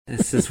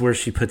This is where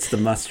she puts the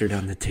mustard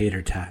on the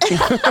tater tot.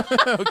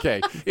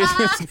 Okay. It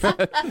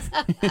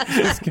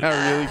just got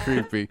really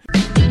creepy.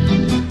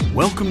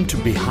 Welcome to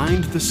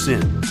Behind the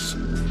Sins,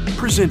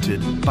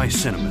 presented by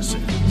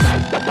CinemaSins.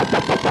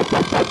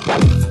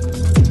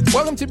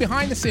 Welcome to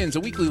Behind the Sins, a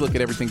weekly look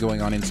at everything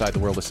going on inside the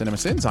world of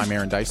CinemaSins. I'm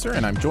Aaron Dicer,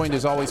 and I'm joined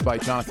as always by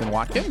Jonathan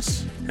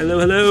Watkins. Hello,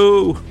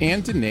 hello.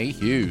 And Danae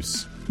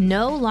Hughes.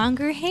 No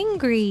longer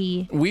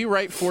hangry. We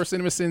write for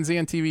CinemaSins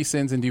and TV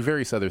Sins and do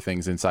various other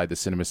things inside the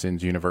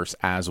CinemaSins universe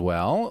as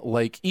well,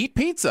 like eat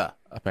pizza,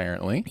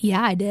 apparently.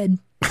 Yeah, I did.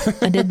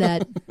 I did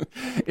that.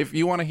 If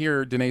you want to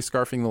hear Danae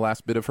scarfing the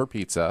last bit of her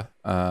pizza,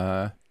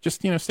 just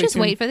stay tuned. Just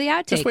wait for the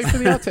outtakes. Just wait for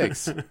the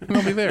outtakes.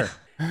 They'll be there.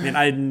 Man,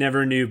 I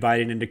never knew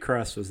biting into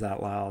crust was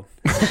that loud.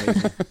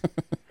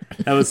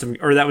 That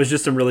was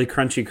just some really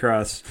crunchy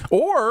crust.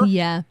 Or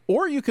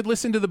or you could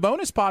listen to the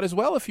bonus pod as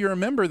well. If you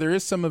remember, there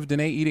is some of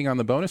Danae eating on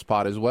the bonus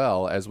pod as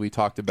well, as we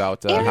talked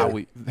about how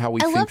we I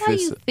think love how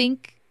this. you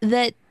think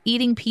that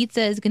eating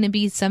pizza is going to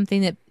be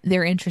something that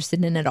they're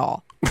interested in at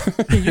all.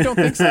 You don't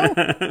think so?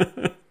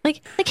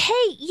 Like,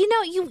 hey,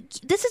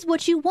 this is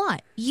what you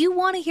want. You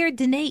want to hear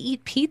Danae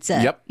eat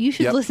pizza. Yep. You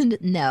should listen to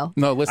No,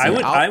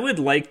 listen. I would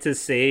like to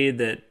say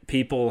that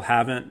people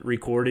haven't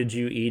recorded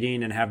you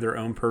eating and have their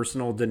own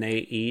personal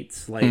Danae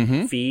eats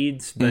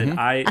feeds, but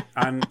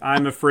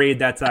I'm afraid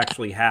that's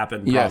actually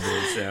happened probably.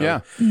 Yes. So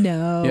Yeah.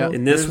 No. Yeah.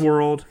 in this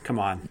world, come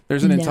on.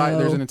 There's an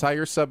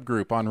entire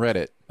subgroup on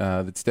Reddit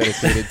that's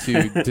dedicated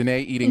to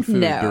Danae eating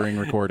food during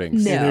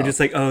recordings. No. And they're just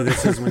like, oh,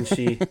 this is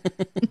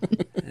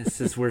this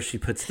is where she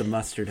puts the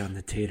mustard on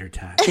the tater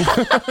tot.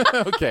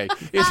 Okay.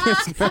 It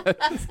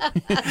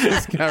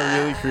just got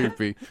really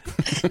creepy.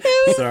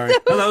 Sorry.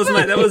 No,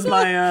 that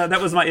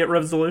was my It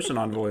Rubs the Lotion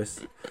on voice.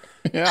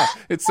 Yeah,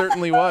 it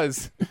certainly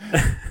was.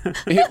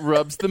 It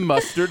rubs the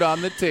mustard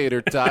on the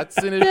tater tots,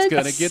 and it's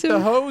going to get the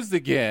hose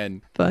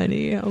again.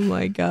 Funny. Oh,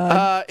 my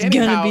God.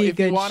 Anyhow, if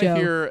you want to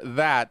hear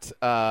that,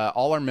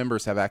 all our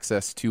members have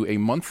access to a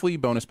monthly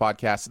bonus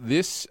podcast.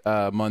 This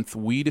month,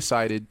 we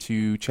decided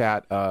to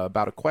chat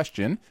about a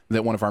question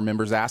that one of our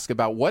members asked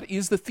about what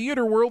is the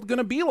theater world going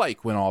to be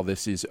like when all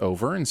this is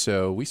over? And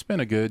so we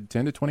spent a good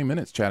 10 to 20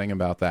 minutes chatting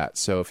about that.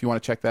 So if you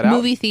want to check that out.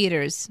 Movie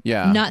theaters.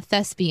 Yeah. Not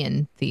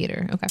thespian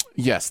theater. Okay.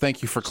 Yes,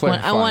 thank you for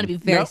clarifying. I want to be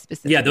very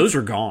specific. Yeah, those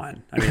are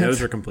gone. I mean, those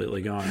are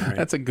completely gone, right?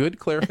 That's a good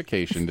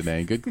clarification,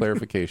 Danae. Good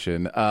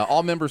clarification.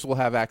 All members will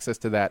have access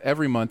to that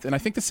every month, and I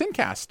think the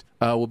Sincast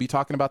will be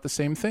talking about the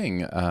same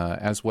thing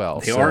as well.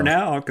 They are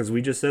now, because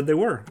we just said they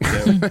were.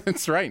 So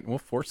that's right. We'll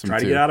force them try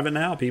to get out of it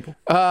now, people.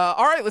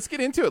 All right, let's get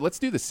into it. Let's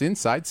do the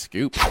Sinside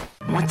Scoop.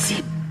 What's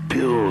he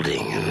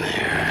building in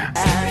there?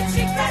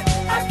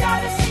 I've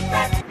got a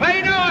secret.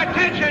 Pay no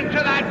attention to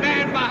that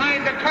man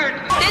behind the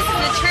curtain. This is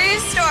a true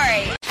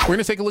story. We're going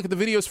to take a look at the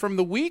videos from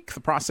the week, the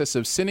process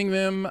of sinning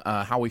them,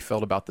 how we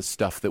felt about the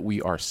stuff that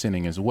we are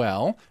sinning as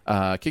well.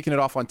 Kicking it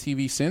off on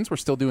TV Sins, we're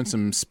still doing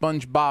some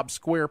SpongeBob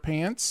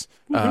SquarePants.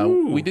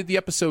 We did the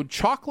episode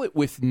Chocolate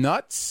with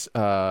Nuts.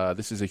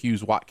 This is a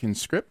Hughes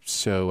Watkins script,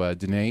 so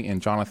Danae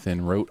and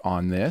Jonathan wrote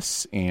on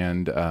this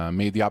and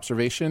made the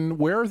observation,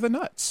 where are the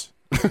nuts?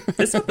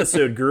 This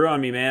episode grew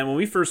on me, man. When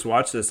we first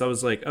watched this, I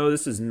was like, oh,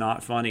 this is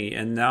not funny.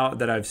 And now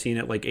that I've seen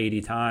it like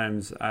 80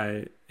 times,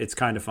 it's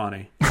kind of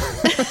funny.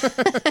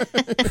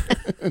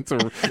 It's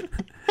a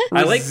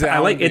I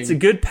like it's a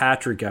good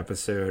Patrick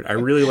episode. I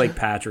really like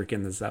Patrick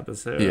in this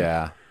episode.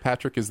 Yeah.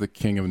 Patrick is the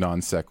king of non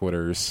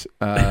sequiturs.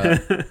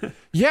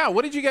 Yeah,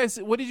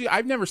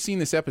 I've never seen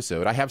this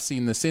episode. I have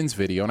seen the Sins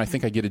video, and I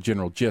think I get a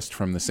general gist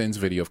from the Sins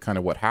video of kind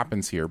of what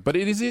happens here. But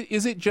is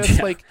it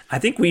just like... I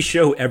think we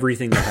show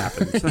everything that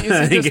happens.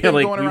 I think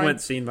like we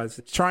went scene by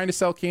scene. Trying to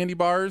sell candy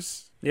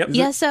bars? Yep.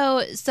 Yeah,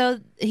 so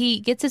he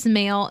gets his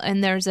mail,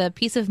 and there's a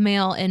piece of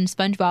mail in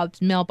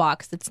SpongeBob's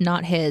mailbox that's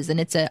not his, and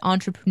it's an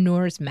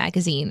entrepreneur's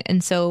magazine.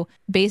 And so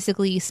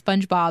basically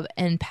SpongeBob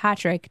and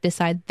Patrick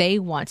decide they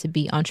want to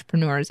be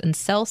entrepreneurs and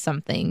sell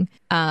something,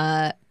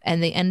 and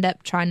they end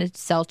up trying to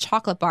sell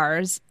chocolate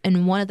bars.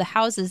 And one of the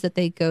houses that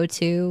they go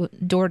to,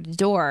 door to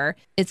door,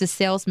 is a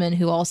salesman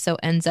who also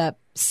ends up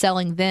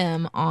selling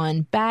them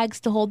on bags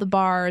to hold the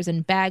bars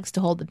and bags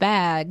to hold the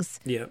bags.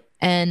 Yep.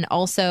 And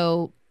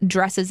also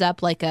dresses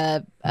up like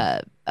a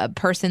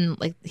person,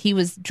 like he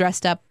was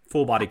dressed up.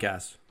 Full body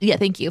cast. Yeah,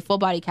 thank you. Full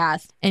body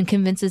cast, and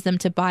convinces them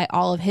to buy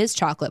all of his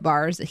chocolate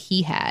bars that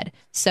he had.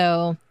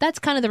 So that's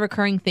kind of the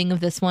recurring thing of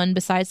this one.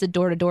 Besides the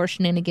door-to-door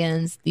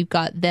shenanigans, you've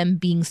got them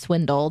being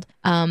swindled.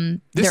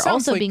 They're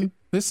also being...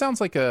 This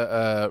sounds like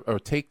a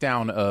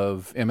takedown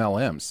of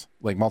MLMs,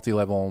 like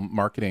multi-level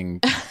marketing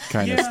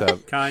kind of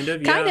stuff. Kind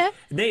of, yeah.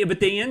 But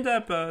they end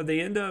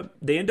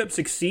up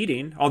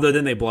succeeding. Although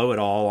then they blow it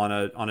all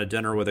on a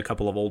dinner with a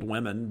couple of old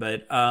women.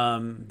 But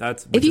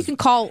that's if you can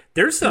call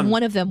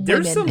one of them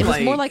women. It was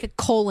more like a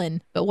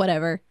colon, but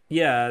whatever.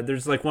 Yeah,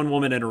 there's like one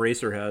woman in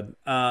Eraserhead.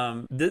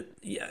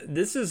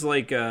 This is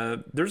like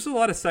there's a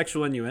lot of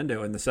sexual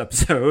innuendo in this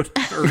episode,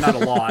 or not a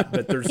lot,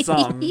 but there's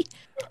some.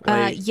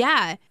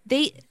 Yeah,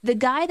 the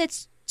guy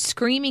that's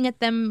screaming at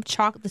them,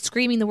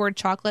 screaming the word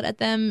chocolate at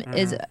them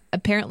is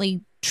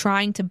apparently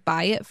trying to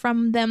buy it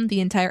from them the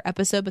entire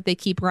episode, but they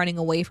keep running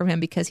away from him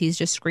because he's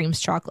just screams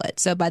chocolate.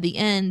 So by the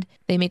end,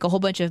 they make a whole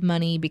bunch of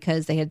money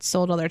because they had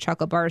sold all their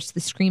chocolate bars to the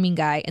screaming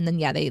guy. And then,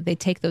 they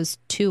take those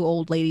two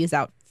old ladies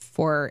out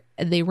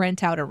they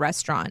rent out a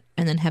restaurant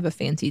and then have a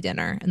fancy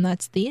dinner. And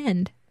that's the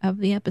end of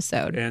the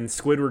episode. And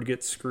Squidward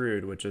gets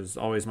screwed, which is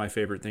always my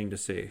favorite thing to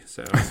see.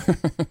 So,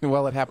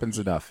 well, it happens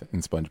enough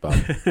in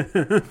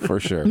SpongeBob, for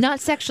sure. Not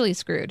sexually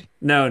screwed.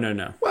 No.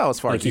 Well, as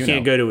far as he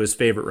can't go to his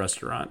favorite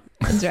restaurant.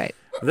 That's right.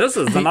 This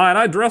is the night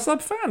I dress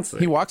up fancy.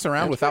 He walks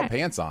around without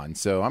pants on,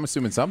 so I'm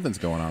assuming something's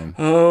going on.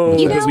 Oh,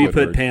 because we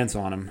put pants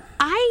on him.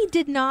 I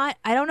did not.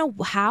 I don't know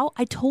how.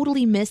 I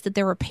totally missed that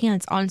there were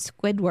pants on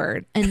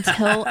Squidward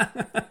until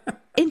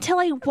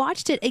I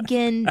watched it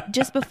again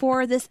just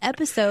before this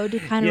episode to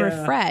kind of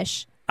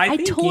refresh. I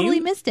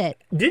totally missed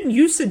it. Didn't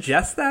you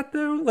suggest that,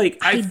 though? Like,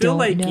 I feel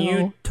like know.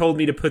 you told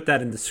me to put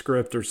that in the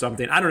script or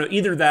something. I don't know.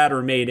 Either that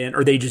or made in,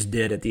 or they just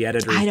did it. The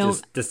editors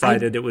just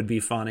decided it would be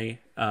funny.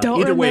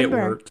 Either way, it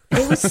worked.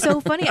 It was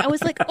so funny. I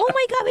was like, oh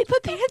my God, they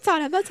put pants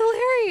on him. That's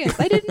hilarious.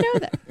 I didn't know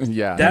that.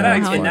 Yeah. That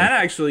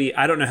actually,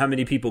 I don't know how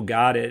many people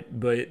got it,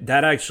 but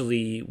that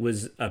actually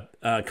was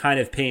a kind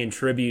of paying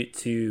tribute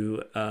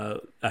to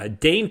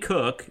Dane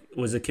Cook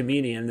was a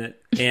comedian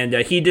and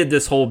he did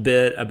this whole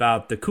bit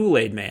about the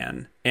Kool-Aid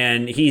Man.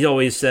 And he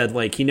always said,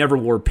 like, he never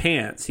wore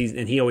pants.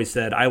 He always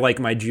said, I like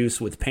my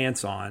juice with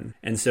pants on.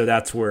 And so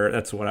that's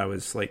what I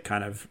was, like,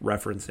 kind of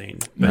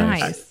referencing. But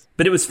nice.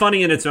 But it was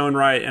funny in its own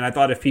right, and I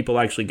thought if people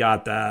actually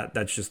got that,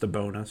 that's just a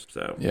bonus.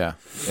 So yeah.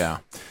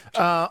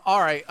 All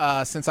right.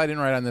 Since I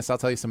didn't write on this, I'll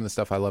tell you some of the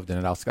stuff I loved in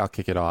it. I'll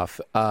kick it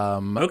off.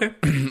 Okay.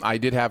 I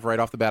did have right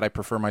off the bat, I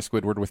prefer my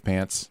Squidward with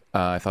pants.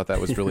 I thought that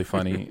was really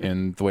funny,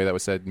 and the way that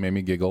was said made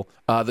me giggle.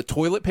 The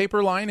toilet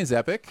paper line is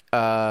epic.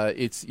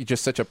 It's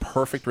just such a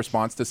perfect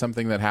response to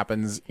something that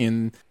happens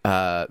in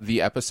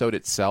the episode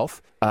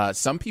itself.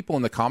 Some people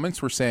in the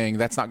comments were saying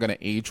that's not going to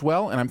age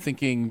well, and I'm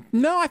thinking,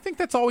 no, I think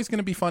that's always going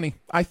to be funny.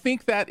 I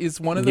think that is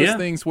one of those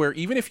things where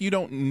even if you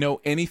don't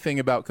know anything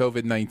about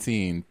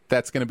COVID-19,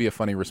 that's going to be a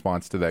funny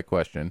response to that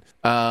question.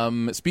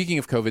 Speaking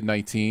of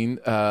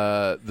COVID-19,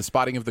 the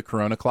spotting of the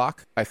Corona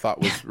clock I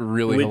thought was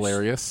really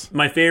hilarious.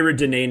 My favorite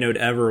Danae note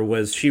ever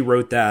was she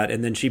wrote that,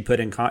 and then she put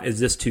in, is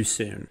this too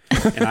soon?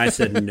 And I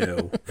said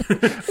no.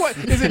 What?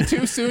 Is it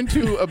too soon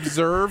to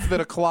observe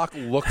that a clock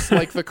looks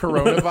like the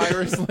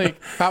coronavirus?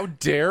 Like, how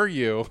dare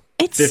you?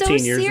 It's 15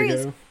 so years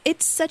serious. ago.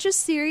 It's such a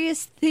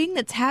serious thing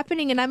that's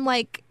happening, and I'm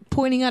like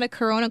pointing out a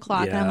Corona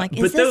clock, and I'm like,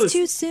 is But this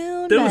too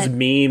soon? Those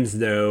memes,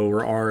 though,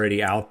 were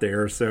already out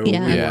there, so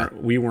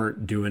we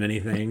weren't doing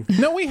anything.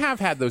 No, we have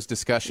had those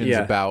discussions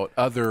about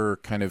other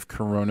kind of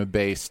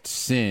Corona-based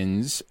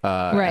sins,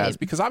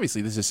 because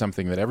obviously this is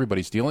something that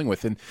everybody's dealing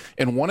with,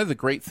 and one of the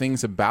great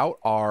things about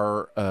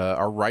our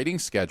writing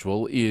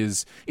schedule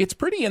is it's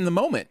pretty in the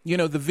moment. You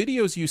know, the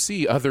videos you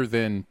see, other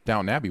than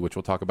Downton Abbey, which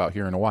we'll talk about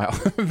here in a while,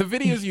 the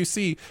videos you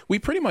see, we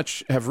pretty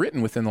much have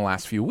written within the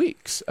last few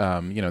weeks.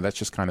 That's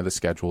just kind of the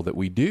schedule that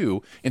we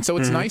do, and so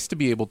it's nice to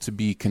be able to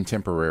be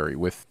contemporary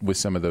with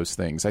some of those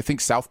things. I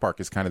think South Park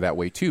is kind of that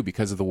way too,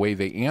 because of the way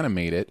they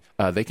animate it.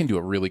 They can do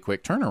a really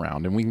quick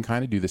turnaround, and we can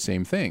kind of do the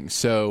same thing.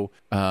 So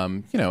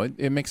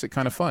it makes it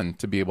kind of fun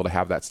to be able to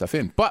have that stuff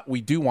in, but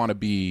we do want to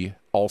be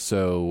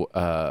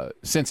also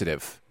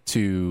sensitive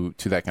to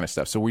that kind of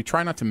stuff. So we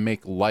try not to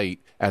make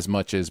light as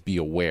much as be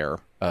aware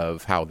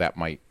of how that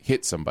might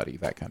hit somebody,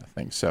 that kind of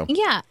thing. So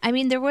yeah, I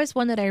mean, there was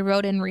one that I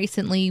wrote in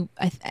recently.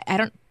 I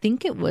don't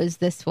think it was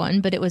this one,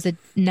 but it was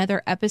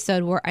another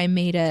episode where I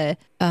made a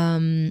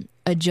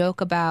joke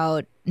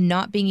about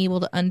not being able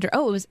to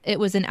it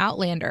was an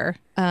Outlander.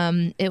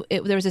 There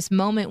was this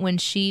moment when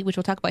which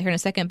we'll talk about here in a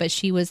second, but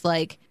she was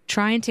like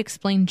trying to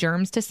explain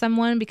germs to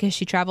someone because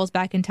she travels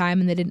back in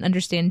time and they didn't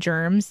understand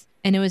germs.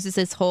 And it was just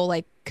this whole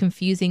like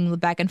confusing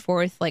back and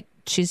forth, like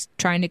she's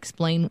trying to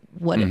explain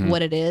what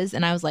it is,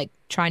 and I was like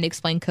trying to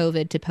explain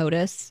COVID to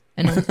POTUS,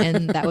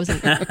 and that was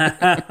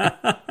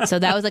so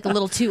that was like a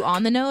little too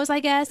on the nose, I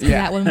guess. And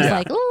that one was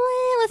like,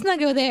 let's not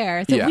go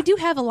there. So we do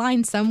have a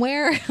line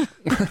somewhere,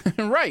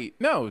 right?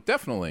 No,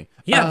 definitely.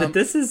 Yeah, but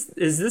this is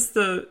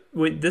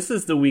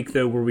the week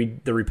though where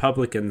the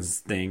Republicans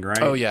thing,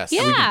 right? Oh yes,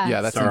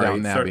 that's in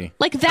Downton Abbey.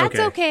 Like that's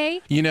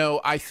okay. You know,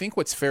 I think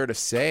what's fair to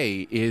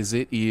say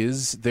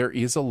is there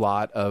is a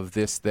lot of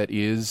this that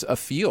is a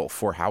feel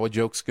for how a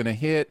joke's going to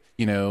hit.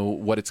 You know,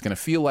 what it's going to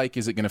feel like.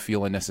 Is it going to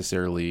feel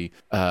unnecessarily,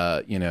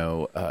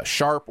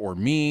 sharp or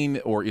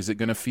mean, or is it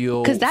going to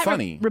feel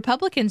funny?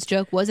 Republicans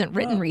joke wasn't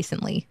written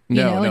recently.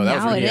 No, and that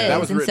now was it is, that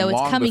was and written so it's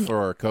long coming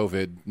before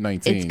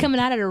COVID-19. It's coming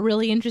out at a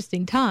really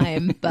interesting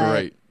time,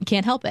 but you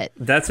can't help it.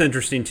 That's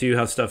interesting too,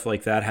 how stuff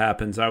like that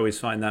happens. I always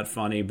find that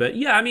funny, but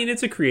yeah, I mean,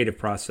 it's a creative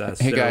process.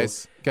 Hey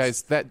guys,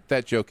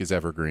 that joke is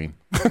evergreen.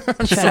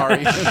 I'm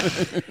sorry.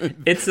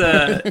 It's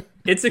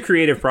a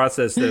creative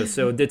process though,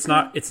 so it's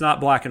not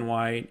black and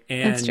white.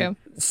 And that's true.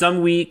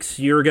 Some weeks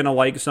you're gonna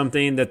like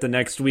something that the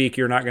next week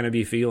you're not gonna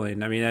be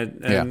feeling. I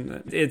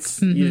mean,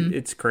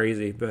 it's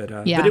crazy, but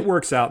it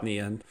works out in the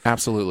end.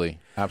 Absolutely.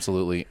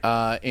 absolutely.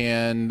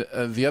 And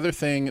the other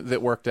thing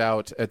that worked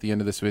out at the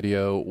end of this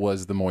video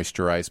was the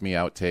moisturize me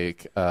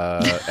outtake.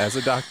 As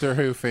a Doctor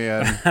Who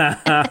fan,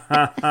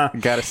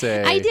 gotta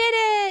say, I did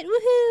it!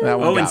 Woohoo! that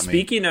one Oh, and got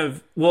me.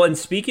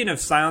 speaking of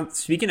silence,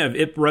 speaking of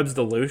it rubs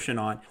the lotion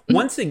on.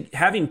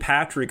 Having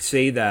Patrick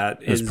say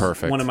that is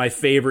perfect. one of my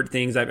favorite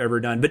things I've ever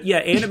done. But yeah,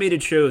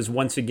 animated shows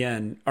once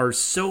again are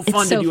so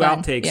fun so to do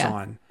fun. outtakes Yeah.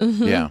 on.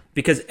 Yeah.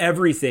 Because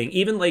everything,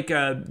 even like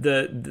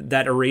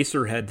that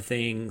Eraserhead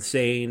thing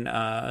saying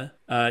the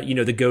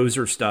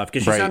Gozer stuff,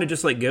 because she Right. sounded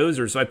just like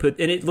Gozer, so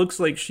and it looks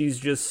like she's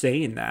just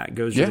saying that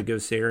Gozer Yeah. the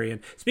Gosarian.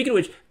 Speaking of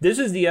which,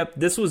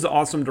 this was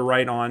awesome to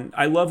write on.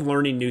 I love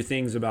learning new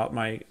things about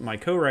my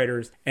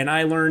co-writers, and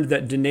I learned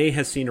that Danae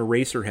has seen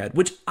Eraserhead,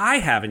 which I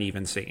haven't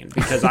even seen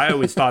because I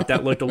always thought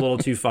that looked a little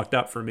too fucked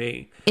up for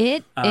me.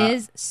 It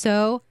is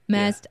so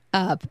messed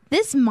up.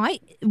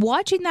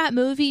 Watching that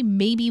movie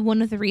may be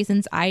one of the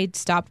reasons I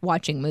stopped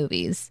watching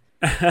movies.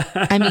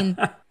 I mean,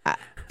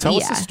 Tell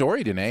us the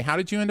story, Danae. How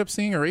did you end up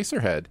seeing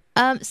Eraserhead?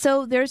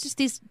 So there's just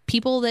these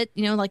people that,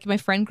 like my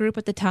friend group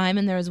at the time,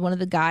 and there was one of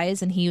the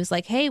guys, and he was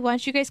like, hey, why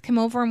don't you guys come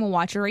over and we'll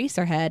watch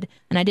Eraserhead?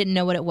 And I didn't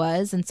know what it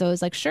was, and so I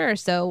was like, sure.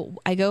 So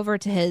I go over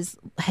to his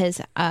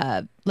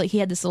he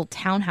had this little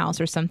townhouse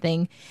or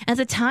something. At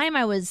the time,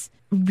 I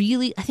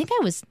think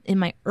I was in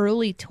my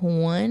early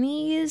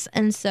 20s,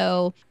 and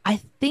so I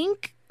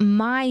think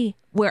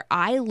where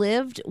I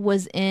lived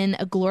was in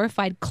a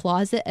glorified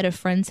closet at a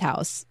friend's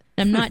house.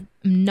 I'm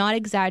not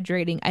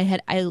exaggerating.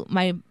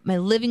 My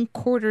living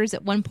quarters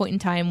at one point in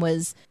time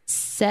was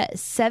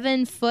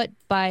 7 foot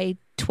by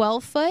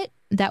 12 foot.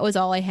 That was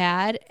all I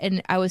had,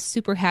 and I was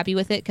super happy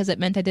with it because it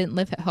meant I didn't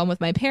live at home with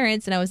my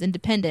parents and I was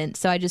independent.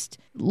 So I just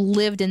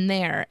lived in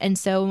there. And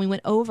so when we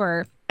went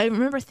over, I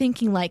remember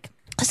thinking like,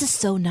 this is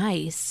so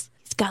nice.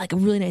 It's got like a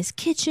really nice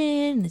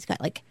kitchen. It's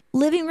got like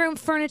living room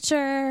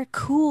furniture,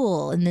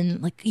 cool. And then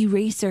like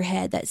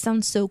Eraserhead, that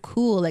sounds so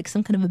cool, like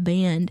some kind of a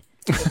band.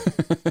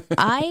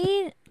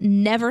 I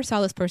never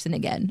saw this person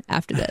again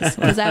after this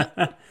because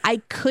I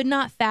could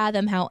not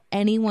fathom how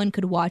anyone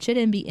could watch it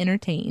and be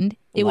entertained.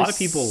 A lot of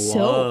people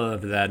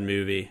loved that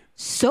movie.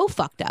 So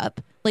fucked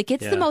up. Like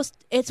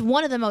it's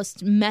one of the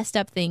most messed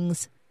up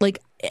things. Like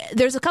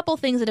there's a couple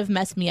things that have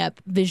messed me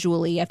up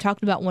visually. I've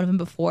talked about one of them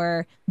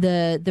before.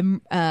 The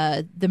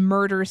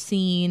murder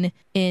scene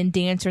in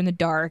Dancer in the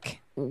Dark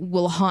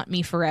will haunt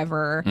me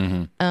forever.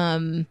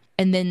 Mm-hmm.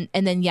 And then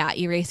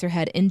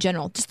Eraserhead in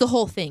general, just the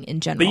whole thing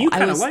in general. But you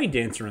kind of like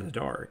Dancer in the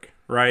Dark,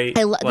 right?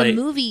 The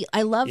movie.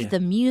 I loved the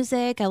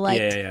music. I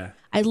liked.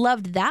 I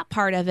loved that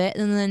part of it,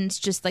 and then it's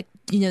just like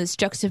this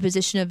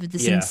juxtaposition of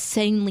this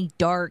insanely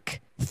dark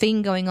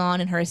thing going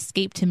on and her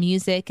escape to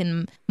music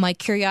and my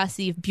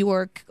curiosity of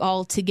Bjork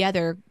all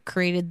together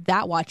created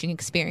that watching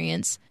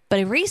experience. But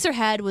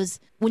Eraserhead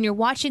was when you're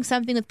watching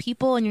something with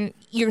people and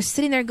you're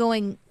sitting there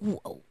going,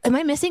 am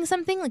I missing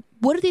something? Like,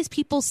 what do these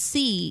people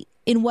see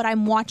in what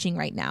I'm watching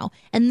right now?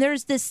 And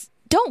there's this,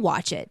 don't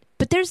watch it,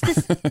 but there's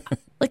this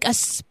like a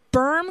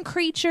sperm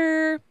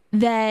creature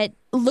that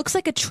looks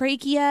like a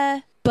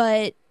trachea,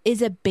 but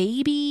is a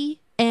baby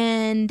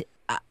and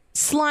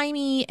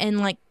slimy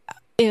and like,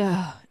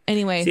 ugh.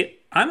 Anyway. See,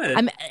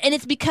 and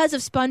it's because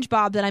of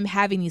SpongeBob that I'm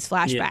having these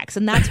flashbacks,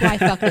 and that's why I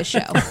fuck this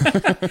show.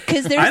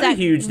 Because there's that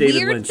huge David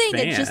weird Lynch thing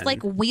fan. that just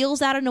like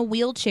wheels out in a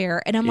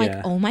wheelchair, and I'm like,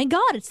 oh my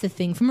god, it's the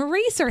thing from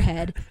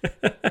Eraserhead.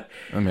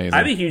 Amazing.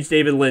 I'm a huge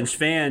David Lynch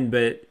fan,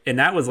 and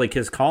that was like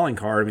his calling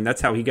card. I mean,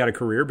 that's how he got a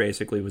career.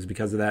 Basically, was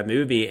because of that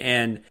movie.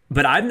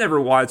 But I've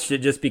never watched it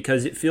just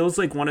because it feels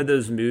like one of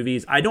those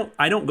movies. I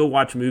don't go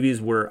watch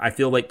movies where I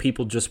feel like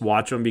people just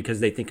watch them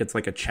because they think it's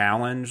like a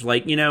challenge.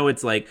 Like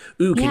it's like,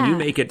 ooh, can you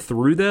make it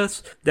through this?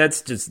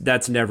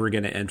 That's never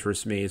going to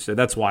interest me. So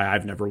that's why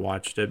I've never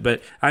watched it.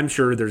 But I'm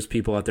sure there's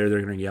people out there that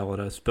are going to yell at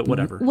us. But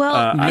whatever. Well,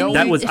 I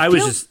thought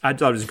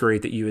it was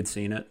great that you had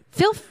seen it.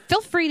 Feel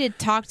free to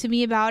talk to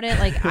me about it.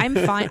 Like, I'm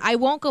fine. I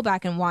won't go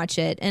back and watch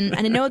it. And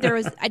I know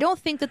I don't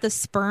think that the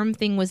sperm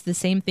thing was the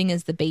same thing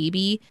as the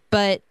baby,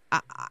 but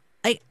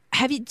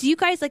do you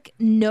guys like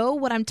know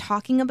what I'm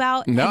talking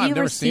about? No, Have you I've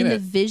ever never seen the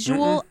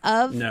visual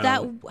of No.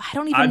 that? I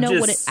don't even know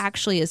what it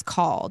actually is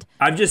called.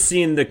 I've just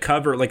seen the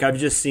cover, like I've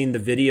just seen the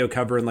video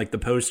cover and like the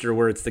poster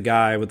where it's the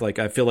guy with like,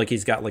 I feel like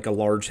he's got like a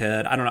large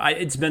head. I don't know.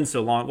 It's been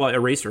so long. Well,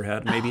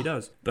 Eraserhead, maybe he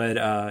does. But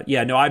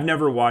no, I've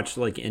never watched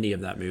like any of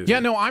that movie.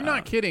 Yeah, no, I'm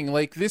not kidding.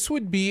 Like this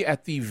would be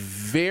at the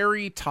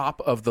very top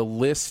of the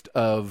list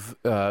of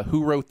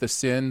who wrote the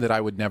sin that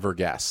I would never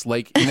guess.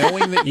 Like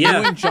knowing that you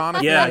and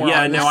Jonathan were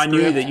on this I knew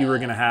script, that you were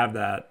going to have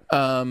that.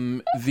 I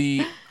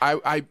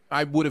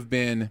would have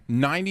been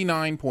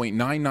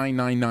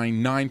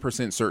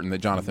 99.99999% certain that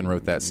Jonathan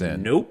wrote that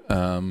sin. Nope.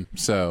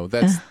 So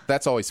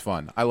that's always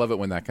fun. I love it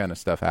when that kind of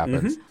stuff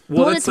happens. Mm-hmm.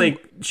 Well, it's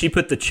like she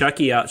put the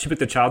Chucky out. She put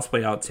the Child's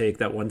Play outtake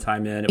that one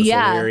time in. It was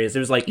hilarious. It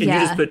was like, and you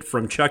just put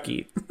from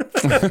Chucky.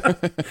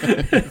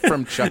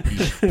 From Chucky.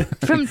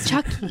 From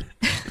Chucky.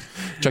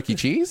 Chuck E.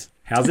 Cheese?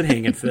 How's it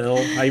hanging, Phil?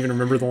 I even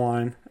remember the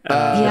line.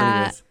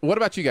 Yeah. What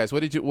about you guys?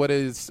 What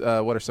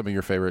are some of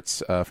your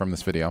favorites from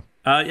this video?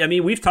 I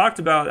mean, we've talked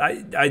about.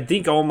 I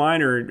think all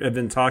mine have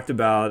been talked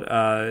about.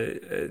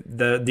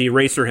 The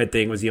Eraserhead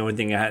thing was the only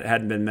thing that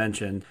hadn't been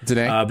mentioned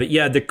today. But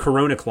yeah, the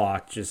Corona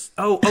clock. Just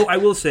I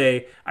will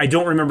say I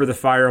don't remember the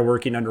fire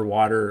working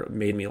underwater.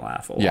 Made me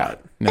laugh a lot.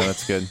 No,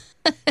 that's good.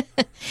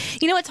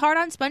 You know, it's hard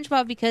on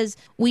SpongeBob because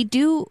we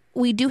do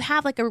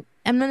have like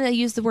I'm going to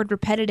use the word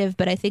repetitive,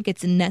 but I think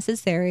it's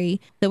necessary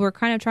that we're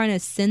kind of trying to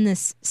send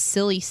this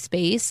silly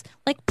space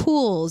like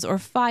pools or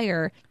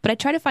fire. But I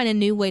try to find a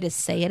new way to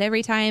say it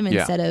every time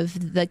instead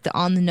of like the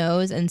on the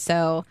nose. And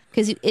so,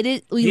 because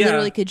we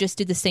literally could just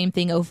do the same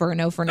thing over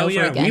and over and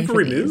over again.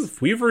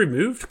 We've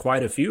removed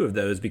quite a few of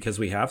those because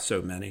we have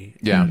so many.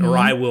 Yeah. Or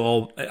I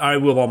will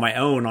on my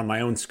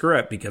own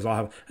script because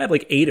I have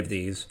like 8 of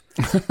these.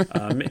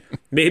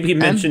 Maybe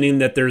mentioning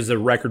that there's a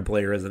record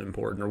player isn't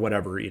important or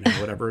whatever,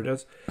 whatever it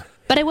is.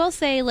 But I will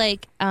say,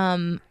 like,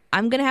 I'm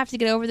going to have to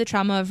get over the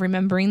trauma of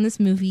remembering this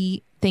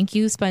movie. Thank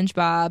you,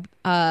 SpongeBob.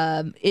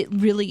 It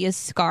really is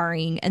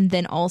scarring. And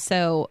then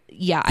also,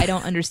 I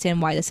don't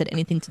understand why this had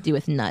anything to do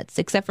with nuts,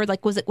 except for,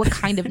 like, what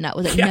kind of nut?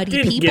 Was it nutty I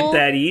didn't people? get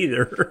that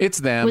either. It's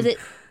them. Was it?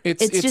 It's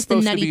just the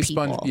supposed nutty to be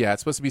people.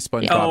 it's supposed to be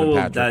SpongeBob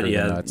and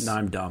Patrick. No,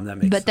 I'm dumb. That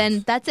makes But sense.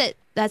 then that's it.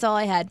 That's all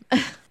I had.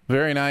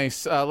 Very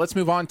nice. Let's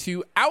move on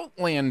to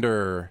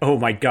Outlander. Oh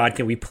my God!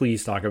 Can we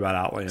please talk about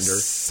Outlander?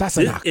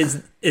 Sassenach.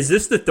 Is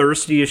this the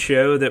thirstiest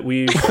show that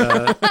we've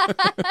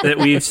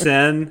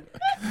seen?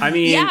 I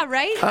mean, Yeah,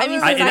 right? I mean,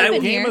 since I've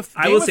been here.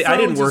 I will say I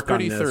didn't work on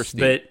pretty this, thirsty.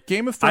 but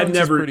Game of Thrones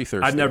is pretty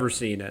thirsty. I've never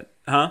seen it.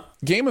 Huh?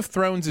 Game of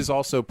Thrones is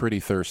also pretty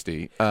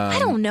thirsty. I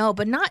don't know,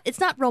 but it's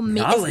not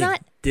romantic. Not It's like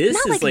not this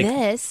not is like like-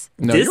 this.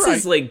 No, This you're right.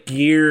 is like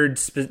geared.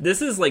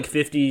 This is like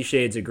 50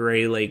 Shades of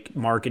Grey, like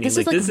marketing. This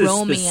is like this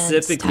romance is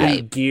specifically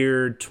type.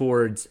 geared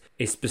towards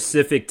a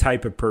specific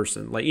type of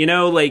person. Like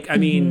I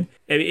mean,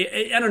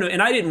 I don't know.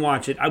 And I didn't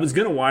watch it. I was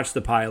gonna watch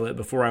the pilot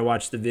before I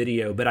watched the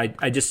video, but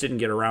I just didn't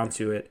get around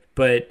to it.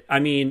 But I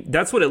mean,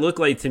 that's what it looked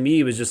like to me.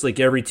 It was just like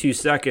every 2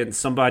 seconds,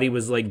 somebody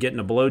was like getting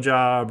a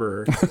blowjob,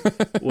 or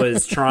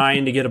was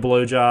trying to get a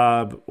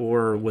blowjob,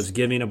 or was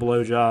giving a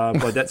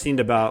blowjob. Like that seemed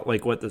about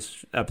like what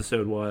this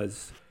episode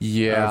was.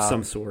 Yeah. Of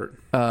some sort.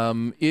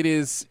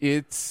 It's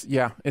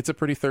a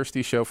pretty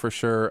thirsty show for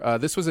sure.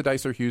 This was a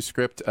Dicer Hughes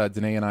script.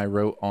 Danae and I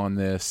wrote on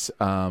this.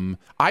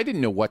 I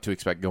didn't know what to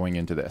expect going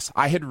into this.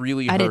 I had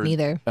really heard didn't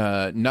either.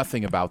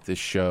 Nothing about this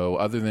show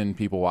other than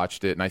people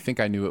watched it, and I think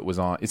I knew it's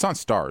on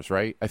Starz,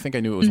 right? I think I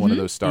knew it was one of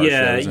those Starz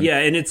shows.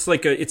 And it's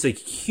like it's a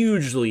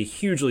hugely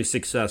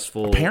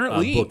successful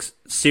Apparently.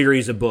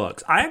 series of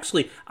books.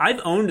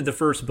 I've owned the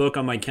first book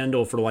on my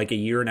Kindle for like a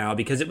year now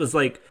because it was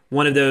like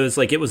one of those,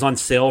 like it was on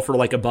sale for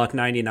like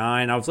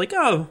 $1.99. I was like,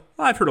 oh,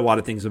 I've heard a lot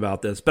of things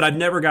about this, but I've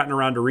never gotten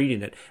around to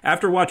reading it.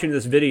 After watching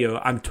this video,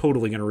 I'm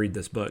totally going to read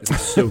this book. I'm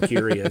so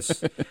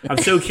curious. I'm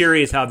so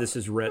curious how this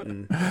is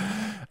written.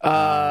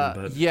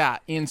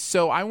 And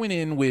so I went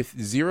in with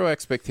zero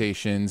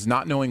expectations,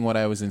 not knowing what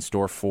I was in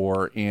store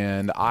for,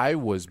 and I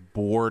was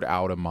bored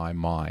out of my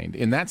mind.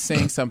 And that's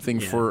saying something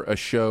for a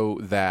show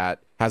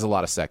that has a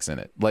lot of sex in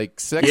it. Like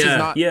sex is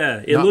not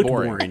it not looked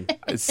boring.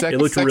 Sex, It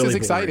looked sex really is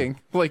exciting.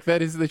 Like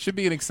that should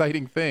be an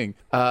exciting thing.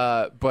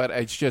 But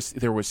it's just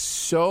there was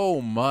so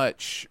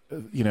much,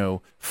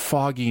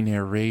 foggy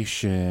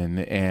narration,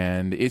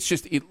 and it's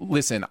just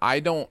listen.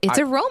 It's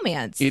a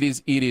romance. It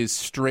is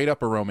straight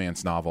up a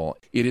romance novel.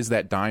 It is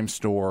that dime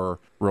store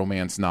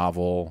romance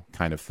novel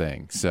kind of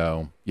thing.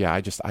 So yeah,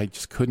 I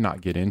just could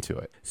not get into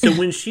it. So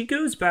when she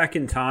goes back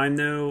in time,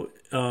 though,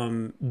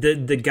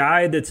 the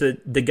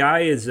guy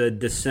is a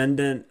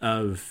descendant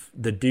of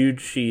the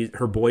dude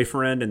her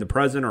boyfriend in the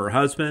present, or her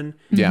husband.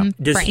 Yeah.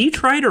 Does Frank. he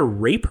try to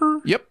rape her?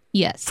 Yep.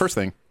 Yes. First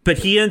thing. But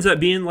he ends up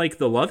being like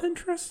the love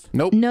interest?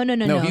 Nope. No.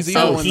 He's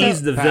So- evil in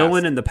He's the past.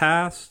 villain in the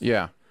past?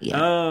 Yeah. Yeah.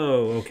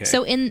 Oh, okay.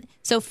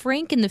 So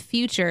Frank in the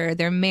future,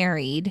 they're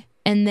married,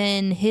 and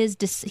then he's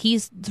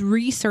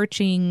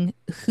researching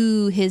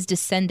who his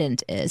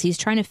descendant is. He's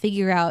trying to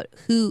figure out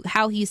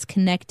how he's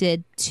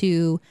connected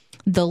to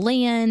the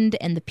land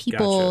and the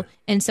people. Gotcha.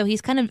 And so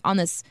he's kind of on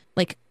this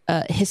like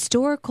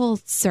historical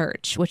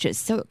search, which is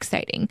so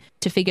exciting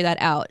to figure that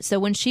out. So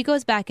when she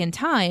goes back in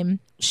time,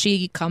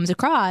 she comes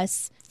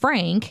across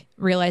Frank,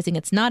 realizing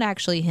it's not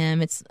actually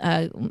him. It's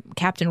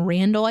Captain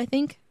Randall, I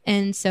think.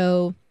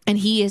 And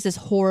he is this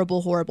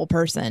horrible, horrible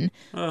person.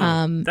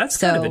 That's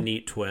kind of a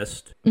neat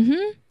twist.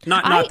 Mm-hmm.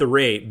 Not the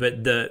rape,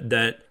 but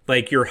that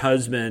like your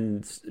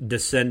husband's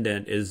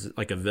descendant is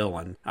like a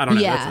villain. I don't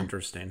know. Yeah. That's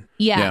interesting.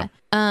 Yeah.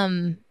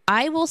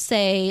 I will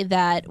say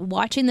that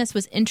watching this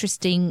was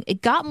interesting.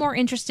 It got more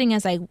interesting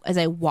as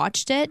I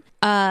watched it.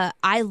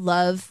 I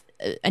love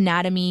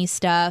anatomy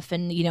stuff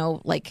and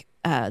I'm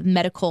a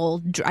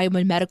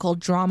medical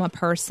drama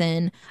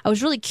person. I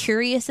was really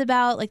curious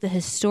about like the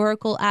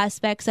historical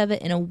aspects of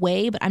it in a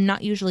way, but I'm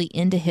not usually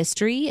into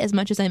history as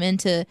much as I'm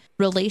into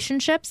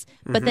relationships.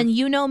 But then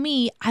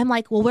me, I'm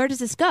like, well, where does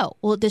this go?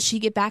 Well, does she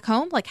get back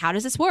home? Like, how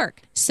does this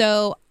work?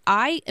 So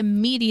I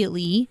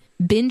immediately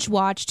binge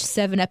watched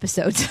 7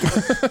 episodes.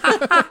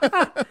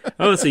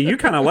 Oh, so you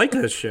kind of like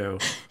this show.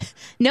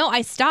 No,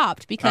 I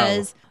stopped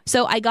because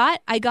So I got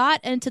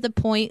into the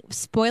point,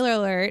 spoiler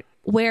alert,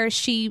 where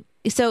so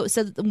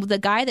the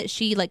guy that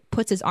she like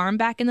puts his arm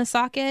back in the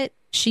socket,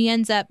 she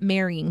ends up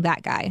marrying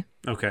that guy.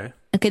 Okay.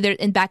 Okay, they're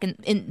back in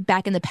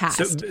the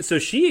past. So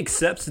she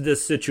accepts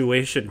this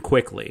situation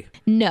quickly.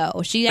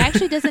 No, she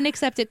actually doesn't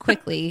accept it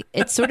quickly.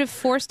 It's sort of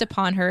forced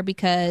upon her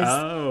because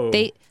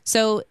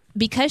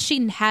because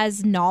she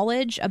has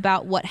knowledge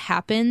about what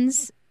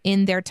happens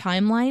in their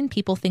timeline,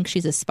 people think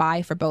she's a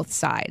spy for both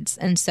sides.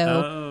 And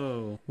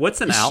so what's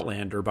an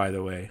Outlander, by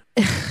the way?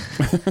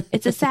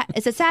 It's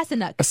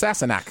Sassenach.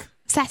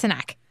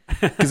 Sassenach.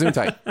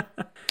 Gesundheit.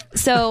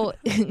 So,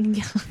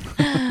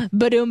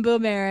 ba-doom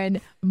boom,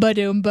 Aaron.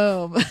 Ba-doom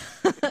boom.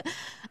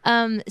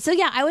 So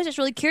yeah, I was just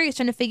really curious,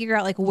 trying to figure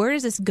out like, where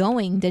is this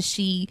going?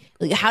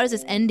 How does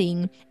this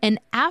ending? And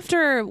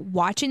after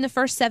watching the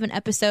first 7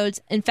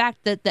 episodes, in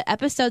fact, the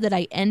episode that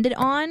I ended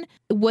on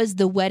was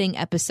the wedding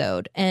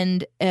episode,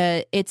 and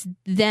it's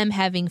them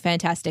having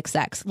fantastic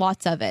sex,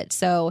 lots of it.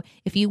 So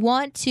if you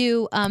want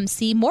to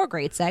see more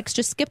great sex,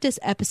 just skip this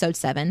episode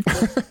 7.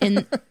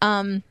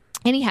 And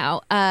anyhow,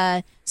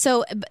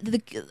 so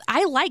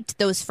I liked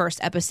those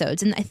first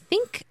episodes, and I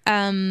think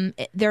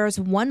there's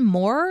one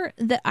more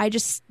that I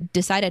just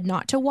decided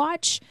not to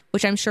watch,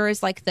 which I'm sure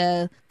is like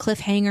the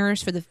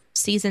cliffhangers for the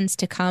seasons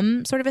to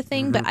come sort of a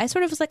thing. But I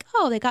sort of was like,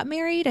 oh, they got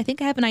married. I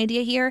think I have an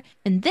idea here.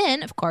 And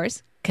then, of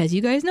course, because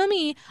you guys know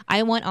me,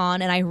 I went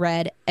on and I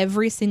read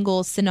every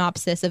single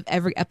synopsis of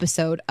every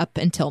episode up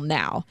until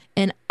now.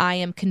 And I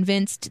am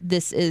convinced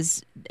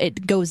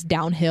it goes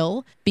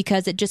downhill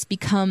because it just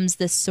becomes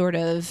this sort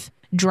of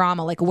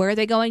drama. Like, where are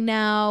they going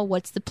now?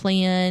 What's the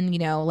plan?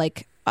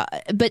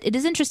 But it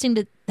is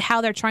interesting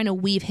how they're trying to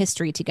weave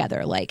history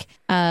together. Like,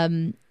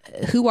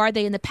 who are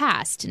they in the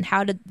past, and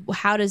how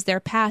does their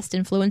past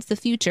influence the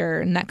future,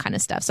 and that kind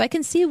of stuff. So I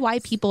can see why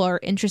people are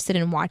interested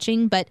in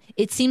watching, but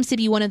it seems to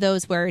be one of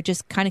those where it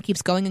just kind of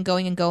keeps going and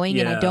going and going,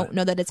 and I don't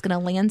know that it's going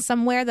to land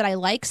somewhere that I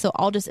like. So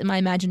I'll just, in my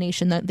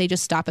imagination, that they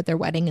just stop at their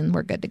wedding and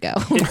we're good to go.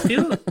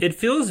 It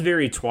feels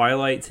very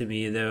Twilight to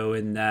me, though,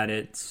 in that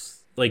it's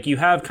like you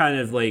have kind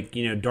of like,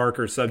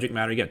 darker subject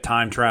matter. You got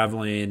time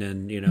traveling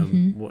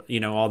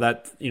and, all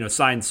that,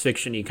 science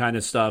fiction-y kind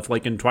of stuff.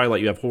 Like in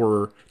Twilight, you have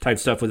horror type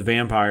stuff with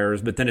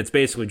vampires, but then it's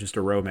basically just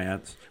a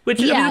romance,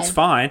 which I mean, it's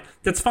fine.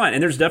 That's fine.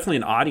 And there's definitely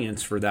an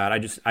audience for that. I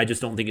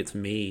just don't think it's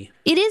me.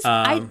 It is.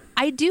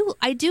 I do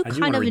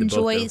kind of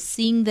enjoy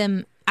seeing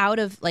them out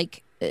of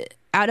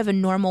a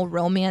normal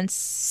romance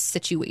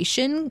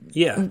situation.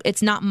 Yeah.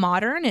 It's not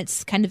modern.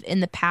 It's kind of in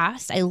the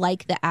past. I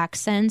like the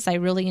accents. I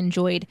really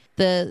enjoyed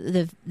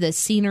the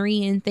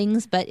scenery and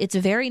things, but it's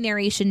very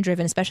narration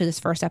driven, especially this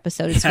first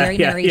episode. It's very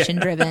narration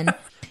driven.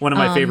 One of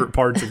my favorite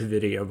parts of the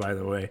video, by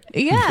the way.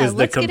 Yeah, is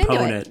the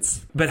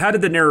components. But how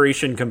did the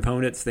narration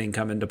components thing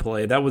come into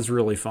play? That was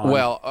really fun.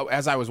 Well,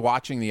 as I was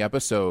watching the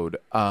episode,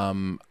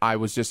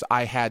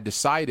 I had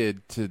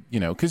decided to,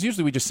 because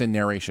usually we just send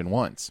narration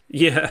once.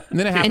 Yeah. And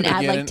then it happened and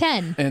again. Add like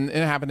 10. And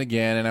it happened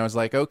again, and I was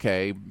like,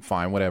 okay,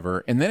 fine,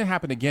 whatever. And then it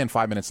happened again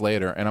 5 minutes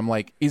later, and I'm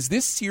like, is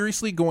this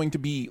seriously going to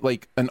be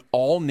like an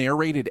all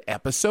narrated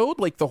episode,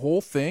 like the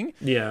whole thing?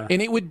 Yeah.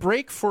 And it would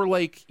break for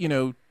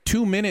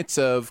 2 minutes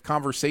of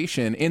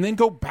conversation and then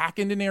go back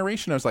into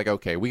narration. I was like,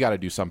 okay, we got to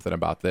do something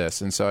about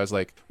this. And so I was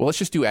like, well, let's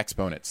just do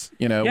exponents.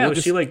 Yeah,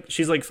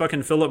 she's like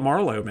fucking Philip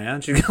Marlowe, man.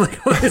 She's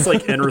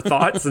like inner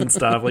thoughts and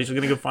stuff. Like she's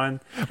gonna go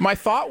find. My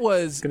thought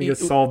was gonna go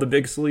solve the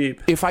big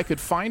sleep. If I could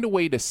find a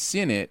way to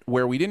sin it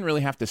where we didn't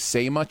really have to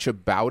say much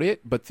about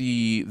it, but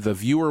the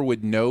viewer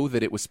would know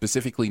that it was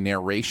specifically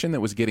narration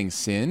that was getting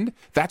sinned.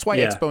 That's why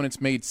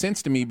exponents made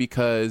sense to me,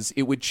 because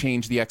it would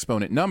change the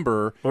exponent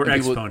number. Or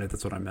exponent.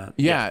 That's what I meant.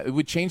 Yeah, it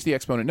would change the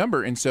exponent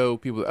number, and so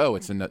people,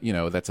 it's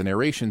that's a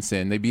narration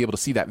sin. They'd be able to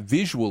see that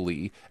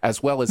visually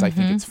as well as I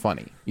think it's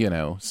funny,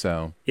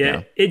 So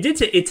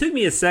it took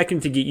me a second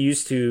to get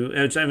used to.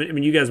 I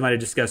mean, you guys might have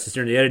discussed this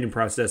during the editing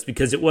process,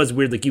 because it was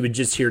weird. Like you would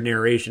just hear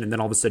narration, and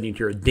then all of a sudden you'd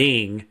hear a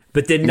ding,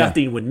 but then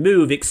nothing would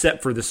move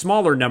except for the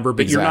smaller number.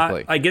 But you're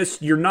not. I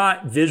guess you're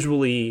not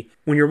visually,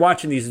 when you're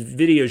watching these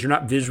videos, you're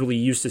not visually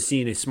used to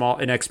seeing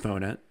an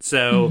exponent.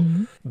 So,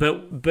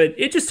 but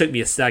it just took me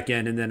a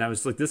second, and then I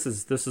was like, this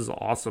is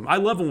awesome. I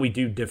love when we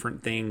do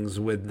different things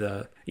with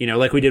the,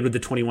 like we did with the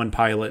 21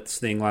 Pilots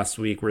thing last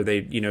week, where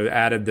they,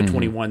 added the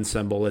 21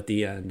 symbol at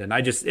the end. And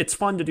it's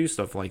fun to do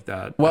stuff like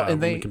that. Well,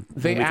 and we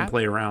can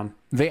play around.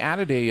 They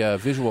added a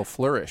visual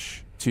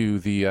flourish to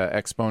the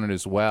exponent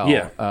as well.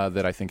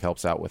 That I think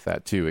helps out with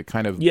that too. It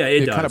kind of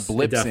kind of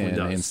blips in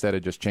instead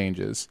of just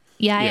changes.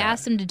 Yeah, I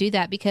asked him to do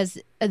that because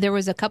there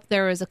was a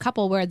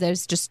couple where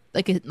there's just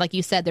like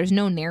you said, there's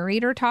no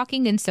narrator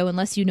talking, and so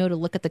unless you know to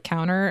look at the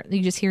counter,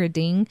 you just hear a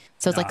ding.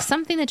 So it's like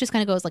something that just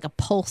kind of goes like a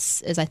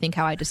pulse, is I think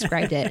how I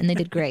described it, and they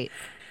did great.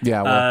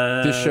 Yeah,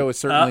 well, this show is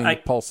certainly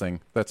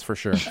pulsing, that's for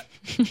sure.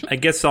 I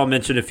guess I'll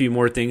mention a few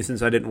more things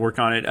since I didn't work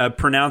on it.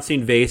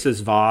 Pronouncing vase as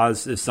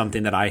vase is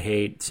something that I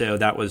hate, so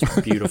that was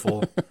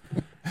beautiful.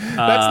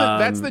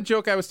 That's the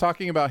joke I was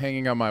talking about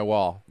hanging on my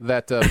wall.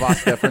 That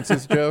Vos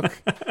Deferences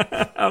joke.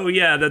 Oh,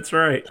 yeah, that's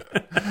right.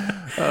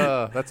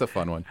 That's a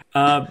fun one.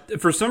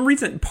 For some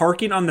reason,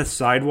 parking on the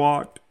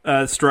sidewalk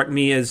struck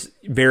me as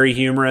very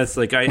humorous.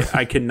 Like,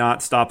 I could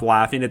not stop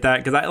laughing at that,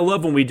 because I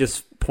love when we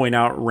just point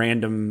out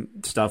random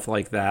stuff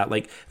like that,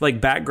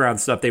 like background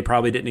stuff they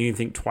probably didn't even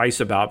think twice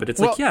about, but it's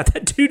like, yeah,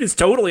 that dude is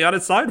totally on a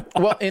sidewalk.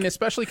 Well, and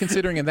especially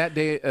considering in that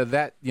day,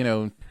 that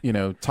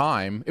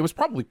time, it was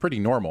probably pretty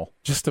normal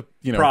just to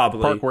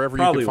park wherever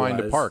you could find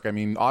to park. I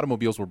mean,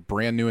 automobiles were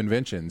brand new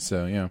inventions,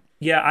 so yeah.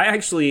 Yeah, I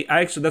actually,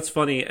 that's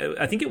funny.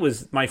 I think it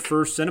was my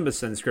first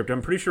CinemaSin script.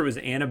 I'm pretty sure it was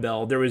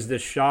Annabelle. There was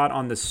this shot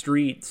on the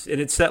streets, and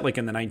it's set like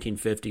in the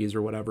 1950s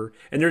or whatever.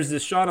 And there's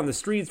this shot on the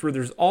streets where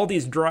there's all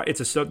these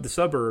the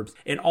suburbs,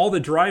 and all the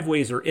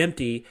driveways are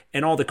empty,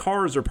 and all the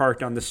cars are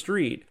parked on the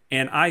street.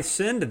 And I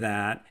send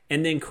that,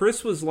 and then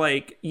Chris was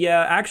like,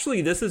 yeah,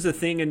 actually, this is a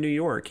thing in New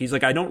York. He's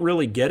like, I don't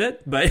really get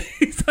it, but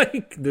he's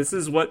like, this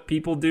is what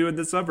people do in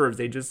the suburbs.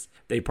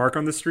 They park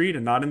on the street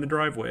and not in the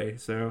driveway.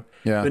 So,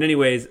 yeah. But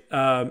anyways,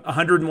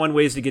 101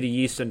 Ways to Get a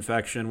Yeast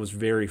Infection was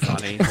very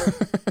funny.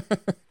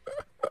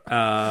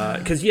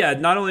 Because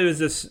not only was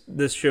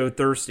this show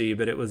thirsty,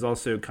 but it was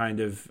also kind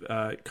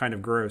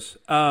of gross.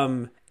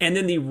 And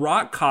then the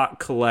Rock Cock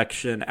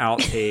Collection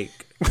outtake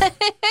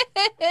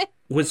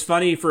was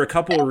funny for a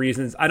couple of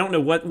reasons. I don't know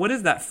what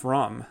is that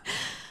from.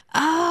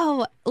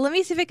 Oh, let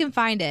me see if I can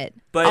find it.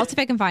 I'll see if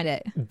I can find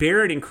it.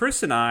 Barrett and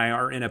Chris and I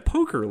are in a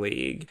poker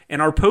league,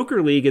 and our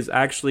poker league is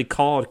actually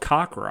called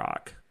Cock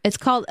Rock. It's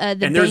called the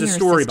and there's Banger a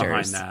story Sisters.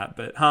 behind that,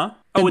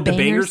 but with the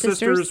Banger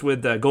Sisters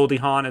with Goldie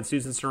Hawn and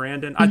Susan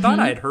Sarandon. I thought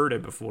I had heard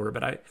it before,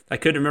 but I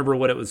couldn't remember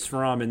what it was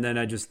from, and then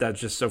that's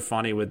just so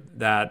funny with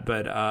that.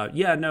 But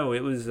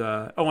it was.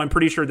 I'm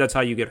pretty sure That's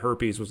How You Get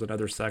Herpes was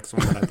another sex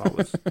one that I thought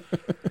was.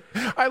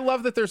 I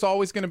love that there's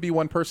always going to be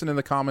one person in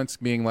the comments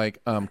being like,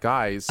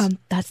 guys,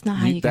 that's not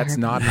how you get herpes. That's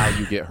not how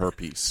you get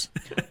herpes.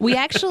 We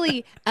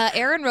actually,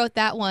 Aaron wrote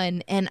that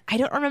one, and I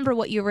don't remember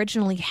what you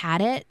originally had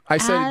it I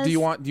said, as. do you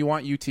want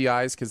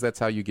UTIs? Because that's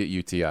how you get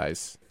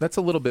UTIs. That's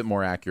a little bit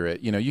more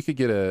accurate. You could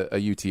get a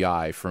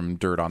UTI from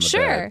dirt on the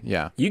bed.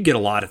 Yeah. You get a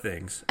lot of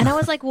things. And I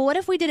was like, well, what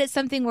if we did it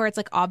something where it's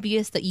like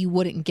obvious that you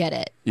wouldn't get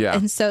it? Yeah.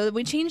 And so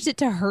we changed it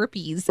to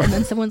herpes, and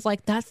then someone's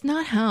like, that's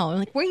not how. I'm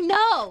like, we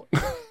know.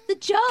 The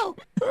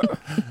joke.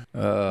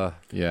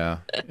 Yeah.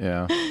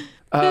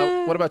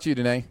 What about you,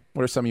 Danae?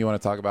 What are some you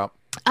want to talk about?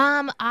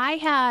 I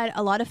had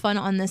a lot of fun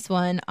on this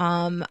one.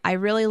 I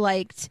really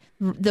liked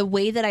the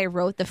way that I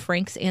wrote the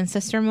Frank's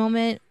ancestor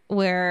moment,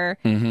 where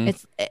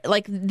it's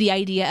like the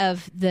idea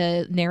of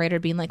the narrator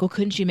being like, well,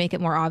 couldn't you make it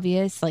more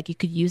obvious? Like, you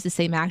could use the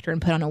same actor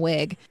and put on a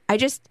wig.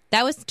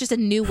 That was just a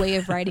new way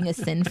of writing a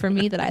sin for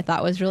me that I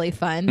thought was really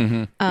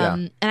fun.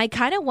 And I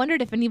kind of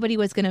wondered if anybody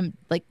was going to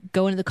like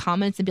go into the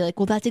comments and be like,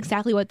 well, that's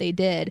exactly what they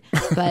did.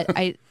 But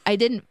I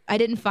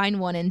didn't find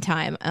one in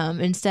time.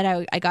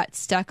 Instead, I got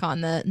stuck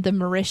on the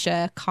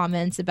Marisha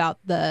comments about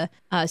the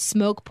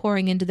smoke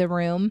pouring into the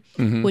room,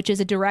 which is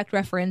a direct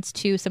reference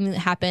to something that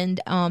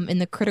happened in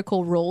the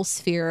Critical Role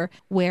sphere,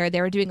 where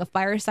they were doing a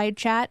fireside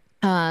chat.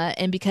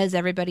 And because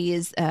everybody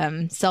is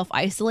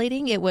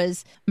self-isolating, it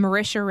was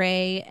Marisha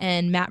Ray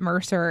and Matt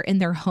Mercer in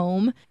their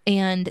home,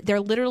 and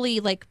they're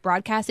literally like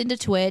broadcasting to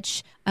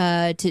Twitch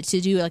to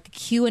do like a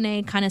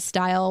Q&A kind of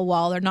style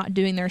while they're not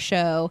doing their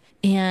show.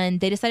 And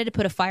they decided to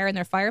put a fire in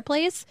their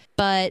fireplace,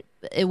 but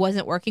it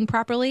wasn't working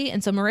properly.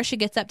 And so Marisha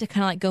gets up to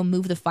kind of like go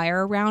move the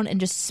fire around, and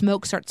just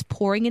smoke starts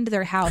pouring into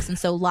their house. And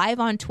so live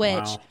on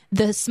Twitch,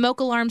 the smoke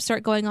alarms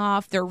start going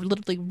off. They're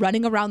literally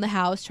running around the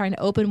house trying to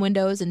open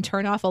windows and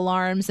turn off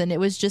alarms. And it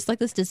was just like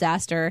this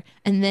disaster.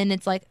 And then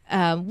it's like,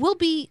 we'll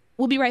be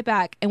right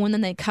back. And when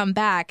then they come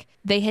back,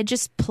 they had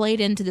just played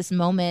into this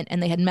moment,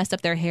 and they had messed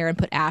up their hair and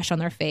put ash on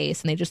their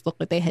face, and they just looked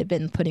like they had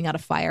been putting out a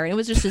fire. And it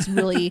was just this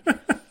really...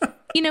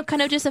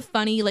 kind of just a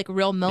funny, like,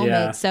 real moment.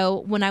 Yeah. So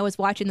when I was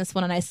watching this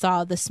one and I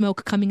saw the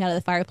smoke coming out of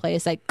the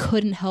fireplace, I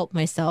couldn't help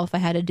myself. I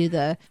had to do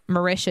the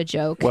Marisha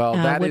joke. Well,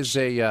 that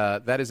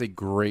is a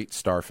great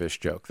Starfish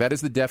joke. That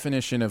is the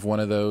definition of one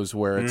of those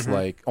where it's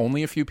like,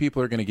 only a few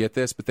people are going to get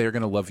this, but they're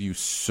going to love you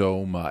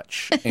so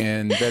much.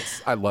 And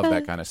I love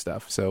that kind of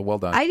stuff. So well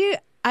done.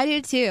 I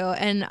do too,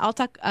 and I'll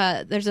talk.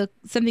 There's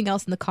something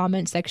else in the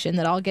comment section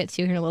that I'll get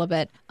to here in a little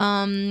bit.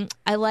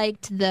 I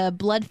liked the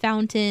blood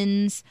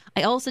fountains.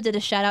 I also did a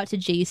shout out to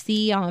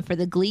JC for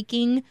the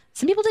gleeking.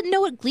 Some people didn't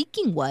know what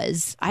gleeking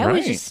was. I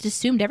always just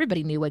assumed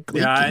everybody knew what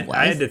gleeking was.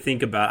 I had to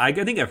think about it.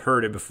 I think I've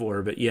heard it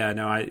before, but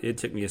it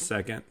took me a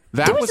second.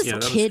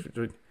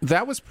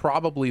 That was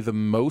probably the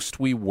most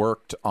we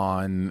worked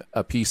on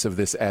a piece of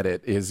this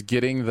edit, is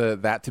getting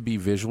that to be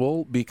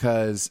visual,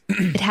 because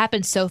it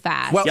happened so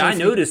fast. Well, I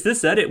noticed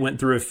this edit went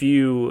through a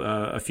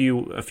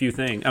few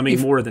things. I mean,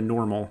 more than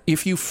normal.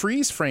 If you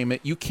freeze frame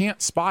it, you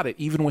can't spot it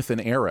even with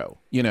an arrow.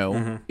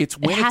 It's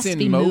when it's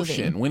in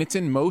motion. Moving. When it's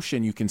in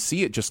motion, you can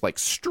see it just like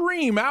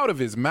stream out of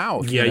his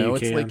mouth. Yeah, you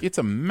can. Like it's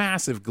a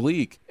massive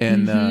gleek,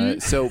 and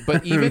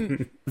but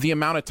even the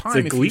amount of time,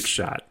 it's a gleek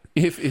shot.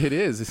 If it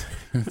is,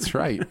 that's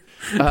right.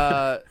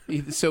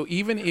 So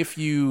even if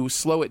you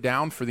slow it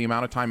down for the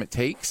amount of time it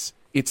takes,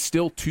 it's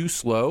still too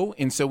slow.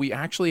 And so we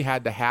actually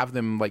had to have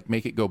them like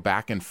make it go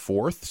back and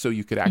forth so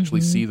you could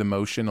actually see the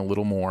motion a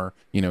little more,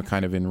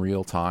 kind of in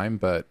real time.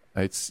 But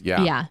it's,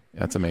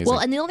 that's amazing. Well,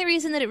 and the only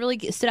reason that it really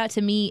stood out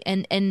to me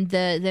and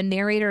the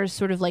narrator is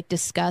sort of like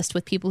discussed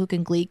with people who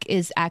can gleek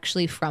is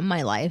actually from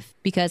my life,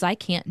 because I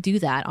can't do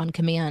that on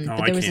command. No,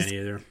 but I can't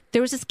either.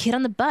 There was this kid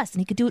on the bus,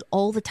 and he could do it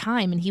all the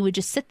time, and he would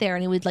just sit there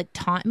and he would like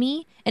taunt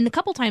me, and a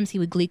couple times he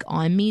would gleek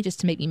on me just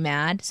to make me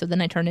mad. So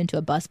then I turned into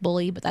a bus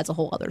bully, but that's a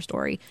whole other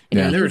story. And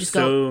Yeah, he there would are just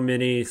so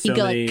many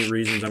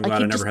reasons I'm like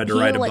glad I he'd never just had to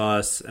feel ride a like-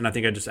 bus, and I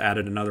think I just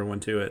added another one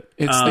to it.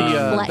 It's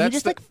he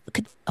just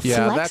could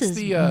flex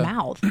his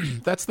mouth.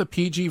 That's the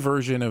PG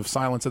version of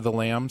Silence of the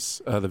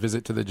Lambs, the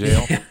visit to the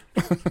jail.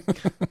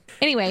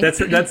 Anyway,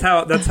 That's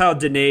how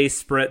Danae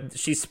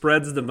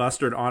spreads the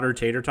mustard on her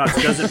tater tots.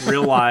 She doesn't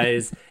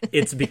realize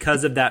it's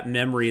because of that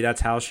memory.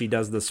 That's how she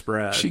does the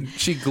spread. She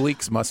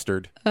gleeks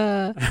mustard.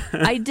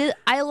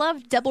 I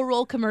loved double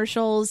roll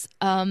commercials,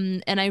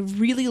 and I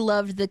really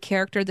loved the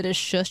character that is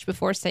shushed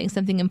before saying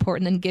something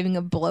important and giving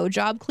a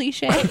blowjob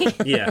cliche.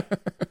 Yeah.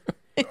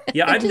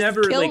 Yeah, I've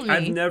killed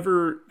me.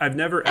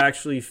 never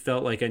actually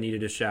felt like I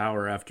needed a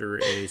shower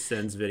after a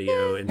Sins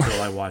video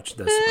until I watched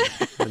this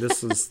one.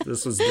 This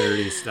was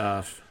dirty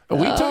stuff.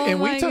 We took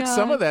my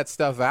some God. of that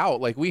stuff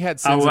out. Like we had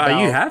scenes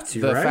about you have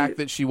to, the right? fact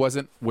that she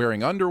wasn't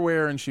wearing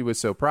underwear and she was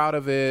so proud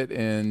of it,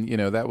 and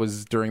that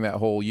was during that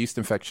whole yeast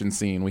infection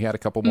scene. We had a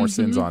couple more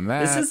sins on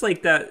that. This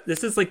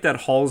is like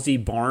that Halsey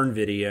barn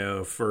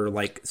video for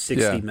like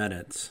 60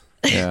 minutes.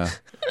 Yeah.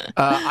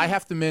 I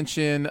have to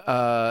mention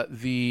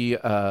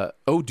the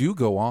 "Oh Do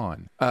Go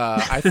On."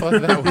 I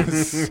thought that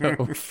was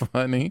so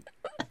funny.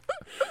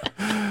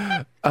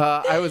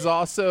 I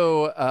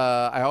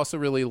also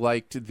really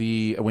liked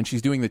when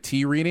she's doing the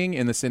tea reading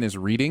and the sin is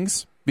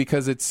readings,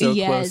 because it's so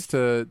close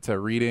to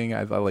reading.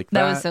 I like that.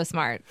 That was so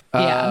smart.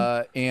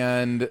 Yeah.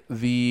 And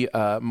the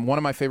one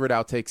of my favorite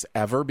outtakes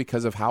ever,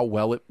 because of how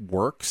well it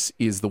works,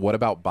 is the "What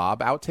About Bob"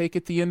 outtake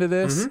at the end of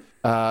this.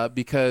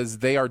 Because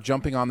they are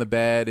jumping on the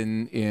bed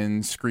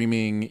and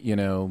screaming,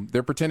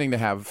 they're pretending to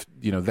have,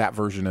 that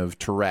version of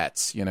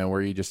Tourette's,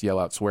 where you just yell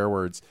out swear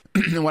words.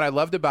 And what I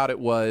loved about it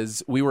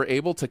was we were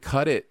able to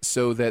cut it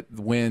so that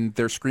when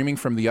they're screaming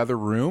from the other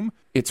room,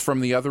 it's from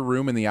the other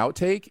room in the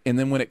outtake. And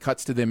then when it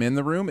cuts to them in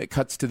the room, it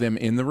cuts to them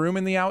in the room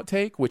in the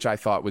outtake, which I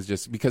thought was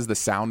just because the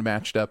sound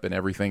matched up and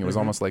everything. It was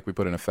almost like we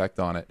put an effect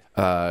on it.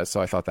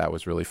 So I thought that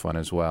was really fun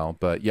as well.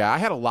 But yeah, I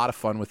had a lot of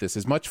fun with this.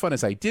 As much fun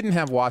as I didn't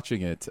have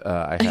watching it,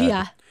 I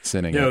had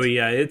sinning No, it.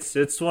 yeah,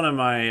 it's one of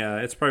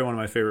my it's probably one of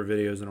my favorite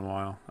videos in a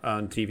while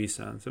on TV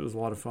Sense. It was a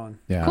lot of fun.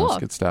 Yeah, Cool. That's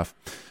good stuff.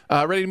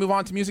 Ready to move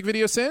on to music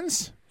video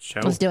sins?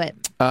 Let's do it.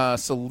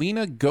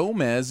 Selena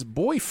Gomez,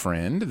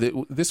 Boyfriend.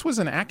 This was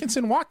an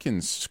Atkinson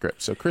Watkins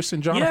script. So Chris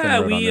and Jonathan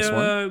wrote on this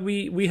one.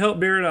 We helped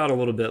bear it out a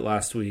little bit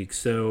last week.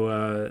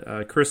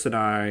 So Chris and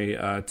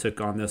I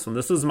took on this one.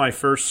 This was my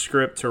first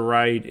script to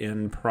write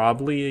in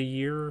probably a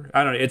year.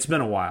 I don't know. It's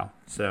been a while.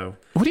 So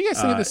What do you guys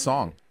think of this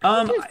song?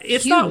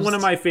 it's not one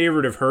of my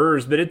favorite of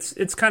hers, but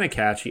it's kind of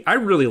catchy. I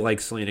really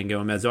like Selena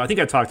Gomez, though. I think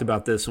I talked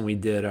about this when we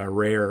did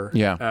Rare.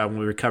 Yeah. When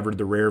we covered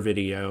the Rare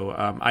video.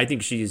 I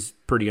think she's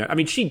pretty. I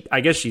mean, I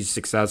guess she's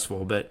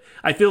successful, but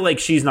I feel like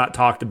she's not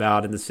talked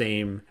about in the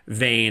same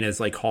vein as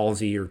like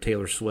Halsey or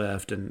Taylor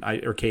Swift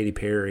or Katy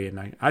Perry,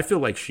 and I feel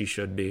like she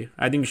should be.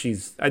 I think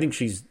she's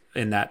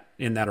in that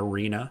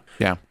arena.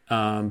 Yeah.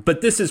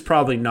 But this is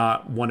probably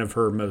not one of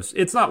her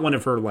it's not one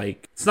of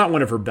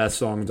her best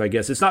songs, I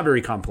guess. It's not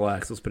very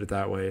complex, let's put it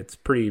that way. It's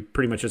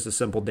pretty much just a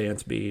simple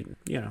dance beat.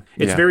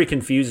 It's very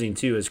confusing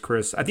too, as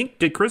Chris. I think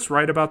did Chris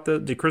write in about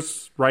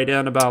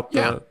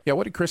the Yeah,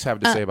 what did Chris have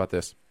to say about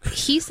this?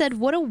 He said,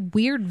 "What a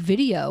weird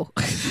video."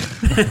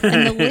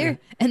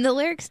 and the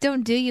lyrics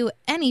don't do you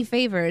any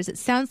favors. It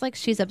sounds like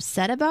she's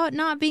upset about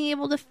not being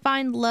able to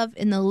find love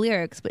in the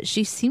lyrics, but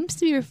she seems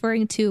to be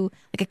referring to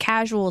like a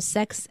casual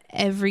sex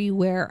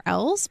everywhere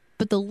else.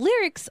 But the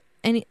lyrics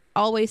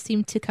always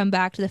seem to come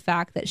back to the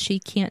fact that she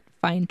can't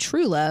find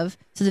true love.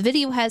 So the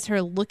video has her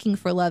looking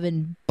for love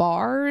in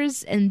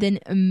bars and then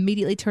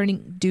immediately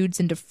turning dudes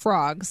into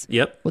frogs.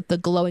 Yep. With the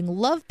glowing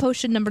love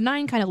potion number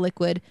 9 kind of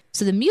liquid.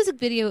 So the music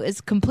video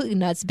is completely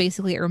nuts.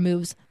 Basically, it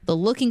removes the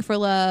looking for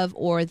love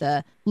or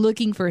the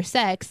looking for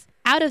sex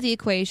out of the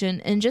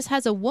equation and just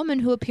has a woman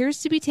who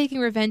appears to be taking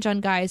revenge on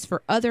guys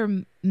for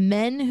other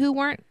men who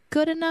weren't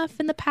good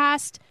enough in the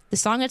past. The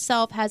song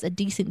itself has a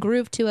decent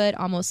groove to it,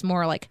 almost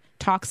more like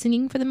talk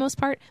singing for the most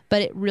part,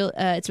 but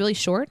it's really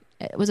short.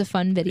 It was a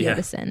fun video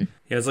to sing.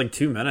 Yeah, it's like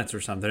 2 minutes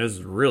or something. It was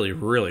a really,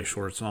 really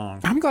short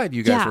song. I'm glad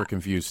you guys were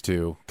confused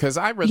too, because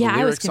I read the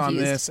lyrics on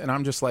confused. this and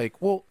I'm just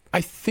like, well,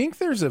 I think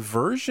there's a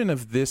version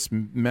of this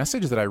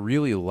message that I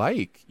really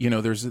like.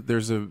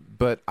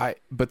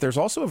 But there's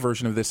also a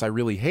version of this I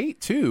really hate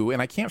too,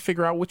 and I can't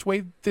figure out which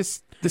way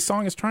this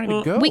song is trying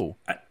to go.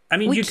 I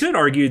mean, you could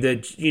argue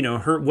that, you know,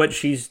 what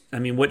she's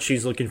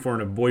looking for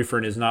in a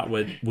boyfriend is not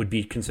what would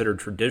be considered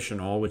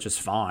traditional, which is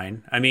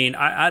fine. I mean,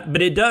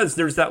 but it does.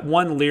 There's that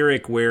one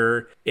lyric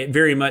where it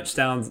very much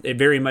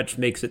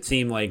makes it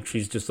seem like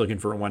she's just looking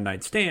for a one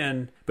night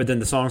stand. But then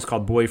the song's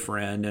called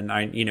Boyfriend, and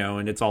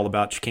and it's all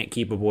about she can't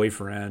keep a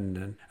boyfriend.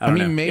 And I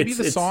mean, maybe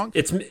the song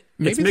it's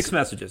mixed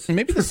messages.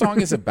 Maybe the song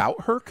is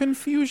about her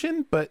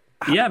confusion, but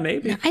yeah,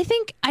 maybe.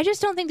 I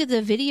just don't think that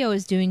the video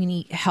is doing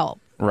any help.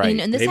 Right.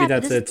 And this maybe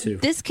that's it too.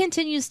 This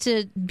continues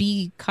to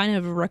be kind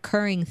of a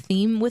recurring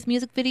theme with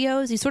music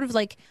videos. You sort of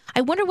like,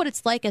 I wonder what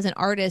it's like as an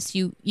artist.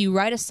 You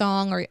write a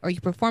song or you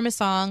perform a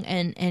song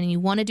and you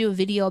want to do a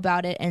video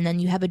about it, and then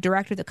you have a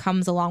director that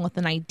comes along with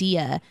an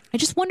idea. I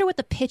just wonder what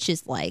the pitch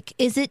is like.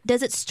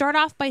 Does it start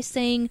off by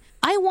saying,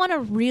 I want to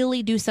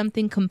really do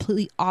something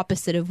completely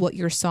opposite of what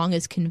your song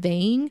is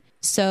conveying,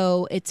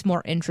 so it's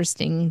more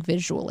interesting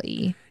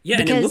visually? Yeah,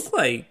 and it looked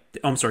like...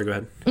 Oh, I'm sorry, go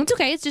ahead. It's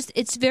okay.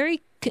 It's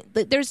very...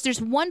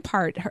 There's one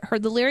part.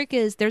 The lyric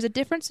is, there's a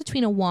difference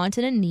between a want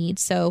and a need.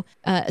 So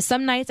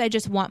some nights I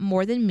just want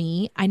more than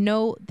me. I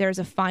know there's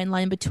a fine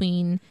line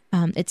between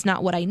it's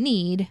not what I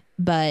need,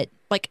 but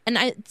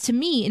to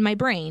me, in my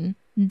brain,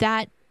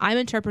 that I'm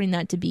interpreting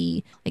that to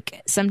be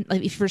like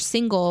if you're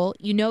single,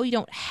 you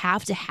don't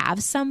have to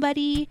have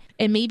somebody,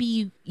 and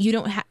maybe you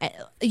don't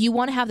you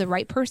want to have the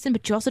right person,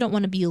 but you also don't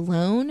want to be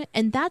alone,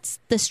 and that's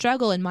the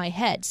struggle in my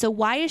head. So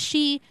why is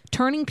she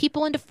turning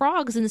people into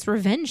frogs in this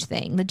revenge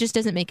thing? That just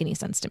doesn't make any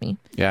sense to me.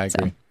 Yeah, I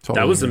agree. So.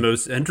 Totally that was agree. the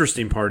most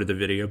interesting part of the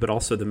video, but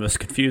also the most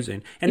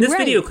confusing. And this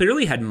video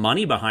clearly had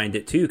money behind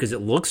it too, because it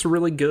looks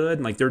really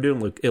good. Like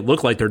it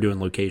looked like they're doing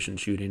location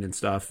shooting and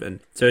stuff, and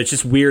so it's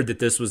just weird that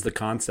this was the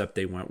concept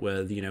they went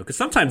with. Because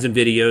sometimes in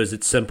videos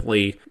it's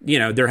simply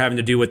they're having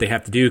to do what they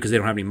have to do because they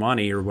don't have any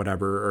money or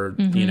whatever, or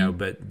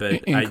but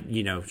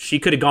she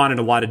could have gone in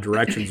a lot of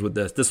directions with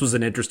this. This was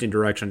an interesting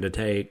direction to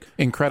take.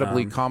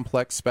 Incredibly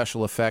complex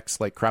special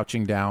effects, like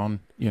crouching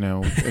down,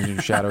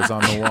 and shadows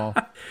on the wall.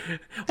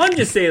 Well, I'm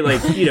just saying,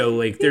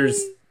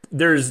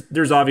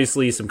 there's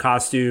obviously some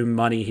costume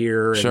money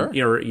here, and,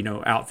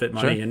 sure. Outfit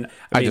money, sure. and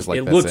I just like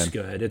it that looks scene.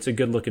 good. It's a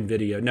good looking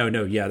video.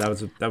 Yeah, that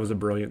was a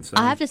brilliant scene.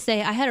 I have to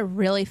say, I had a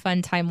really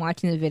fun time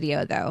watching the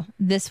video, though.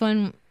 This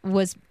one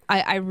was.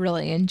 I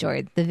really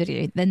enjoyed the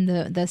video. Then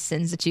the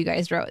sins that you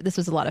guys wrote. This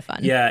was a lot of fun.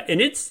 Yeah, and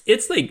it's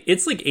like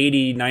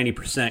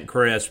 80-90%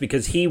 Chris,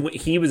 because he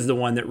was the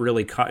one that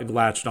really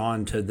latched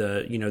on to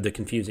the the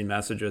confusing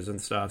messages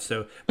and stuff.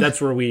 So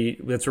that's where we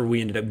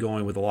ended up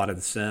going with a lot of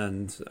the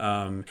sins.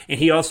 And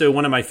he also,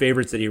 one of my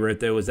favorites that he wrote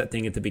though was that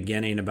thing at the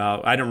beginning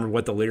about, I don't remember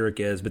what the lyric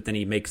is, but then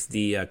he makes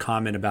the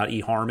comment about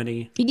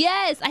eHarmony.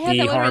 Yes, I have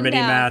that one written eHarmony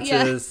down.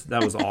 matches. Yeah.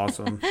 That was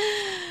awesome.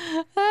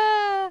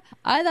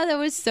 I thought that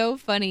was so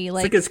funny.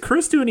 Like, is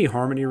Chris doing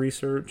eHarmony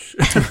research?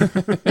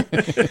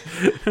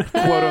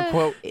 Quote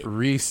unquote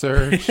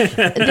research.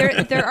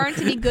 There aren't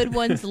any good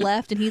ones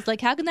left, and he's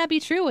like, how can that be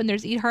true when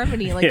there's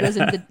eHarmony?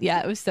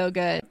 It was so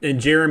good. And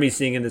Jeremy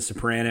singing the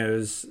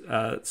Sopranos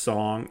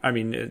song. I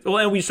mean,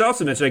 and we should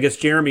also mention, I guess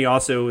Jeremy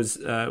also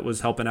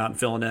was helping out and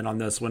filling in on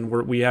this one.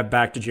 We have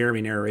back to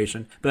Jeremy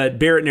narration, but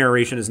Barrett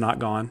narration is not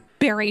gone.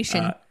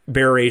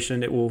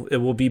 Barration, it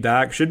will be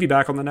back. Should be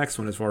back on the next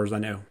one, as far as I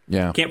know.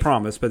 Yeah, can't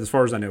promise, but as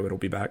far as I know, it'll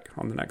be back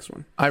on the next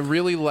one. I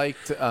really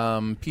liked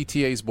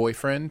PTA's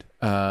boyfriend.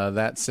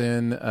 That's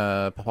in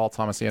Paul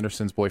Thomas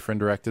Anderson's boyfriend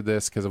directed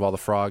this because of all the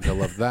frogs. I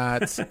love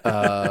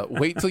that.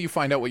 Wait till you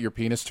find out what your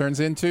penis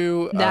turns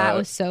into. That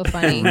was so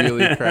funny. It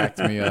really cracked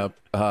me up.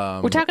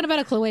 We're talking about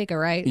a cloaca,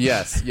 right?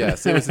 Yes.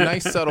 It was a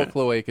nice, subtle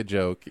cloaca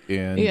joke,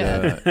 and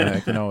I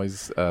can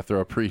always throw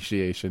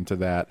appreciation to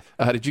that.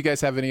 Did you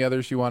guys have any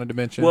others you wanted to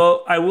mention?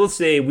 Well, I will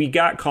say we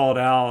got called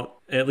out,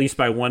 at least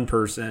by one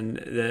person,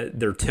 that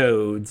they're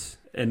toads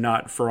and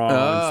not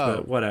frogs,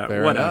 but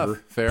whatever.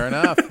 Fair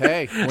enough.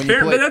 Hey,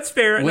 but that's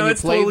fair. When no, you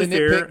it's play totally the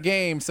nitpick fair.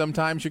 Game,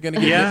 sometimes you're going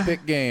to get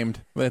nitpick gamed.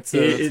 That's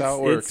how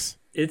it works.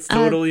 It's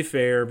totally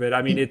fair, but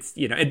I mean, it's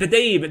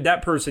but that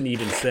person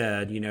even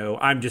said,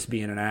 I'm just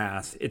being an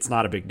ass. It's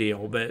not a big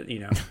deal, but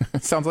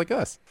It sounds like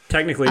us.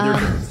 Technically, they're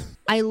toads.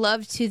 I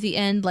love to the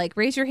end, like,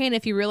 raise your hand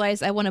if you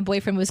realize I want a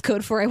boyfriend was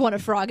code for I want a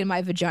frog in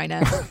my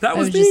vagina. That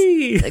was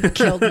me. It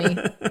killed me.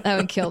 That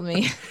one killed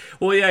me.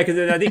 Well, yeah,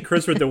 because I think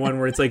Chris wrote the one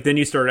where it's like, then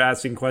you start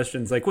asking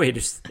questions like, wait,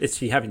 is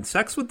she having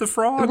sex with the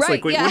frogs? Right,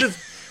 like, wait, yeah.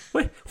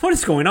 what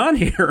is going on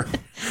here?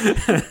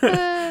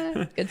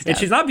 Good stuff. And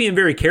she's not being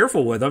very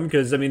careful with them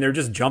because, I mean, they're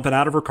just jumping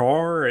out of her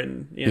car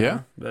and,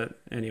 Yeah. But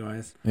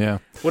anyways. Yeah.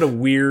 What a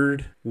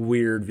weird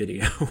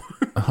video.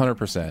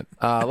 100%.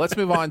 Let's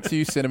move on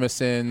to Cinema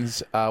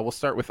Sins. We'll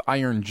start with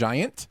Iron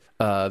Giant.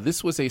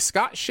 This was a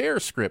Scott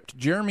Scher script.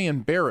 Jeremy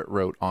and Barrett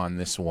wrote on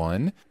this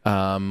one.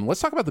 Let's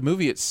talk about the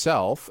movie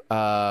itself.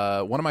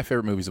 One of my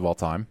favorite movies of all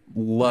time.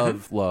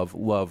 Love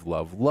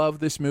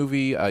this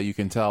movie. You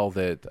can tell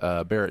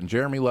that Barrett and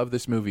Jeremy love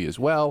this movie as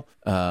well,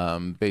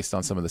 based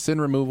on some of the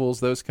sin removals,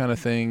 those kind of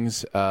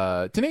things.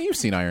 Danae, you've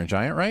seen Iron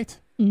Giant, right?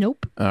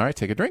 Nope. All right,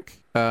 take a drink.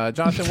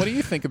 Jonathan, what do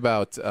you think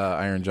about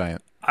Iron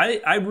Giant?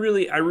 I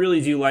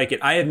really do like it.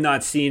 I have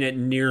not seen it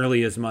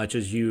nearly as much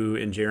as you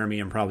and Jeremy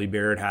and probably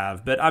Barrett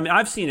have, but I mean,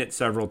 I've seen it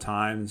several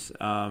times.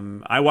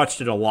 I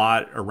watched it a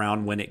lot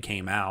around when it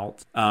came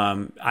out.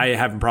 I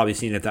haven't probably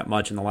seen it that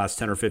much in the last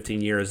 10 or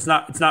 15 years.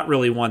 It's not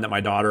really one that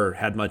my daughter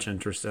had much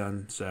interest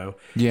in. So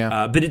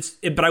yeah,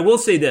 but I will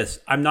say this: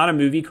 I'm not a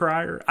movie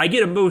crier. I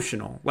get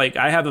emotional. Like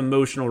I have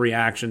emotional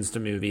reactions to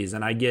movies,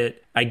 and I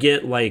get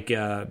like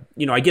I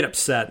get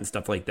upset and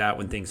stuff like that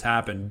when things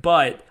happen,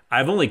 but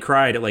I've only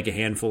cried at like a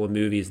handful of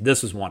movies.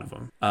 This is one of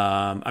them.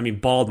 I mean,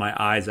 bawled my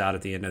eyes out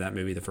at the end of that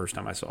movie the first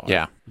time I saw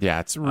it. Yeah,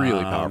 it's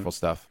really powerful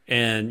stuff.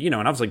 And and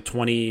I was like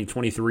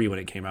 23 when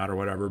it came out or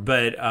whatever.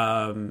 But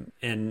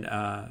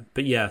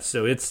yeah,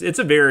 so it's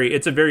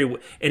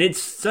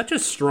such a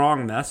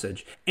strong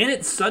message, and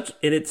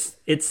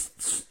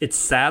it's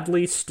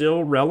sadly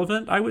still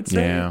relevant, I would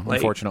say. Yeah,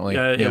 unfortunately,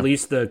 at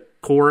least the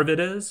core of it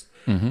is.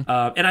 Mm-hmm.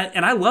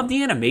 And I love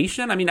the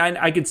animation. I mean,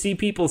 I could see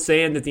people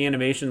saying that the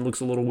animation looks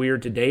a little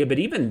weird today, but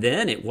even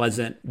then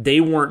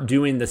they weren't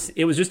doing this.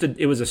 It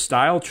was a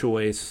style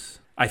choice.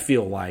 I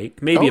feel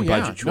like maybe a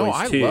budget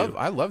choice too.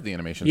 I love the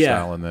animation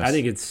style in this.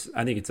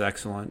 I think it's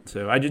excellent.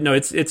 So I just know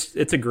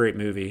it's a great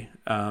movie.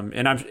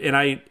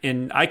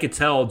 And I could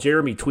tell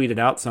Jeremy tweeted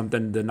out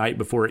something the night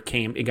before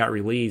it got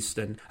released,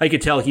 and I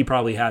could tell he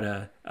probably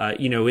had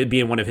it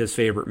being one of his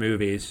favorite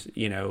movies.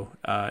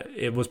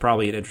 It was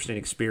probably an interesting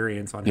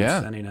experience on him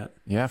sending it.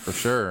 Yeah, for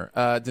sure.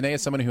 Danae,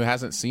 as someone who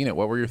hasn't seen it,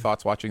 what were your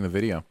thoughts watching the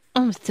video?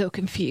 I'm so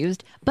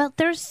confused. But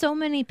there's so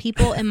many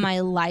people in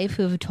my life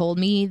who have told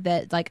me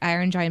that like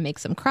Iron Giant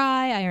makes them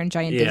cry, Iron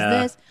Giant does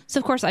this. So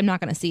of course I'm not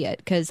going to see it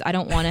because I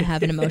don't want to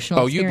have an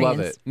emotional experience. You'd love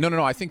it.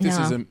 No. I think this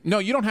is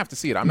you don't have to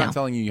see it. I'm not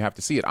telling you have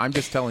to see it. I'm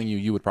just telling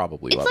you would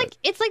probably love it.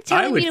 It's like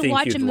telling me to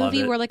watch a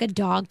movie where like a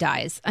dog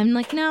dies. I'm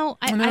like,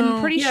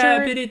 I'm pretty sure.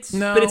 Yeah, but it's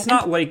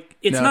not like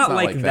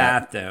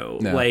that though.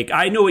 No. Like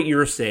I know what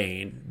you're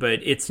saying, but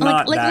it's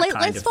not that kind of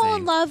thing. Let's fall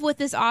in love with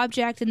this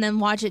object and then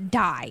watch it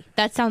die.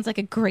 That sounds like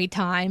a great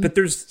time. But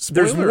there's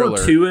more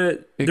to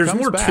it. There's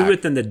more to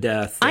it than the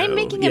death. Though. I'm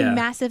making a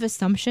massive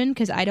assumption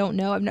because I don't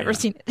know. I've never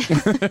seen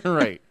it.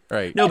 Right.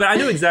 No, but I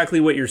know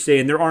exactly what you're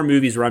saying. There are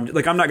movies where I'm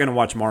not going to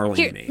watch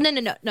Marley and Me.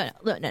 No.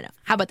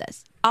 How about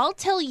this? I'll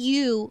tell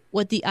you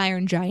what the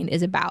Iron Giant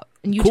is about,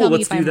 and you cool, tell me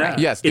let's if I'm do that. right.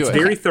 Yes, it's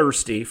very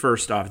thirsty.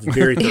 First off, it's a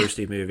very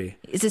thirsty movie.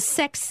 It's a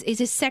sex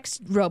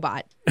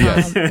robot.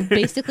 Yes.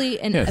 Basically,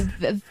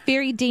 a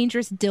very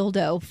dangerous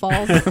dildo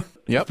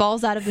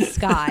falls out of the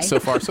sky. So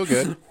far, so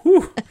good.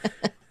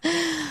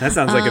 That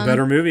sounds like a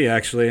better movie,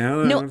 actually.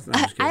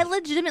 I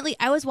legitimately,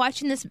 I was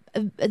watching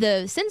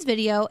the Sins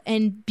video,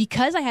 and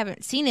because I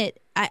haven't seen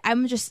it,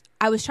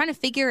 I was trying to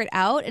figure it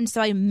out, and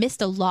so I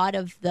missed a lot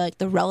of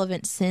the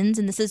relevant sins.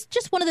 And this is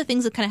just one of the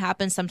things that kind of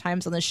happens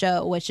sometimes on the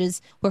show, which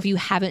is where if you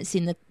haven't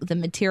seen the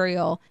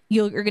material,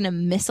 you're going to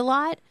miss a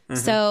lot. Mm-hmm.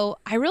 So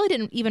I really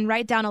didn't even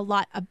write down a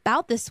lot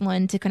about this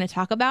one to kind of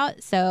talk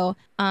about. So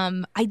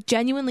I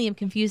genuinely am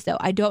confused, though.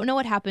 I don't know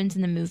what happens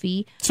in the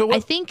movie. So I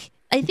think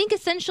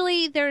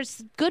essentially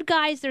there's good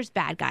guys, there's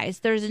bad guys.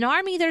 There's an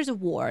army, there's a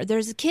war.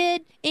 There's a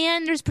kid,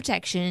 and there's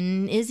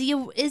protection. Is he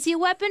a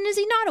weapon? Is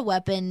he not a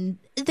weapon?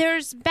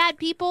 There's bad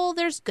people,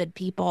 there's good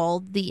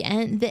people.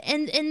 And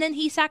then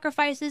he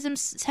sacrifices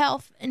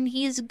himself, and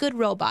he's a good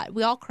robot.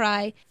 We all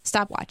cry.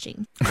 Stop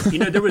watching.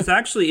 There was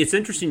actually, it's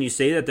interesting you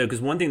say that, though,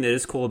 because one thing that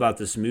is cool about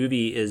this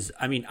movie is,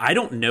 I mean, I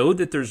don't know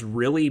that there's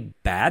really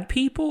bad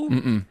people.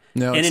 Mm-mm.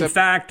 No, and in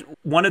fact,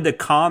 one of the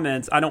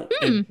comments,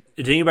 did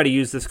anybody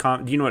use this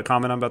comment? Do you know what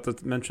comment I'm about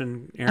to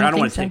mention, Aaron? I don't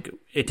want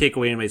to take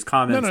away anybody's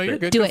comments. No, you're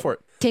good. Do Go it. for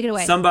it. Take it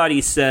away.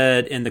 Somebody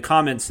said in the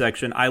comments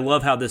section, I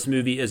love how this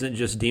movie isn't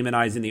just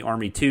demonizing the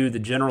Army too. The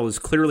general is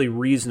clearly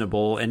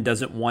reasonable and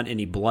doesn't want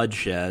any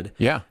bloodshed.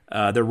 Yeah.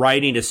 The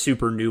writing is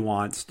super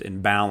nuanced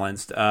and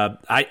balanced.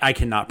 I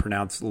cannot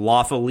pronounce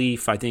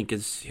Lawfulleaf, I think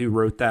is who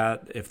wrote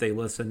that, if they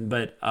listen.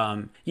 But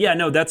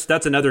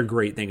that's another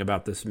great thing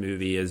about this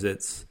movie is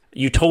it's,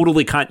 you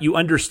totally you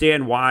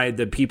understand why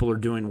the people are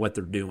doing what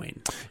they're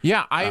doing.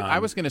 Yeah, I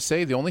was going to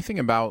say the only thing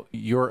about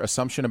your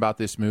assumption about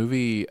this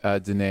movie,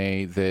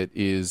 Danae, that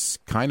is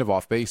kind of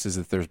off base is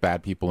that there's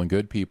bad people and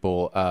good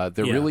people.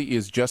 There really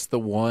is just the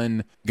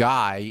one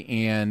guy,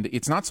 and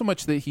it's not so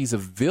much that he's a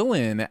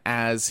villain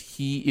as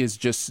he is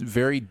just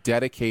very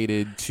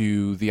dedicated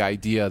to the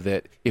idea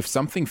that if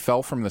something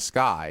fell from the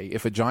sky,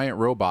 if a giant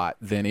robot,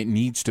 then it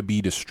needs to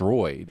be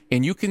destroyed.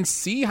 And you can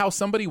see how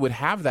somebody would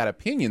have that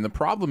opinion. The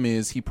problem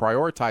is he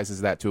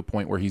prioritizes that to a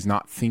point where he's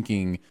not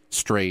thinking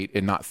straight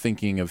and not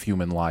thinking of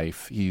human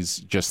life. He's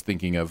just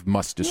thinking of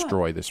must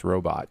destroy this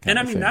robot. And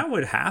I mean, that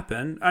would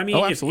happen. I mean,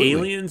 if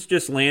aliens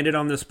just landed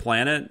on this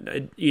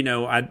planet,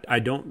 I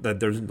don't, that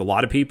there's a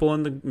lot of people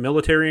in the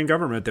military and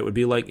government that would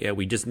be like, yeah,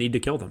 we just need to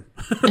kill them.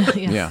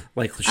 Yeah.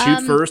 Like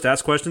shoot first,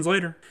 ask questions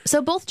later.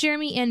 So both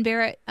Jeremy and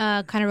Barrett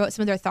kind of wrote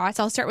some of their thoughts.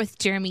 I'll start with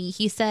Jeremy.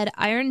 He said,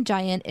 Iron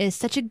Giant is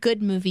such a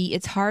good movie.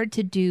 It's hard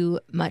to do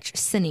much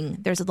sinning.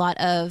 There's a lot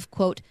of,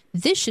 quote,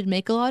 this should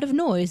make a lot of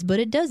noise, but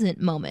it doesn't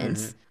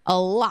moments. Mm-hmm. a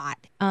lot.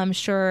 I'm not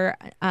sure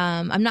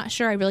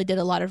I really did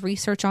a lot of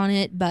research on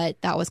it, but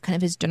that was kind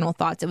of his general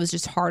thoughts. It was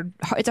just hard.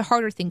 It's a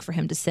harder thing for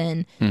him to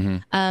sin.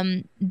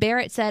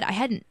 Barrett said, I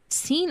hadn't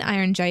seen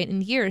Iron Giant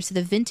in years, so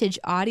the vintage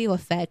audio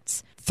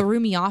effects threw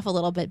me off a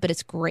little bit, but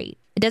it's great.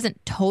 It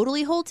doesn't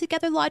totally hold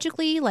together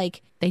logically,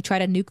 like they try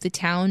to nuke the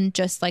town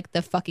just like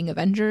the fucking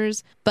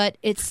Avengers, but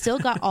it's still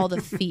got all the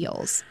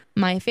feels.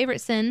 My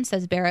favorite sin,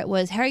 says Barrett,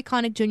 was Harry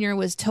Connick Jr.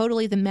 was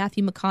totally the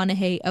Matthew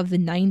McConaughey of the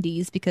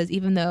 90s, because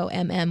even though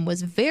MM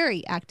was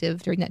very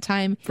active during that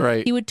time,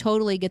 he would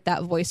totally get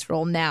that voice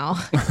role now.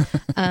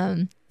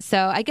 So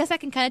I guess I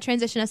can kind of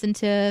transition us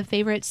into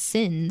favorite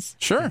sins.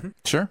 Sure.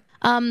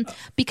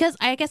 Because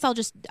I guess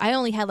I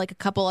only had like a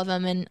couple of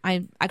them, and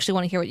I actually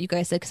want to hear what you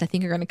guys said, because I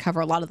think you're going to cover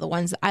a lot of the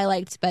ones that I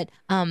liked. But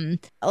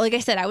like I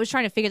said, I was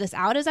trying to figure this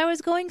out as I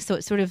was going, so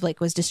it sort of like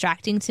was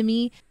distracting to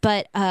me.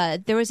 But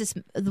there was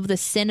the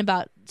sin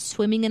about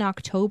swimming in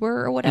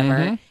October or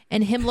whatever,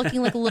 and him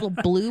looking like a little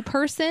blue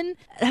person.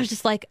 I was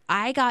just like,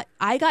 I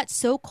got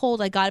so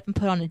cold, I got up and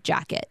put on a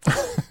jacket.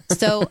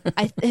 So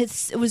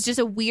it was just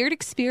a weird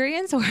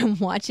experience where I'm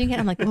watching it.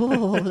 I'm like,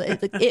 oh,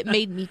 it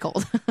made me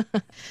cold.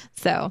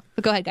 So,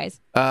 but go ahead,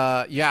 guys.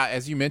 Yeah,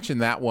 as you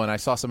mentioned that one, I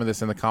saw some of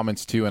this in the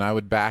comments too, and I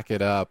would back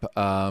it up.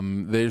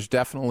 There's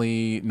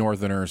definitely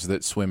Northerners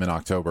that swim in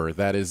October.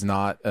 That is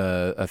not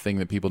a thing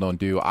that people don't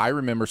do. I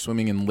remember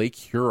swimming in Lake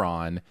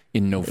Huron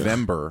in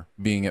November,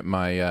 being at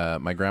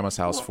my grandma's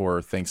house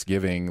for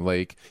Thanksgiving.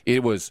 Like,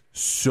 it was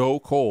so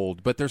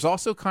cold, but there's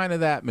also kind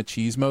of that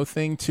machismo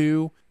thing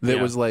too. That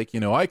was like,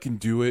 I can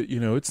do it.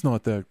 It's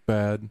not that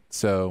bad.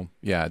 So,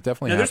 yeah, it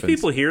definitely happens. There's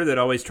people here that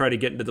always try to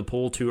get into the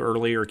pool too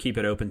early or keep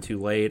it open too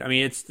late. I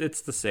mean,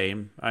 it's the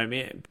same. I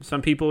mean,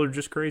 some people are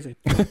just crazy.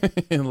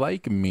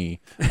 Like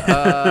me.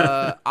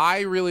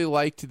 I really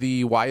liked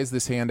the "Why is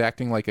this hand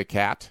acting like a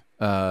cat?"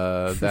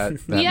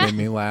 That made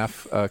me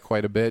laugh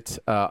quite a bit.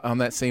 On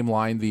that same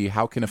line, the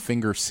 "How can a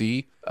finger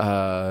see?"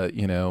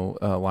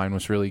 line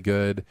was really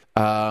good.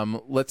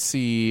 Let's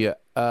see.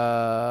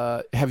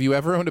 Have you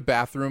ever owned a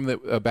bathrobe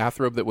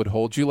that would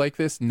hold you like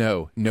this?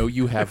 No,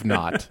 you have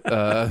not.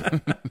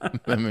 That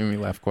made me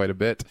laugh quite a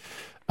bit.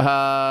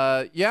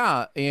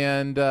 Yeah,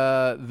 and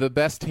the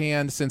best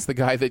hand since the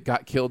guy that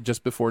got killed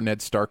just before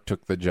Ned Stark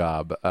took the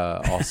job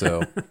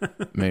also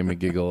made me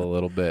giggle a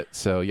little bit.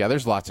 So yeah,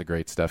 there's lots of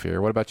great stuff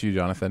here. What about you,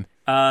 Jonathan?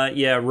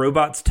 Yeah,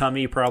 Robot's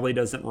tummy probably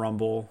doesn't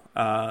rumble,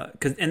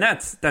 and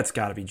that's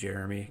got to be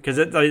Jeremy, because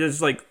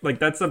it's like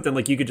that's something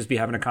like you could just be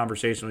having a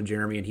conversation with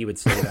Jeremy and he would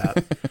say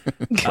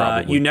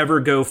that. You never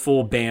go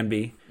full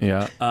Bambi.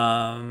 Yeah.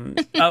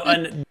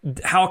 And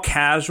how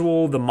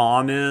casual the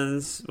mom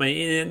is. I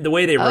mean, the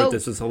way they wrote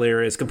this was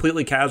hilarious.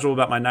 Completely casual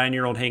about my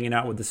 9-year-old hanging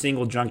out with a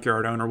single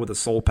junkyard owner with a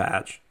soul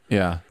patch.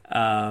 Yeah.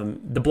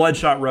 The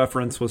Bloodshot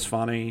reference was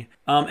funny.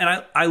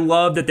 And I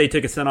love that they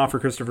took a send off for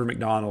Christopher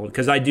McDonald,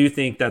 because I do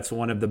think that's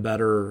one of the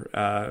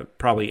better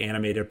probably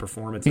animated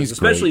performances, he's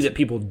especially great. That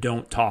people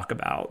don't talk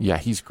about. Yeah,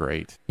 he's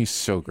great. He's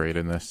so great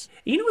in this.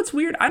 You know what's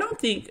weird? I don't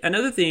think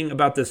another thing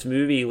about this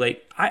movie,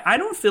 like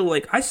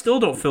I still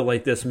don't feel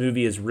like this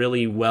movie is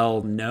really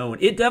well known.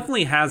 It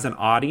definitely has an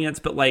audience,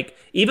 but like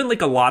even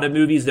like a lot of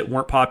movies that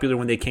weren't popular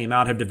when they came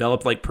out have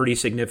developed like pretty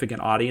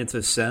significant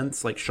audiences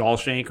since, like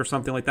Shawshank or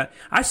something like that.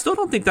 I still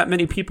don't think that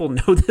many people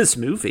know this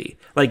movie.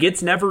 Like,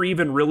 it's never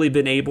even really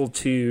been able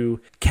to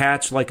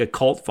catch like a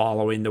cult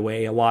following the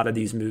way a lot of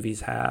these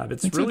movies have.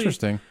 It's really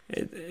interesting.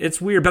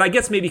 It's weird, but I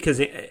guess maybe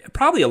because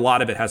probably a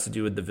lot of it has to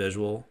do with the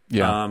visual.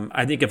 Yeah.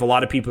 I think if a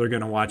lot of people are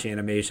going to watch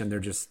animation,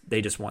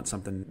 they just want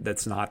something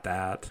that's not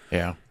that.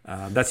 Yeah.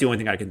 That's the only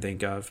thing I can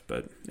think of.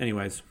 But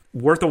anyways,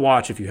 worth a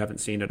watch if you haven't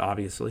seen it,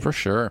 obviously. For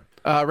sure.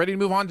 Ready to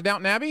move on to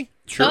Downton Abbey?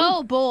 Sure.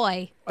 Oh,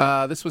 boy.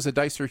 This was a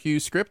Dicer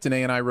Hughes script.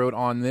 Danae and I wrote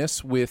on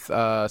this with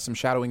some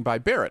shadowing by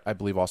Barrett. I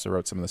believe also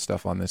wrote some of the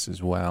stuff on this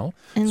as well.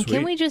 And Sweet.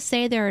 Can we just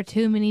say there are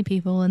too many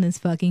people in this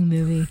fucking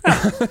movie?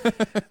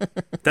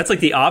 That's like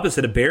the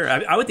opposite of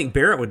Barrett. I would think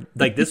Barrett would,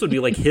 like, this would be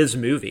like his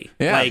movie.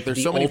 Yeah, like there's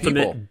the so many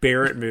ultimate people.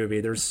 Barrett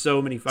movie. There's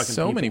so many fucking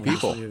So people. many in this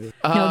people. movie.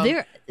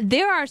 No,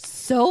 there are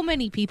so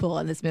many people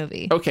in this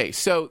movie. Okay,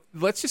 so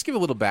let's just give a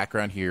little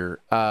background here.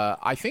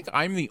 I think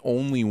I'm the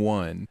only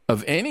one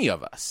of any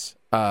of us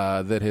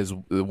that has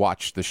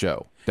watched the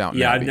show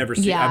Downton Abbey. I've never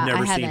seen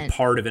haven't.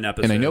 part of an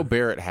episode. And I know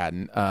Barrett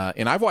hadn't.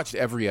 And I've watched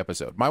every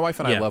episode. My wife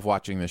and I Yeah. love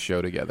watching this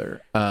show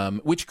together,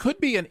 which could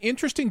be an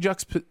interesting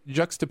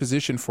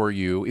juxtaposition for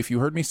you if you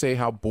heard me say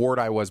how bored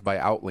I was by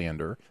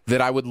Outlander, that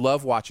I would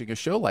love watching a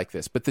show like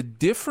this. But the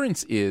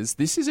difference is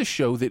this is a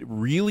show that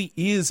really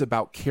is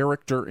about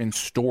character and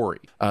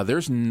story.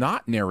 There's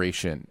not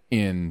narration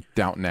in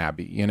Downton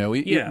Abbey.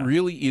 It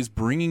really is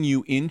bringing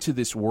you into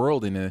this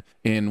world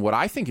in what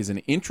I think is an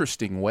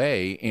interesting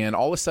way. And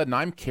all of a sudden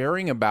I'm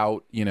caring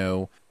about,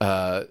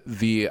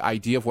 the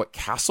idea of what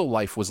castle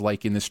life was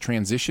like in this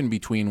transition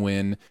between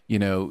when,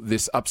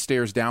 this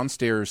upstairs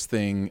downstairs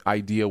thing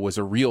idea was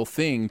a real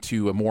thing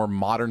to a more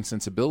modern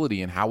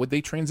sensibility, and how would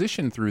they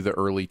transition through the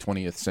early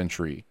 20th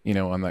century,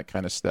 on that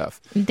kind of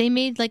stuff. They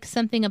made like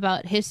something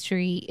about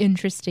history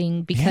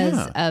interesting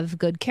because of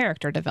good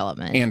character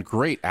development and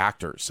great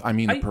actors. I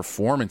mean, the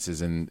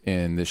performances in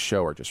this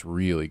show are just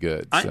really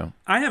good.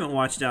 I haven't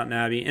watched Downton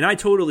Abbey, and I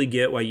totally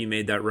get why you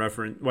made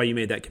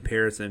that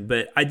comparison,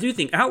 but I do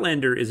think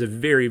Outlander is a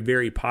very,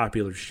 very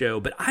popular show,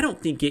 but I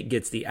don't think it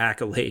gets the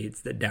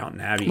accolades that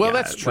Downton Abbey got.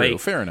 That's true.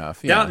 Fair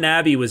enough. Yeah. Downton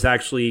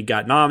Abbey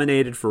got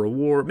nominated for an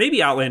award.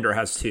 Maybe Outlander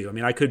has too. I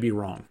mean, I could be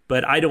wrong,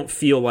 but I don't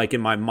feel like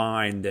in my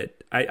mind that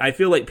I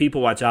feel like people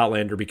watch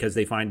Outlander because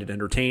they find it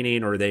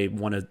entertaining or they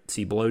want to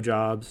see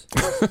blowjobs.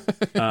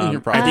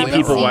 I think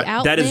people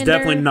watch. That is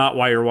definitely not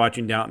why you're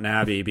watching Downton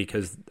Abbey,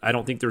 because I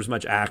don't think there's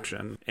much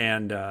action.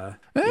 And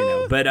but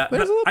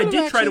I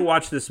did try to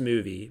watch this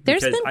movie.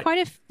 There's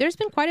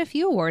been quite a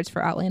few awards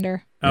for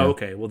Outlander. Oh,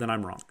 okay. Well, then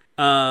I'm wrong.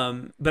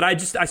 But I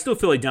still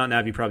feel like Downton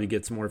Abbey probably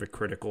gets more of a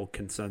critical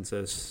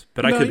consensus.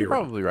 But I could be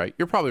wrong.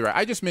 You're probably right.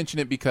 I just mention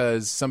it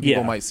because some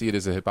people might see it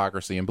as a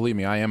hypocrisy, and believe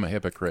me, I am a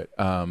hypocrite.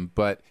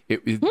 But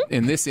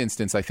in this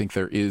instance, I think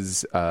there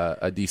is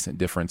a decent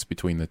difference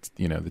between the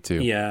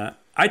two. Yeah.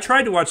 I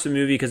tried to watch the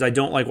movie because I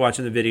don't like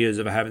watching the videos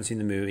if I haven't seen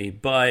the movie,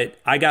 but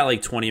I got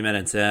like 20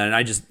 minutes in, and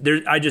I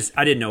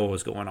didn't know what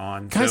was going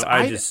on.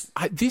 Guys,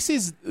 this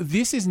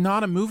is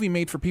not a movie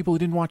made for people who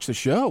didn't watch the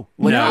show.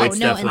 No, it's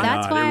definitely and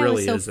that's not. why It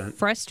really I was so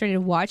frustrated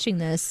watching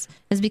this,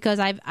 is because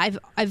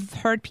I've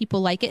heard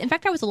people like it. In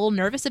fact, I was a little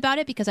nervous about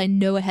it because I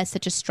know it has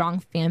such a strong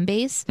fan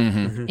base,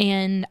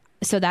 and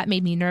so that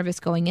made me nervous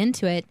going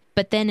into it.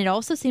 But then it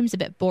also seems a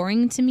bit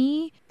boring to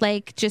me.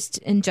 Like, just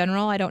in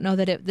general, I don't know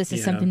that this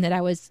is something that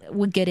I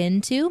would get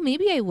into.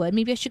 Maybe I would.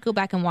 Maybe I should go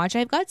back and watch.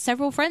 I've got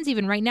several friends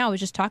even right now. I was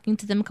just talking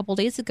to them a couple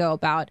days ago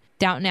about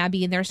Downton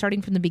Abbey, and they're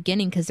starting from the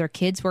beginning because their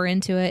kids were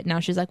into it. Now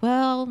she's like,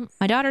 well,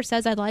 my daughter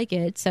says I like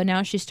it. So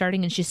now she's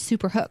starting and she's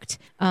super hooked.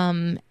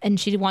 And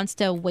she wants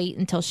to wait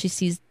until she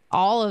sees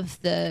all of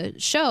the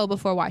show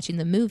before watching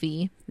the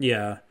movie.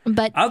 Yeah.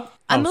 But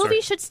a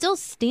movie should still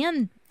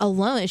stand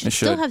alone. It should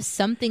still have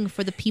something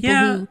for the people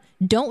who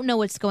don't know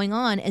what's going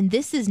on. And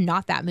this is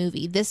not that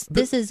movie. This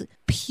is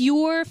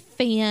pure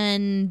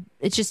fan.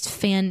 It's just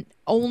fan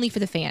only for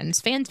the fans.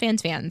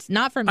 Fans.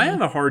 Not for me. I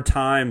have a hard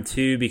time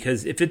too,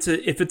 because if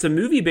it's a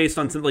movie based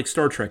on something like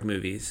Star Trek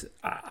movies,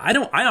 I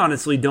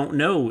honestly don't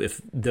know if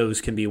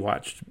those can be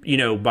watched,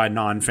 by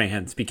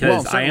non-fans,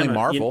 because I am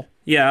Marvel.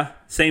 Yeah,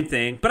 same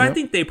thing. But I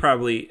think they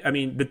probably,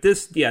 but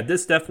this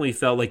definitely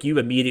felt like you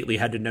immediately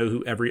had to know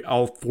who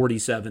all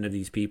 47 of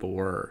these people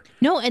were.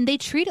 No, and they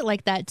treat it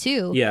like that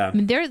too. Yeah.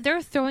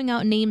 They're throwing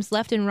out names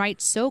left and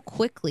right so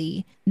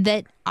quickly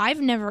that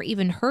I've never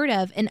even heard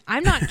of. And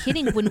I'm not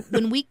kidding.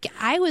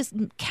 I was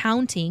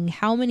counting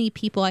how many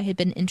people I had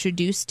been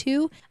introduced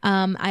to.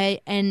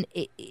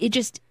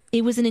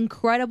 It was an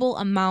incredible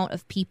amount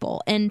of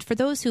people. And for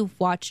those who've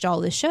watched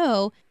all the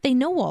show, they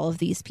know all of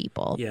these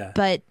people. Yeah.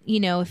 But,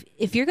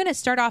 if you're going to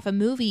start off a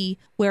movie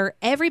where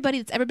everybody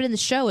that's ever been in the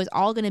show is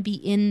all going to be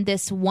in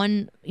this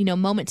one,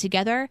 moment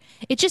together,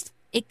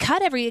 it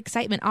cut every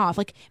excitement off.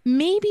 Like,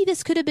 maybe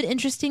this could have been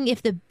interesting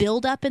if the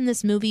buildup in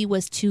this movie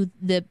was to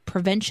the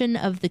prevention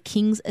of the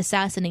king's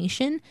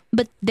assassination,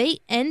 but they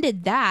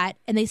ended that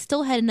and they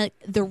still had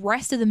the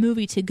rest of the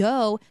movie to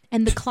go.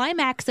 And the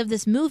climax of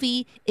this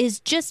movie is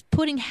just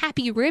putting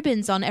happy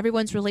ribbons on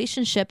everyone's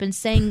relationship and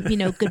saying,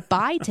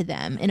 goodbye to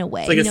them in a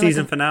way. It's like a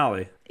season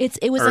finale.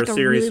 It was like a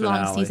really long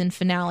finale. season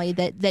finale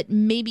that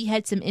maybe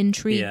had some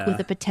intrigue with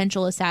a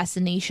potential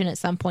assassination at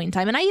some point in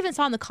time. And I even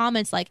saw in the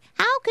comments, like,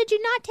 how could you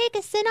not take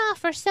a sin off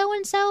for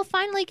so-and-so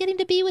finally getting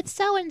to be with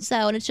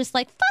so-and-so? And it's just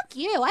like, fuck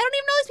you. I don't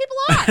even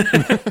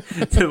know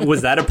those people are.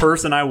 Was that a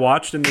person I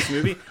watched in this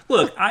movie?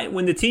 Look,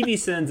 when the TV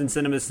Sins and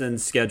Cinema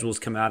Sins schedules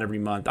come out every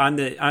month, I'm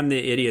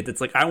the idiot that's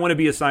like, I want to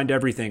be assigned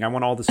everything. I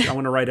want all this. I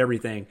want to write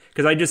everything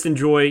because I just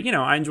enjoy,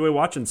 I enjoy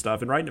watching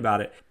stuff and writing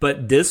about it.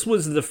 But this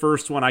was the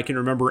first one I can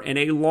remember in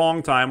a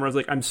long time where I was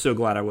like, I'm so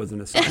glad I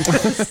wasn't assigned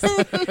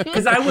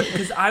because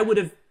I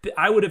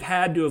would have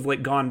had to have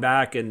like gone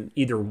back and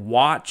either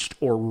watched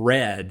or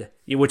read,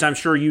 which I'm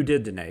sure you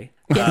did, Danae.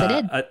 Yes,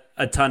 I did.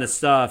 A ton of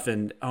stuff,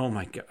 and oh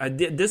my god,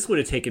 this would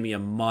have taken me a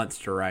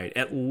month to write,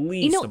 at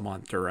least a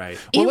month to write.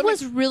 It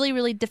was really,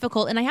 really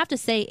difficult, and I have to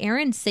say,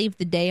 Aaron saved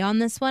the day on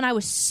this one. I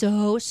was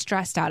so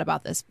stressed out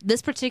about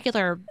this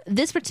particular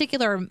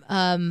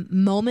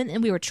moment,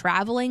 and we were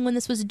traveling when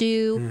this was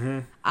due. Mm-hmm.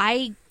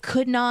 I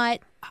could not.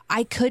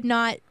 I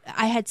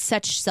had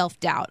such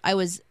self-doubt. I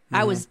was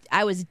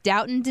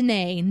doubting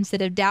Danae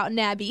instead of doubting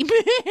Abby.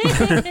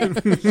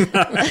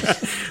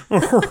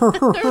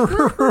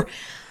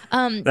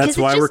 That's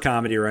why we're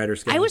comedy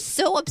writers. Guys. I was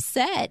so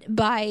upset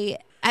by.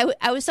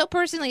 I was so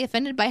personally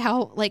offended by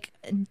how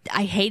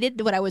I hated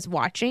what I was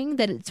watching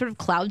that it sort of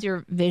clouds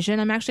your vision.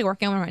 I'm actually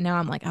working on it right now.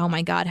 I'm like, oh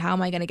my god, how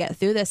am I going to get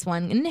through this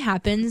one? And it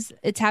happens.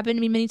 It's happened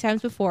to me many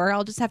times before.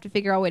 I'll just have to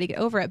figure out a way to get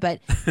over it. But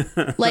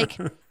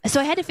So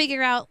I had to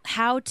figure out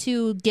how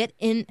to get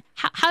in,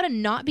 how to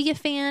not be a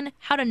fan,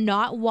 how to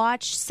not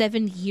watch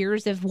 7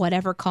 years of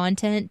whatever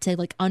content to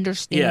like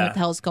understand what the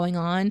hell's going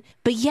on.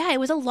 But yeah, it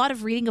was a lot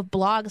of reading of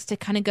blogs to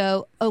kind of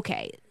go,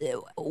 okay,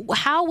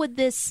 how would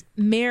this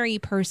Mary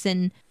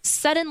person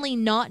suddenly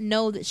not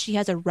know that she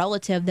has a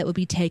relative that would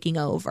be taking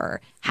over?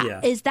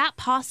 Is that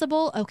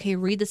possible? Okay,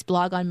 read this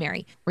blog on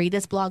Mary, read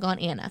this blog on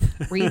Anna,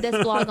 read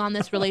this blog on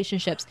this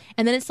relationships.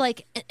 And then it's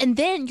like, and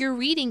then you're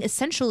reading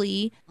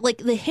essentially like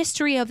the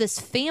history of this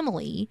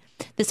family,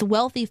 this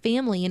wealthy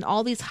family, and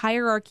all these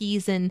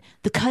hierarchies, and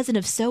the cousin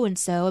of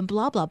so-and-so, and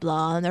blah, blah,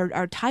 blah, and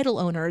our title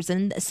owners.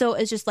 And so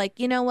it's just like,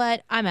 you know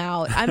what? I'm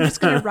out. I'm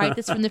just going to write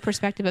this from the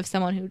perspective of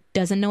someone who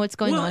doesn't know what's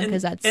going on,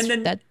 because that's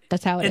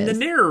how it is. And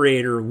the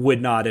narrator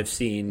would not have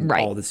seen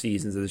all the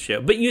seasons of the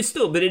show. But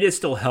it is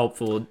still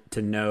helpful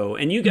to know.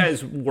 And you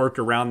guys worked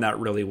around that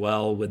really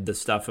well with the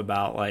stuff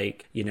about,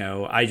 like, you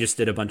know, I just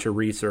did a bunch of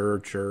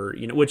research, or,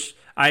 you know, which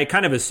I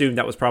kind of assumed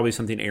that was probably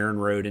something Aaron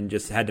wrote and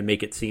just had to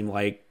make it seem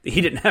like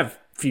he didn't have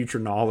future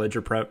knowledge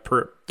or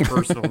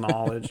personal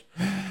knowledge.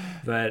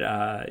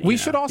 But we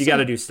should also, you got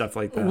to do stuff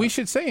like that. We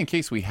should say, in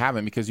case we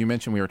haven't, because you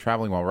mentioned we were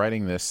traveling while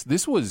writing this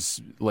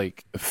was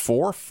like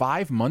 4 or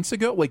 5 months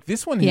ago. Like,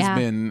 this one has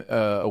been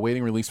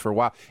awaiting release for a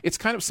while. It's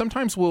kind of,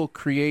 sometimes we'll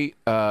create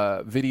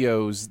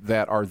videos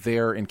that are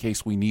there in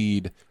case we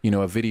need, you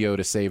know, a video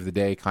to save the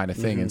day kind of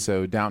thing. And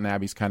so Downton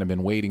Abbey's kind of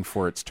been waiting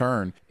for its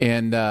turn.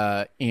 And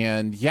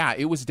yeah,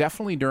 it was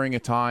definitely during a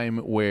time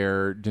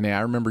where, Danae,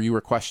 I remember you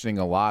were questioning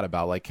a lot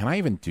about, like, can I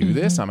even do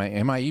this? Am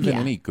I even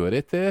any good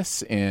at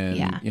this?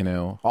 And you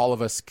know, all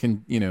of us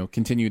can, you know,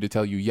 continue to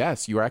tell you,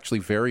 yes, you are actually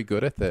very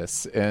good at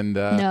this. And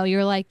no,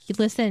 you're like,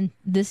 listen,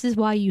 this is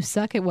why you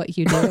suck at what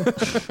you do.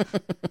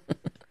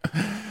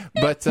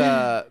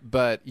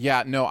 But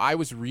yeah, no, I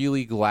was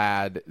really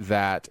glad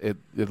that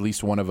at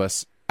least one of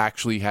us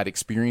actually had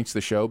experienced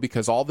the show,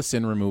 because all the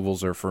sin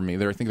removals are for me.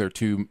 I think there are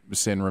 2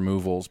 sin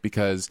removals,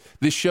 because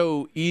this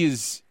show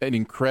is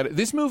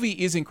this movie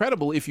is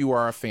incredible if you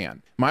are a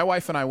fan. My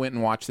wife and I went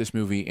and watched this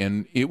movie,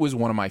 and it was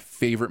one of my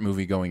favorite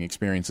movie-going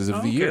experiences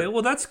of the year.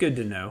 Well, that's good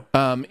to know.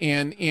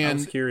 And I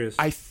was curious.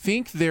 I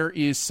think there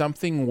is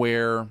something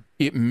where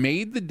it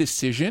made the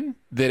decision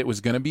that it was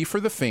going to be for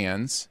the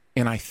fans,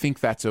 and I think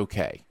that's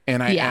okay.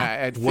 And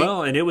I think,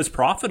 and it was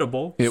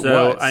profitable. It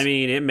was. I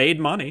mean, it made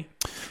money.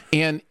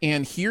 And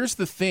here's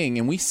the thing,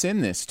 and we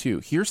send this too.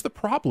 Here's the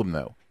problem,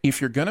 though. If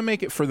you're going to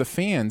make it for the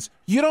fans,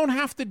 you don't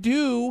have to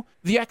do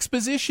the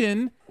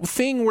exposition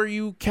thing where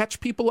you catch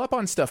people up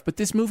on stuff. But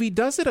this movie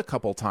does it a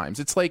couple times.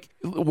 It's like,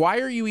 why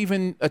are you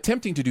even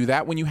attempting to do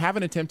that when you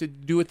haven't attempted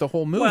to do it the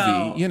whole movie?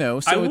 Well, you know,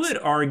 so I would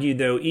argue,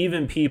 though,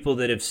 even people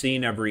that have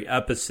seen every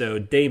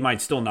episode, they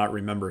might still not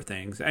remember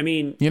things. I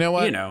mean, you know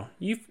what?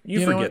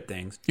 You forget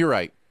things. You're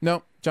right.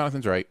 No,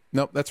 Jonathan's right.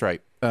 No, that's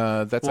right.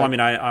 I mean,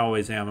 I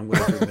always am. I'm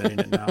glad you're admitting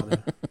it now, though.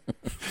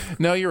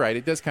 No, you're right.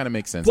 It does kind of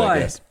make sense, but I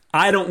guess.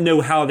 I don't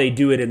know how they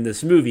do it in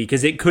this movie,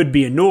 because it could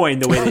be annoying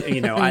the way that,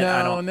 you know.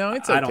 No,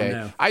 it's okay. I don't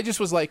know. I just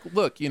was like,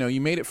 look, you know, you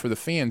made it for the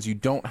fans. You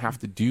don't have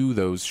to do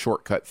those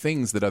shortcut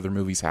things that other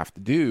movies have to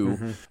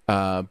do.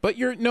 But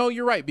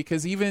you're right,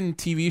 because even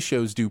TV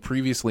shows do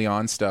previously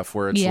on stuff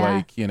where it's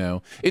like, you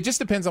know, it just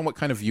depends on what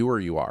kind of viewer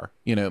you are.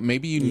 You know,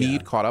 maybe you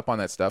need caught up on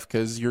that stuff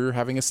because you're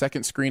having a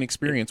second screen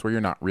experience where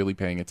you're not really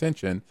paying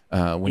attention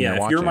when you're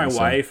watching. If you're my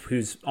wife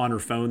who's on her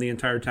phone the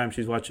entire time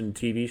she's watching a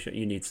TV show,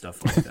 you need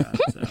stuff like that.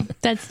 So.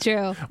 That's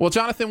true. Well,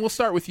 Jonathan, we'll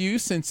start with you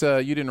since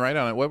you didn't write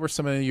on it. What were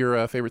some of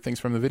your favorite things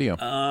from the video?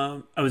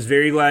 I was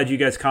very glad you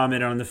guys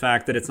commented on the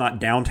fact that it's not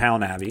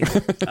Downtown Abbey,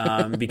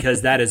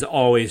 because that has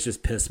always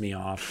just pissed me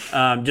off.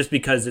 Just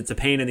because it's a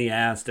pain in the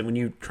ass, and when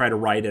you try to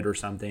write it or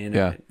something,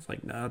 it's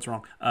like, no, that's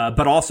wrong.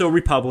 But also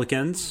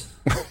Republicans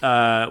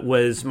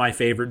was my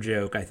favorite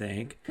joke, I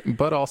think.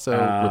 But also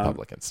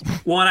Republicans.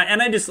 Well,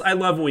 I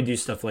love when we do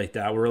stuff like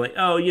that. Where we're like,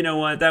 oh, you know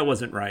what, that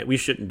wasn't right. We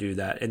shouldn't do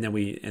that, and then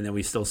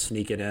we still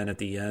sneak it in at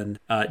the end.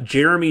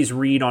 Jeremy's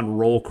read on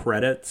roll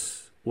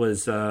credits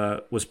was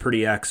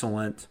pretty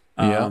excellent.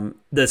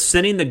 The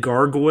sending the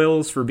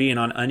gargoyles for being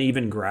on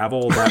uneven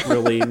gravel, that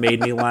really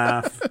made me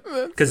laugh,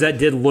 because that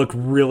did look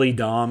really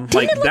dumb.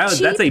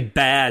 That's a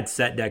bad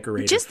set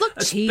decoration. Just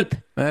looked cheap.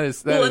 That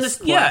is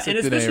classic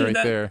and today right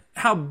there.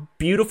 How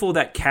beautiful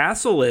that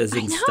castle is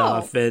and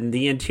stuff, and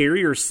the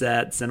interior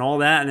sets and all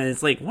that, and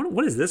it's like,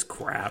 what is this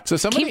crap? So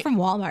somebody came from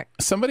Walmart.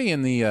 Somebody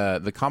in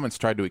the comments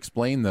tried to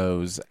explain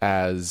those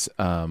as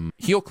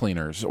heel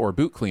cleaners or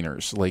boot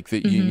cleaners, like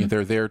that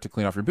they're there to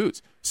clean off your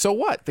boots. So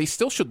what? They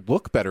still should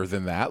look better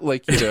than that.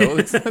 Like, you know,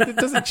 it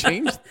doesn't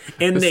change.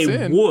 And they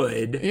sin.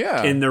 would,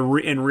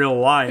 in real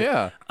life.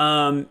 Yeah.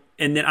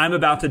 And then I'm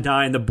About to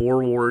Die in the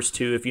Boer Wars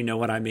too, if you know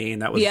what I mean.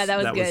 That was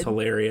was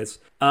hilarious.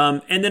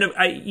 And then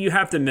you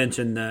have to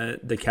mention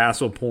the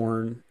castle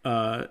porn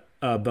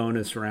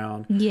bonus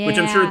round, which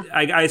I'm sure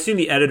I assume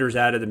the editors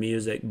added the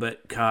music,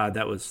 but God,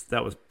 that was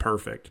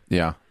perfect.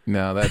 Yeah.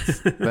 No,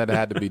 that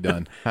had to be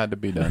done.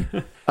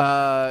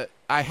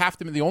 I have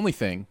to. The only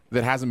thing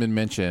that hasn't been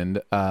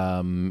mentioned.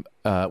 Well,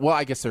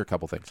 I guess there are a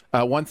couple things.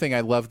 One thing,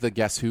 I love the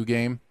Guess Who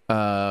game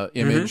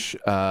image,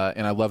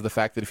 and I love the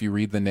fact that if you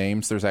read the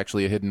names, there's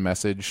actually a hidden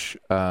message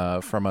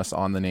from us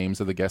on the names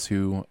of the Guess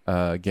Who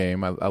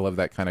game. I love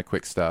that kind of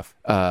quick stuff,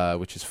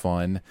 which is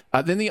fun.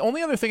 Then the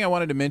only other thing I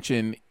wanted to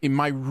mention, in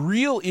my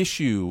real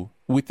issue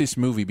with this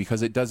movie,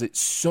 because it does it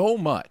so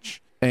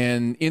much,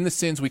 and in The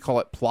Sins, we call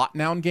it plot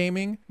noun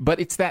gaming. But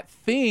it's that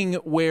thing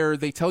where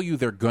they tell you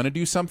they're going to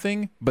do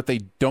something, but they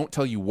don't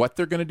tell you what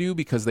they're going to do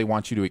because they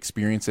want you to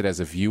experience it as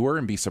a viewer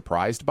and be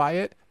surprised by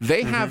it.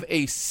 They have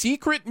a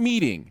secret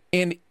meeting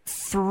and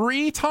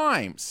 3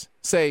 times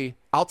say,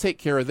 I'll take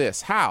care of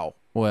this. How?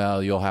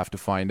 Well, you'll have to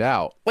find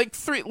out. Like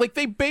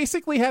they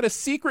basically had a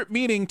secret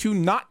meeting to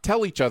not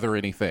tell each other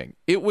anything.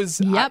 It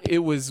was it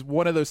was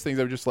one of those things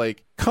that were just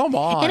like, come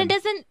on. And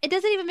it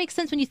doesn't even make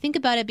sense when you think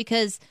about it,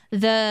 because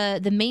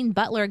the main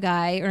butler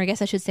guy, or I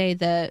guess I should say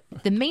the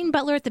main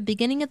butler at the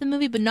beginning of the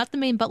movie, but not the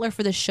main butler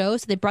for the show.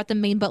 So they brought the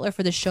main butler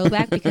for the show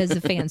back because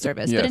of fan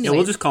service. Yes. But anyways, Yeah,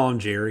 we'll just call him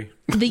Jerry.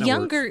 The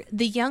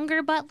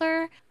younger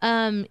butler,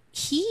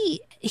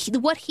 he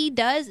what he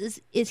does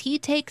is he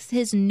takes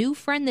his new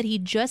friend that he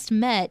just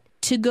met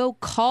to go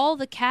call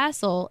the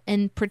castle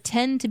and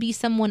pretend to be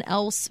someone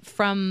else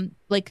from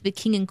like the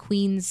king and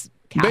queen's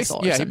castle.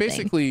 Or he something.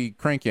 basically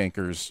crank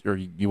yankers or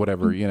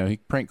whatever. He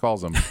prank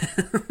calls them.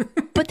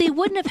 But they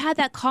wouldn't have had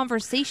that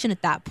conversation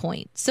at that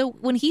point. So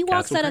when he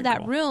walks Castle out of that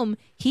call. room,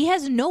 he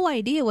has no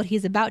idea what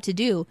he's about to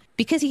do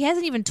because he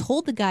hasn't even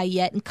told the guy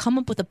yet and come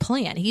up with a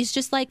plan. He's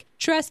just like,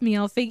 trust me,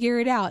 I'll figure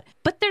it out.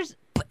 But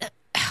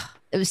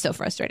it was so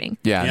frustrating.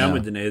 Yeah, I'm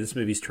with Danae. This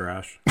movie's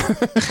trash.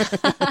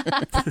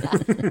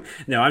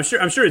 No, I'm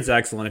sure it's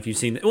excellent if you've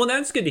seen it. Well,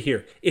 that's good to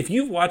hear. If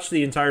you've watched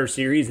the entire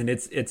series and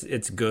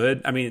it's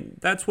good, I mean,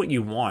 that's what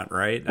you want,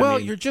 right? Well, I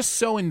mean, you're just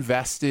so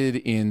invested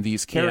in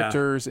these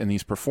characters and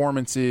these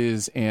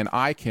performances, and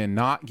I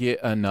cannot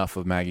get enough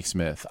of Maggie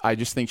Smith. I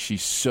just think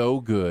she's so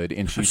good,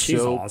 and she's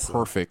so awesome.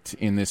 perfect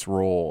in this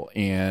role,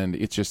 and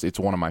it's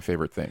one of my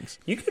favorite things.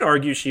 You could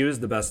argue she was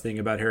the best thing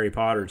about Harry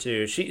Potter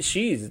too.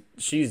 She's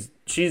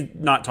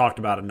not talked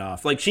about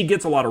enough. Like, she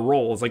gets a lot of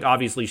roles. Like,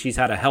 obviously she's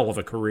had a hell of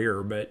a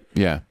career, but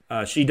Yeah.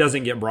 She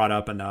doesn't get brought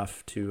up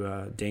enough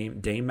to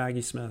Dame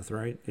Maggie Smith,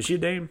 right? Is she a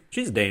dame?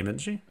 She's a dame, isn't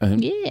she?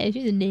 Yeah,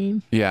 she's a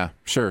name. Yeah,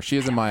 sure. She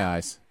is in my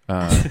eyes.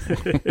 No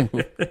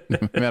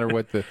matter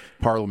what the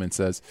Parliament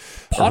says,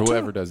 or Potter?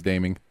 whoever does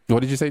daming. What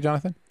did you say,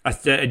 Jonathan? I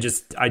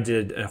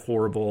did a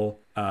horrible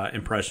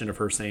impression of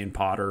her saying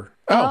Potter.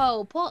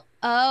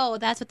 Oh,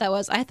 that's what that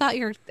was. I thought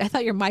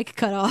your mic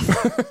cut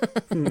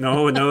off.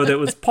 No, that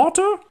was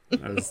Potter.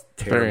 That was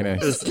terrible. Very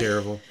nice. It was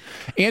terrible.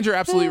 And you're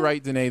absolutely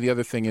right, Danae. The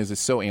other thing is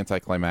so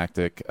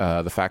anticlimactic.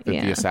 The fact that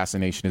the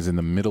assassination is in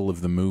the middle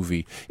of the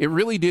movie. It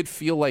really did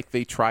feel like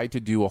they tried to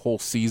do a whole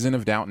season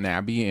of Downton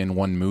Abbey in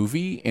one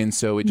movie. And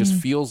so it just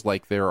feels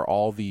like there are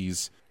all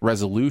these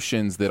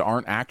resolutions that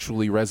aren't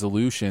actually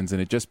resolutions,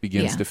 and it just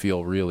begins to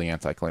feel really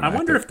anticlimactic. I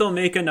wonder if they'll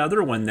make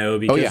another one though,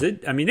 because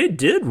it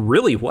did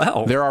really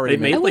well. They're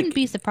already I wouldn't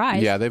be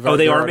surprised. Yeah, they they're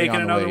are already making on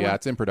the another way. one? Yeah,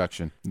 it's in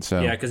production.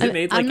 So Yeah, because it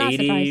made like I'm not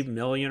 80 surprised.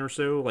 million or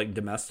so, like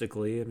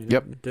domestically. I mean,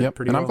 Yep. it did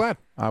pretty And well. I'm glad.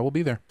 I will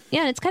be there. Yeah,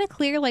 and it's kind of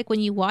clear, like, when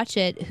you watch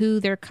it, who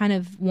they're kind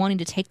of wanting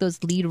to take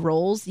those lead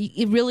roles.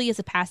 It really is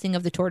a passing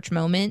of the torch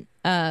moment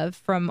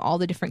from all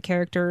the different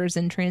characters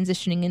and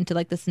transitioning into,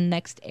 like, this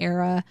next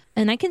era.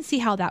 And I can see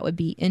how that would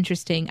be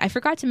interesting. I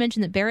forgot to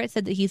mention that Barrett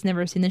said that he's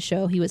never seen the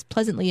show. He was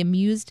pleasantly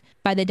amused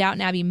by the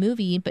Downton Abbey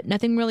movie, but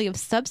nothing really of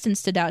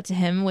substance stood out to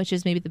him, which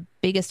is maybe the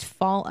biggest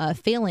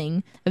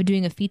failing of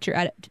doing a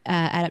feature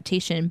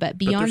adaptation. But But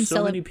beyond there's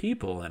so many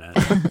people in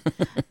it.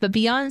 but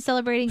beyond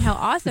celebrating how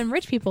awesome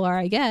rich people are,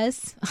 I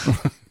guess.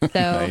 So,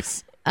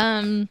 Nice.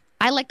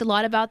 I liked a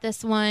lot about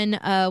this one.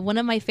 One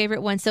of my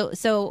favorite ones.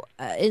 So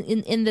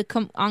in the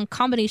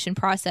combination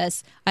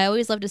process, I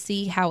always love to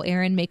see how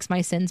Aaron makes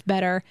my sins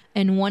better.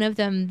 And one of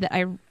them that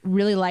I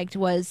really liked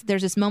was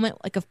there's this moment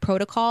like of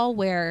protocol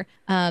where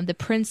the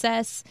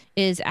princess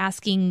is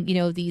asking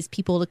these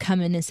people to come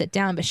in and sit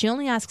down, but she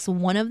only asks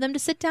one of them to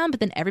sit down.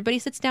 But then everybody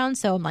sits down.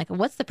 So I'm like,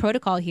 what's the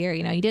protocol here?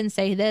 You didn't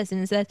say this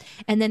and this.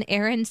 And then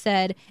Aaron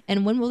said,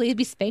 "And when will they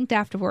be spanked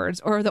afterwards,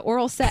 or the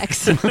oral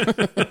sex?" It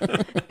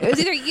was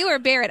either you or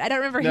Barrett. I don't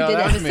remember who did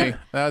that it. was me.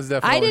 That was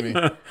definitely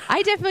me.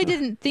 I definitely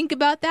didn't think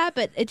about that,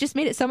 but it just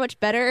made it so much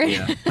better.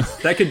 Yeah,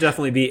 that could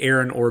definitely be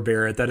Aaron or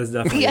Barrett. That is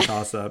definitely a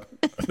toss-up.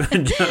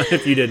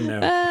 If you didn't know,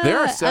 There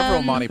are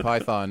several Monty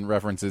Python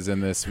references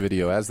in this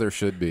video, as there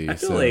should be. I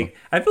feel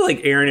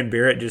like Aaron and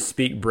Barrett just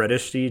speak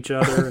British to each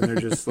other, and they're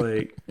just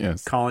like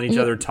Yes. calling each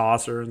other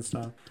tosser and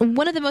stuff.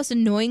 One of the most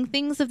annoying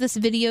things of this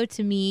video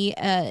to me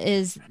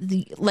is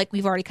like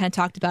we've already kind of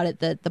talked about it.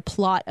 The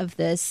plot of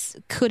this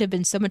could have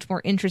been so much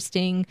more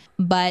interesting,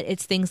 but but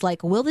it's things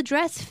like, will the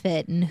dress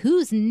fit, and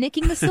who's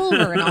nicking the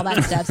silver, and all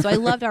that stuff. So I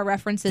loved our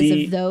references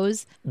of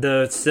those.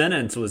 The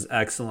sentence was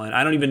excellent.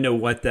 I don't even know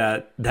what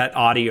that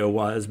audio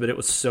was, but it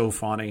was so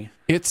funny.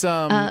 It's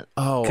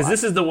because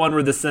this is the one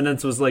where the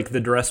sentence was like, the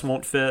dress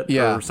won't fit,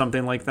 or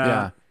something like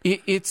that. Yeah.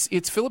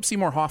 It's Philip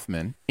Seymour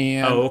Hoffman,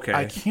 and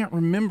I can't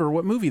remember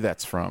what movie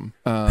that's from.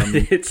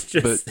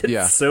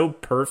 It's so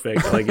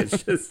perfect. Like,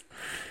 it's just,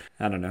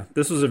 I don't know.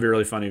 This was a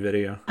really funny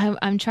video.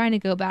 I'm trying to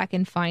go back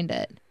and find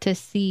it to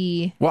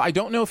see. Well, I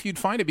don't know if you'd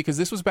find it, because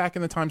this was back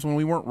in the times when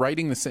we weren't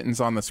writing the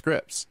sentence on the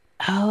scripts.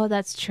 Oh,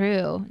 that's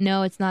true.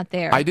 No, it's not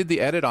there. I did the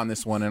edit on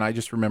this one, and I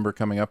just remember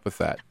coming up with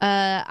that.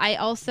 I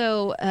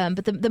also,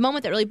 but the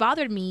moment that really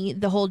bothered me,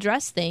 the whole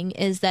dress thing,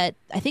 is that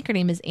I think her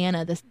name is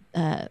Anna. This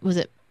was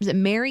it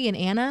Mary and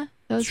Anna?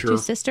 Those two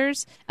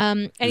sisters.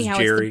 Anyhow,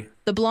 it's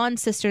the blonde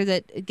sister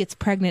that gets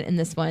pregnant in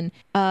this one.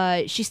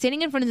 She's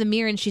standing in front of the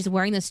mirror, and she's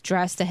wearing this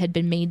dress that had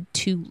been made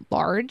too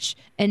large.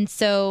 And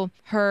so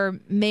her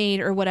maid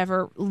or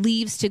whatever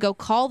leaves to go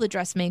call the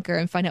dressmaker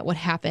and find out what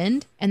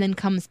happened, and then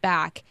comes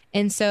back.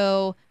 And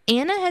so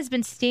Anna has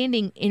been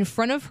standing in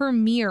front of her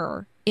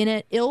mirror in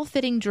an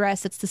ill-fitting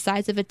dress that's the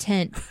size of a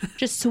tent,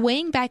 just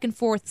swaying back and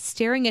forth,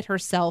 staring at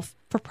herself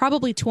for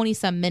probably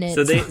 20-some minutes.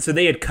 So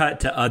they had cut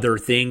to other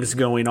things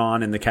going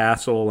on in the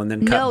castle and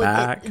then cut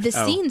back? The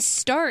scene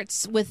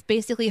starts with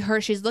basically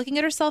her. She's looking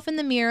at herself in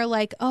the mirror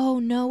like, oh,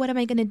 no, what am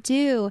I going to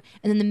do?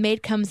 And then the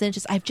maid comes in,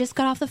 I've just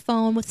got off the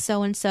phone with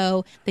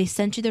so-and-so. They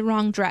sent you the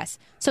wrong dress.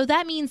 So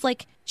that means,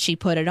 like, she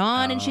put it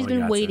on and she's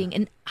been waiting.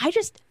 And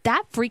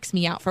that freaks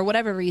me out for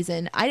whatever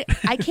reason. I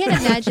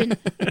can't imagine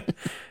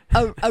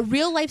a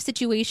real life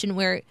situation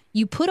where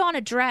you put on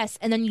a dress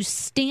and then you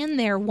stand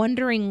there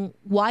wondering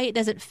why it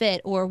doesn't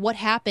fit or what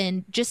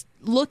happened, just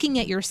looking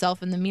at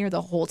yourself in the mirror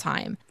the whole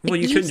time. Well,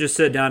 you couldn't just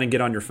sit down and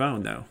get on your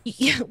phone, though.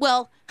 Yeah,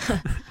 well,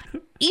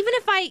 even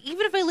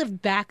if I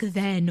lived back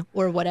then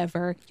or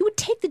whatever, you would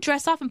take the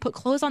dress off and put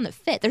clothes on that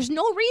fit. There's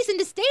no reason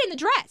to stay in the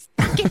dress.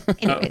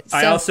 Anyway,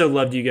 I also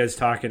loved you guys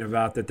talking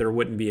about that there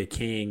wouldn't be a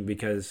king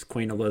because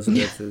Queen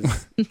Elizabeth has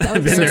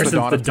been there since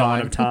the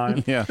dawn of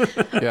time. Yeah.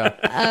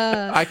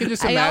 I can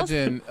just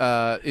imagine.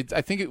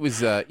 I think it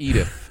was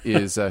Edith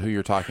is who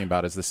you're talking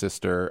about as the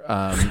sister.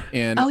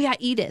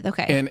 Edith.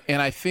 Okay.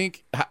 And I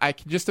think I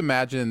can just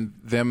imagine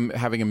them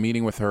having a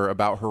meeting with her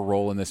about her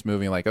role in this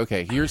movie. Like,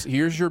 okay,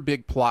 here's your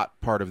big plot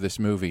part of this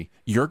movie.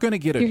 You're going to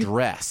get a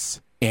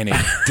dress, and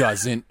it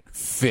doesn't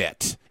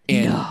fit.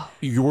 And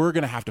you're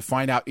going to have to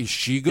find out, is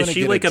she going to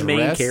get like a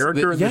main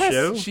character in the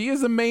show? Yes, she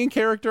is a main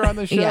character on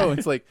the show.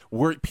 It's like,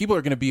 people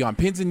are going to be on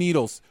pins and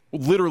needles.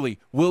 Literally,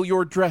 will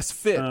your dress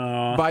fit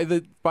by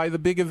the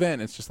big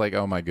event? It's just like,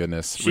 oh my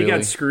goodness. She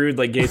got screwed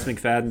like Gates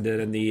McFadden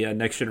did in the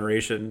Next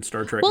Generation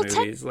Star Trek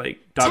movies.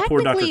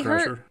 Poor Dr.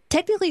 Crusher.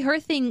 Technically, her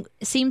thing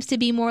seems to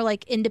be more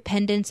like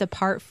independence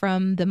apart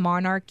from the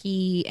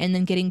monarchy and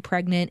then getting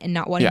pregnant and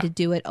not wanting to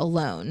do it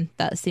alone.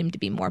 That seemed to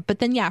be more. But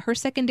then, her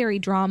secondary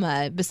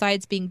drama,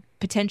 besides being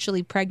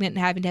potentially pregnant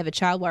and having to have a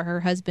child while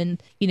her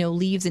husband,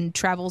 leaves and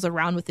travels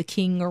around with the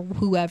king or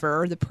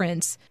whoever, or the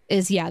prince,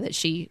 is, that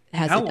she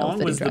has How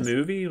long was the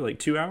movie? Like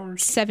 2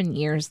 hours? 7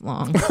 years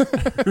long.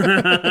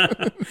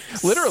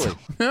 Literally.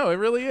 No, it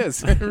really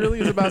is. It really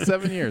is about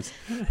 7 years.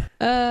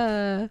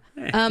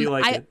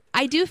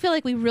 I do feel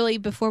like we really,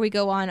 before we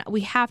go on, we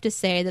have to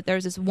say that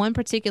there's this one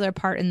particular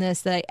part in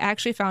this that I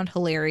actually found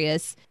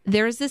hilarious.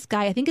 There's this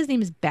guy, I think his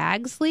name is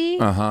Bagsley.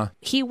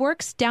 He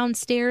works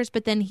downstairs,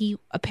 but then he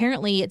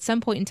apparently at some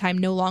point in time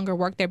no longer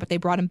worked there, but they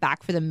brought him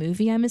back for the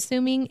movie, I'm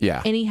assuming.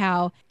 Yeah.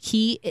 Anyhow,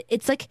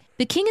 it's like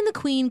the king and the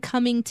queen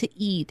coming to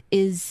eat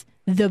is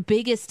the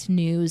biggest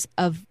news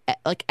of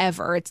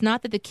ever. It's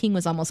not that the king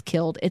was almost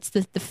killed. It's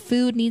that the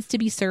food needs to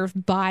be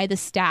served by the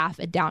staff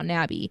at Downton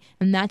Abbey.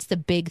 And that's the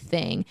big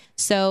thing.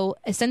 So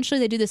essentially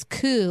they do this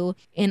coup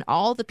and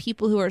all the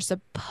people who are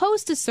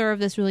supposed to serve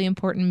this really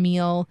important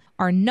meal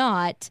are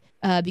not,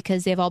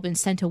 because they've all been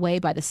sent away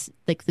by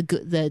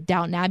the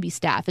Downton Abbey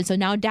staff. And so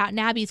now Downton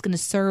Abbey is going to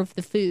serve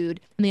the food.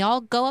 And they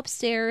all go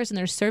upstairs and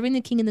they're serving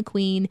the king and the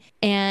queen.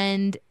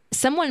 And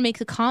someone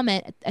makes a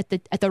comment at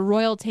the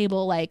royal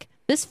table like,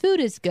 this food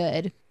is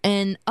good.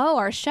 And,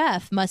 our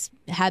chef must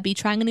be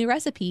trying a new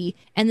recipe.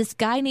 And this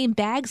guy named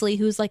Bagsley,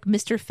 who's like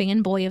Mr.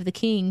 Fanboy of the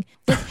King,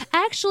 like,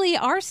 actually,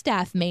 our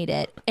staff made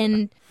it.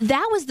 And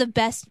that was the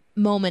best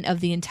moment of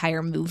the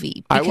entire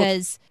movie.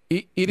 Because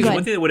it is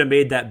one thing that would have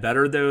made that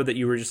better, though, that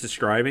you were just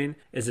describing,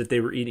 is that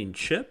they were eating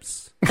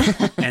chips.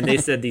 And they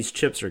said these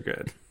chips are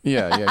good.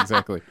 Yeah,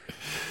 exactly.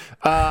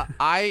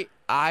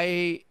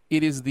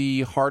 It is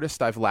the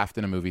hardest I've laughed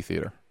in a movie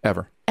theater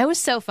ever. It was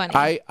so funny.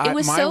 It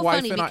was my so wife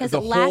funny and because the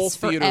it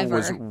lasts whole theater forever.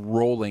 was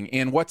rolling.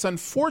 And what's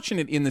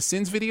unfortunate in the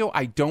Sins video,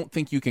 I don't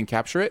think you can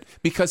capture it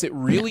because it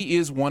really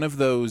is one of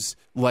those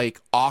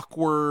like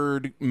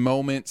awkward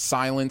moment,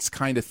 silence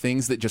kind of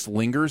things that just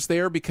lingers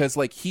there because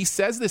like he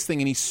says this thing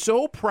and he's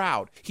so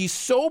proud. He's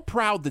so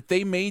proud that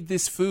they made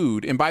this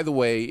food. And by the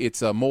way,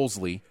 it's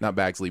Molesley, not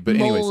Bagsley, but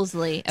anyways.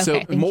 Molesley. Okay, so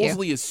thank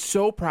Molesley you. is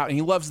so proud and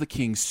he loves the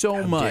king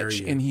so much.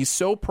 you. And he's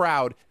so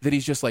proud that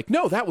he's just like,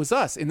 no, that was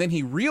us. And then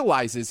he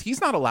realizes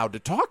he's not allowed to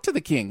talk to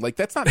the king. Like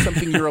that's not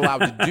something you're allowed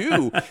to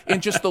do.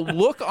 And just the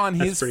look on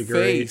his pretty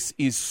face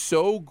is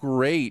so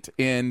great.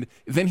 And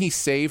then he's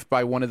saved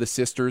by one of the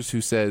sisters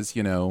who says,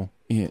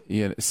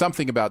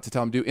 something about to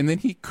tell him to do. And then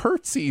he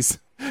curtsies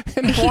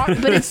and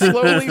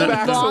slowly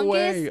backs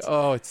away.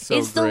 Oh, it's so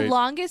It's great. the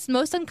longest,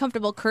 most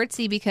uncomfortable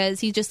curtsy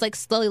because he just like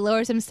slowly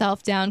lowers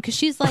himself down because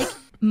she's like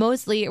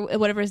Molesley or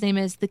whatever his name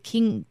is. The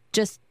king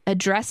just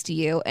addressed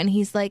you, and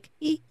he's like,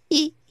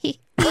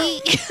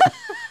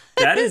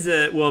 That is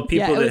people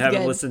Yeah, it that was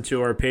haven't good. listened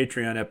to our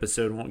Patreon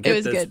episode won't It get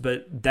was this, good.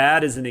 but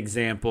that is an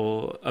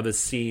example of a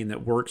scene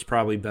that works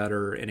probably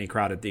better in a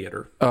crowded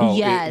theater. Oh,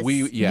 Yes.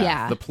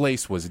 yeah. The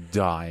place was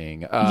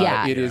dying.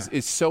 Yeah.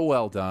 It's so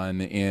well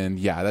done, and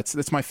yeah,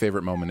 that's my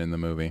favorite moment in the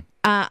movie.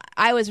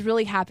 I was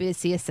really happy to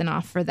see a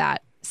send-off for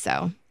that.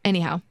 So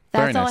anyhow,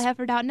 Very that's all nice. I have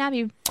for Downton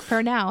Abbey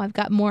for now. I've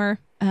got more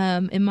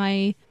in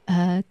my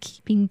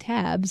keeping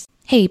tabs.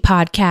 Hey,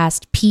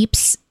 podcast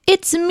peeps,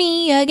 it's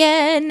me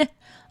again.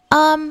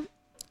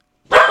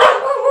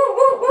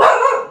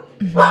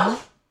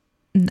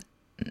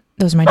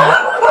 Those are my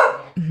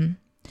dogs.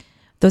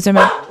 Those are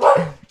my.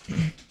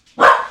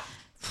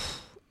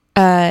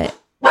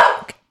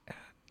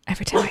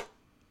 Every time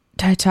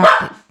I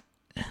talk.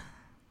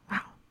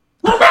 Wow.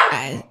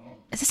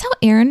 Is this how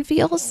Aaron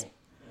feels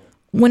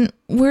when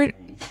we're?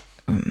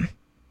 Okay,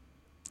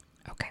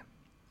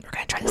 we're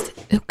gonna try this.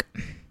 Okay.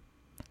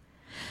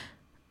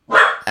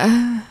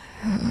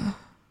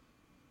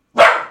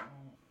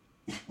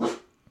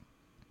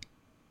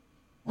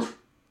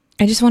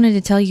 I just wanted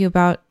to tell you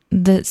about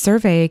the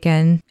survey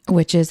again,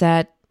 which is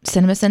at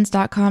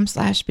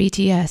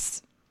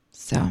cinemasense.com/BTS.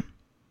 So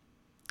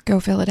go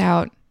fill it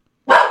out.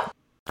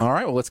 All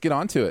right, well, let's get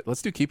on to it.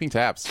 Let's do keeping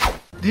tabs.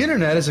 The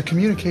internet is a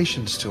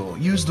communications tool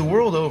used the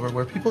world over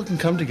where people can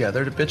come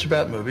together to bitch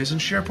about movies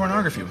and share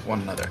pornography with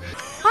one another.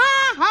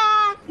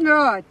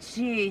 Oh,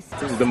 jeez.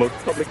 This is the most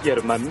public yet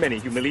of my many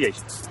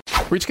humiliations.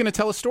 We're just going to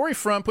tell a story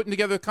from putting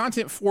together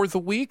content for the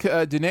week.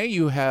 Danae,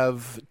 you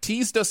have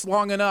teased us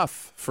long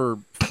enough for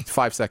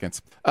 5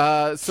 seconds.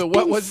 So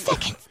what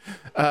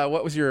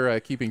was your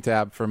keeping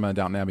tab from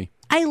Downton Abbey?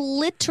 I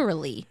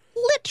literally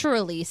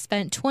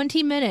spent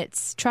 20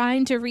 minutes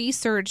trying to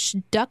research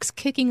ducks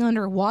kicking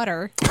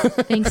underwater.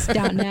 Thanks,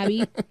 Downton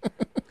Abbey.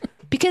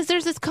 Because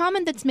there's this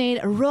comment that's made,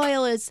 a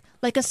royal is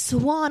like a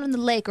swan on the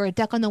lake or a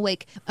duck on the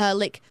lake,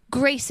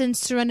 grace and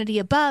serenity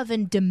above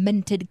and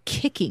demented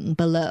kicking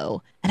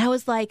below. And I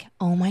was like,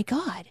 oh my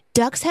God,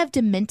 ducks have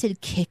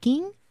demented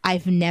kicking?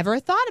 I've never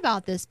thought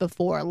about this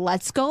before.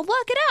 Let's go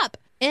look it up.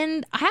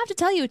 And I have to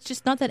tell you, it's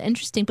just not that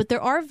interesting. But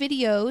there are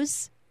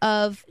videos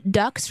of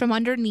ducks from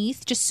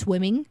underneath just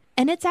swimming.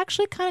 And it's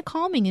actually kind of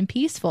calming and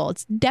peaceful.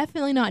 It's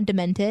definitely not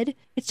demented.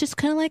 It's just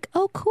kind of like,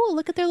 oh, cool.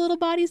 Look at their little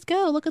bodies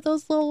go. Look at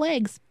those little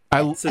legs.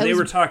 So they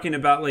were talking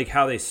about like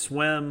how they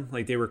swim,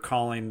 like they were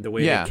calling the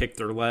way Yeah. they kick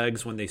their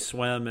legs when they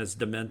swim as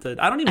demented.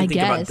 I don't even think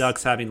about guess.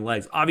 ducks having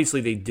legs. Obviously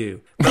they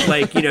do, but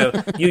like you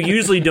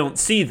usually don't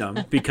see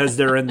them because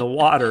they're in the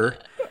water.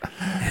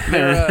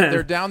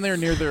 They're down there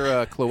near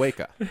their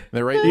cloaca.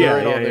 They're right,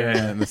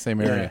 in the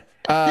same area.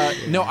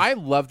 No, I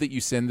love that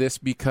you send this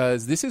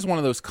because this is one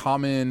of those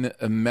common,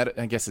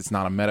 I guess it's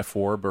not a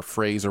metaphor or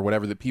phrase or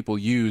whatever that people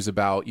use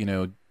about,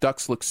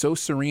 ducks look so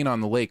serene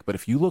on the lake, but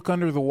if you look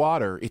under the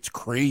water, it's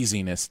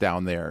craziness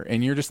down there.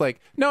 And you're just like,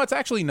 no, it's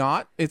actually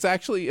not. It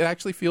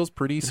actually feels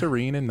pretty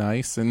serene and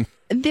nice. And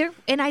I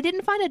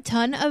didn't find a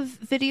ton of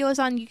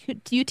videos on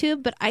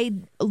YouTube, but I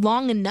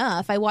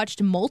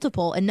watched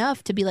multiple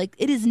enough to be like,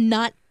 it is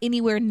not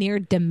anywhere near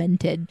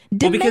demented.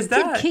 Because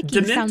Demented kicking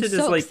demented sounds is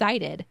so like-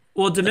 excited.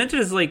 Well, demented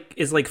is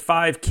like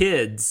 5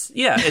 kids.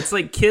 Yeah, it's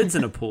like kids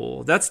in a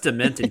pool. That's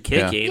demented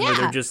kicking, where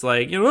Yeah. they're just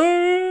like,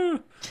 I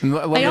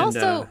I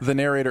also the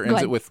narrator Go ends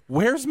ahead. it with,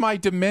 "Where's my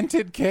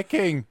demented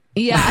kicking?"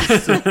 Yeah,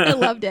 I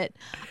loved it.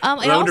 I I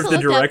wonder if the also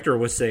looked up, director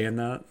was saying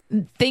that.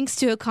 thanks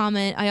to a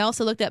comment, I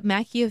also looked up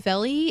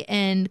Machiavelli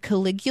and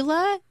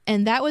Caligula,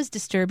 and that was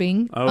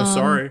disturbing. Oh,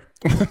 sorry.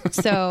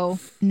 So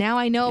now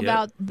I know Yep.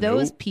 about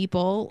those Nope.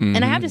 people.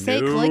 And I have to say,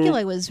 Nope.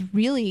 Caligula was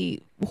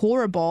really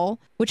horrible,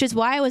 which is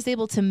why I was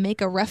able to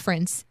make a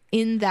reference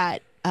in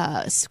that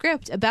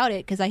script about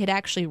it, because I had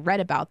actually read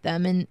about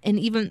them. And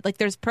even like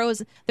there's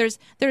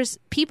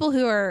people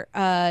who are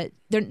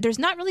there's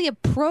not really a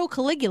pro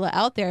Caligula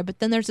out there, but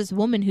then there's this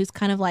woman who's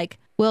kind of like,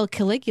 well,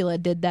 Caligula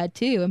did that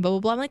too, and blah, blah,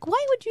 blah. I'm like,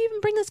 why would you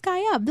even bring this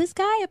guy up? This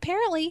guy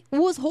apparently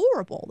was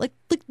horrible. Like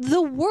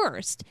the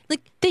worst.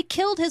 Like, they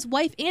killed his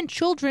wife and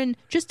children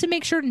just to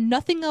make sure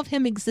nothing of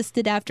him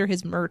existed after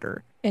his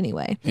murder.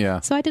 Anyway. Yeah.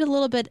 So I did a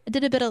little bit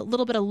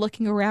of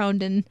looking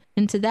around and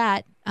into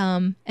that.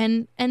 And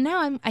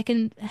now I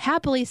can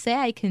happily say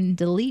I can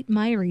delete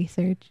my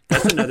research.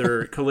 That's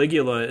another,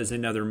 Caligula is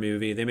another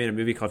movie. They made a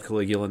movie called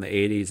Caligula in the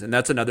 80s, and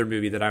that's another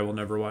movie that I will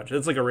never watch.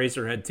 It's like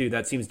Eraserhead too.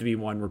 That seems to be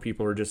one where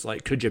people are just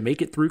like, could you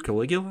make it through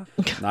Caligula?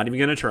 Not even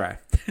going to try.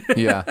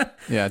 Yeah.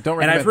 Don't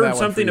recommend And I've heard that one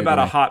something for you, about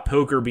a Danae. hot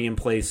poker being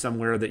placed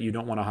somewhere that you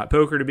don't want a hot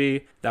poker to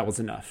be. That was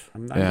enough.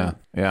 I'm not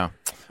Yeah.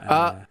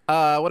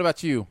 What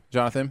about you,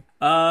 Jonathan?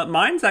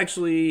 Mine's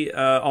actually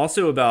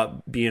also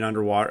about being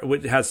underwater.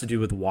 It has to do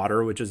with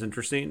water, which is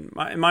interesting.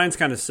 Mine's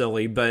kind of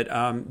silly, but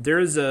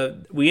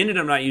we ended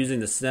up not using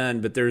the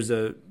Sen, but there's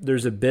a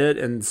bit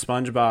in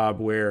SpongeBob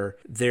where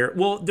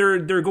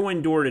they're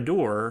going door to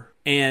door.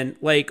 And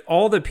like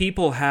all the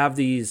people have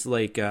these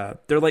like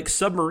they're like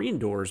submarine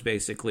doors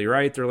basically,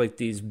 right? They're like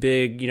these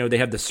big, they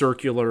have the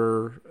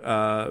circular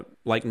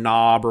like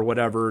knob or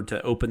whatever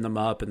to open them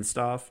up and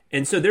stuff.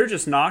 And so they're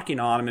just knocking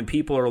on them and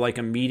people are like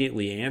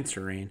immediately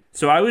answering.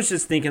 So I was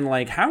just thinking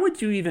like, how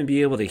would you even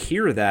be able to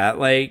hear that?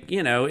 Like,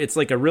 it's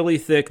like a really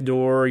thick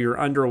door, you're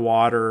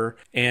underwater.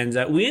 And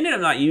we ended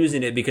up not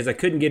using it because I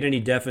couldn't get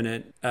any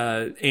definite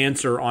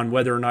answer on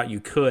whether or not you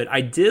could.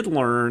 I did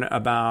learn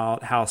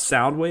about how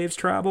sound waves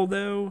travel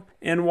though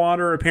in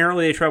water.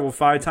 Apparently they travel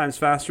 5 times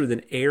faster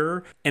than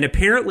air. And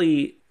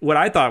apparently what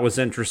I thought was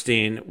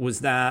interesting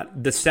was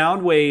that the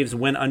sound waves,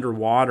 when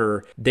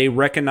underwater, they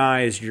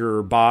recognize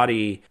your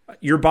body.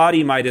 Your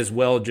body might as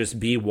well just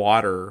be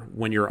water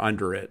when you're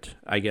under it,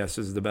 I guess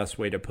is the best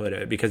way to put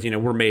it. Because,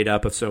 we're made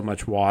up of so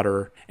much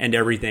water and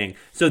everything.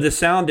 So the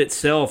sound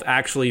itself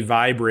actually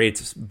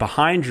vibrates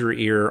behind your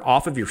ear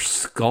off of your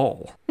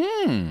skull.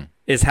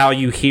 Is how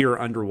you hear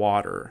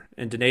underwater.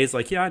 And Danae's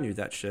like, yeah, I knew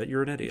that shit.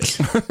 You're an idiot.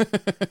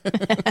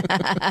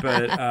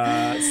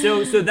 But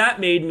so that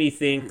made me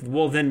think,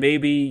 well, then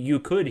maybe you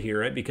could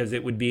hear it because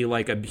it would be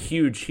like a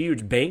huge,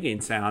 huge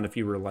banging sound if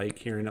you were like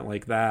hearing it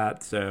like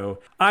that. So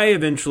I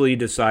eventually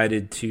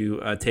decided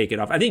to take it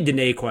off. I think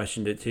Danae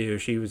questioned it too.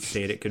 She was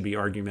saying it could be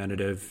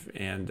argumentative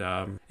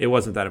and it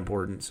wasn't that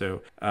important.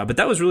 So, but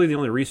that was really the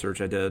only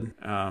research I did,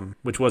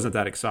 which wasn't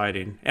that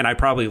exciting. And I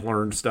probably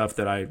learned stuff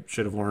that I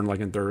should have learned like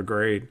in 3rd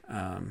grade.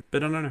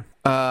 But I don't know.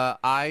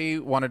 I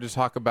wanted to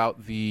talk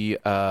about the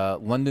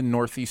London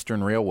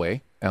Northeastern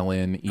Railway,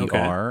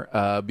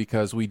 LNER,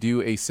 because we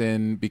do a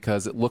sin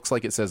because it looks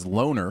like it says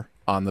loner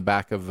on the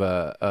back of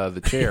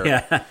the chair.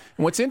 Yeah. And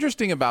what's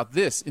interesting about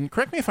this, and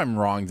correct me if I'm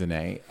wrong,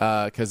 Danae,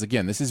 because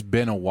again, this has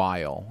been a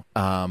while.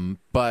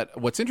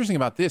 But what's interesting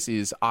about this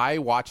is I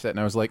watched that and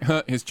I was like,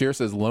 his chair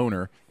says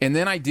loner. And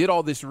then I did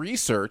all this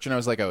research and I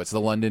was like, oh, it's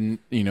the London,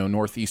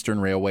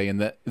 Northeastern Railway. And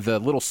the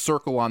little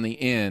circle on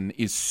the N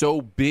is so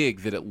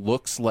big that it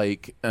looks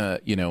like,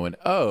 an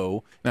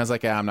O. And I was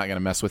like, I'm not going to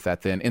mess with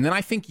that then. And then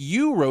I think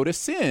you wrote a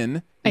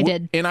sin. I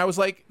did. And I was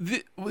like,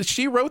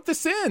 she wrote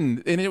this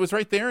in, and it was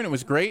right there, and it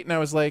was great. And I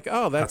was like,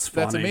 oh, that's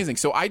amazing.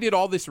 So I did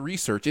all this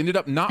research, ended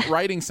up not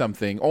writing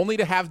something, only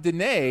to have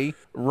Danae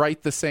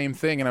write the same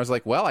thing. And I was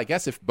like, well, I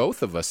guess if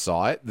both of us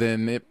saw it,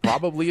 then it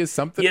probably is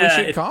something we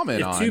should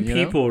comment on. If 2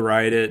 people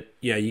write it,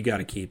 you got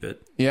to keep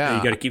it. Yeah.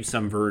 You got to keep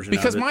some version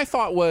because of it. My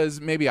thought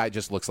was maybe it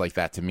just looks like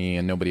that to me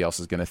and nobody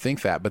else is going to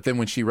think that. But then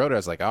when she wrote it, I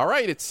was like, all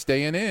right, it's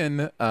staying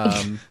in.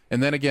 And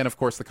then again, of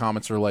course, the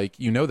comments are like,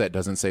 that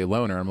doesn't say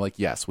loner. I'm like,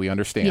 yes, we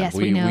understand. Yes,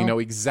 we know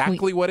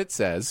exactly what it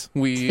says.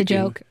 It's the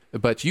joke.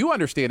 But you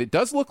understand it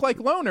does look like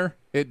loner.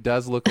 It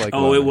does look like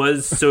loner. Oh, it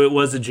was. So it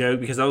was a joke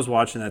because I was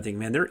watching that thing.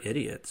 Man, they're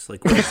idiots.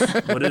 Like,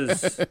 what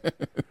is...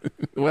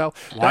 Well,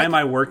 why am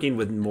I working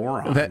with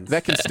morons?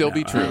 That can still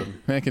be true.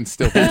 That can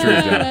still be true,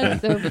 Jonathan.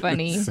 That's so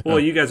funny. Well,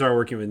 you guys are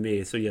working with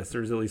me, so yes,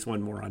 there's at least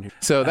one moron here.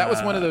 So that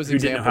was one of those who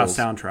examples. Didn't know how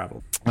sound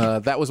traveled.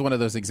 That was one of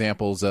those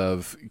examples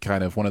of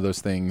kind of one of those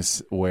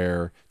things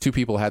where 2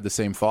 people had the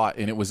same thought,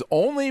 and it was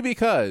only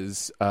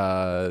because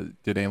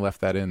Danae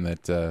left that in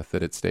that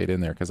it stayed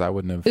in there because I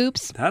wouldn't have.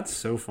 Oops. That's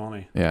so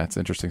funny. Yeah, it's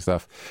interesting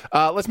stuff.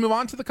 Let's move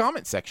on to the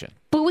comment section.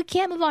 But we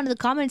can't move on to the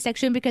comment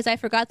section because I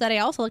forgot that I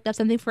also looked up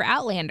something for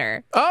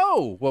Outlander.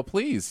 Oh, well,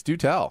 please do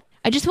tell.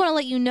 I just want to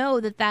let you know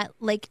that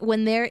like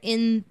when they're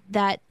in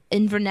that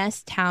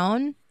Inverness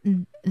town,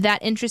 that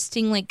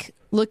interesting like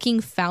looking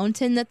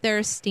fountain that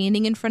they're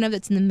standing in front of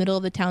that's in the middle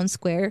of the town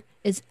square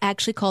is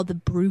actually called the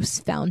Bruce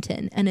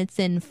Fountain, and it's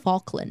in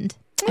Falkland.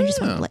 I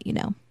just want to let you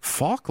know.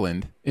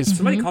 Falkland is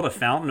somebody called a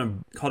fountain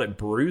and called it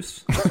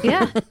Bruce.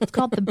 Yeah, it's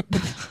called the.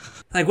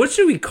 Like, what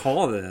should we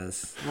call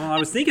this? Well, I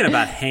was thinking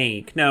about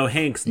Hank. No,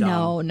 Hank's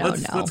dumb. No.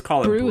 Let's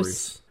call it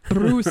Bruce.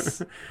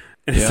 Bruce.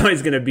 And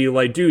somebody's going to be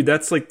like, dude,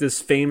 that's like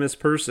this famous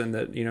person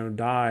that,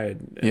 died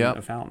in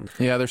a fountain.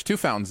 Yeah, there's 2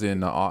 fountains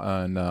in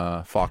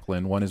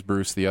Falkland. One is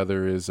Bruce, the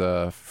other is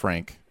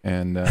Frank.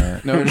 And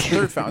no, there's a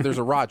third fountain. There's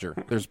a Roger.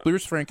 There's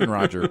Bruce, Frank, and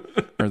Roger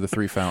are the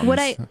 3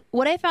 fountains.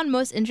 What I found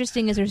most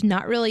interesting is there's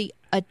not really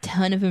a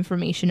ton of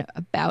information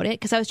about it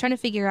because I was trying to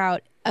figure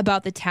out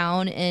about the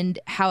town and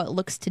how it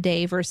looks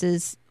today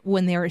versus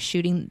when they were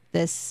shooting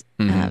this,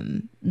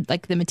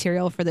 like the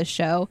material for the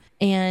show.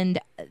 And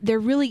there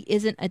really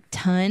isn't a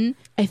ton.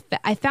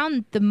 I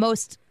found the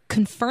most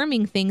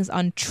confirming things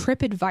on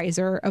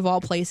TripAdvisor of all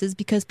places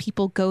because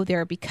people go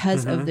there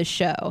because of the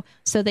show.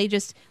 So they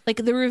just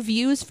like the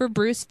reviews for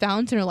Bruce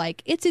Fountain are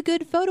like, it's a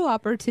good photo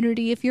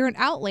opportunity if you're an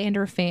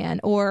Outlander fan,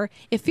 or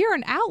if you're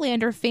an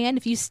Outlander fan,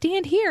 if you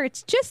stand here,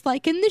 it's just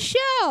like in the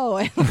show.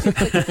 Like,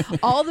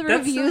 all the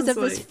reviews of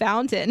this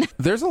fountain.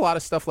 There's a lot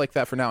of stuff like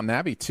that for Downton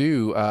Abbey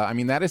too. I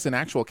mean, that is an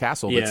actual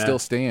castle that still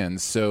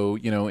stands. So,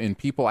 you know, in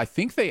people, I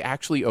think they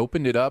actually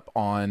opened it up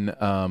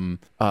on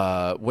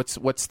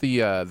what's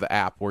the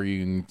app where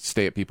you can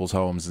stay at people's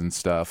homes and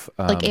stuff,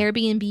 like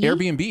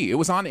Airbnb. It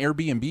was on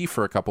Airbnb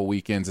for a couple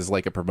weekends as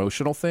like a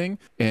promotional thing,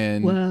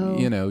 and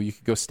you know, you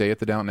could go stay at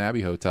the Downton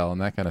Abbey Hotel and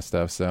that kind of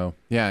stuff. So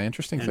yeah,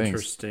 interesting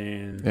things.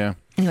 Yeah.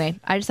 Anyway,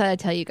 I just thought I'd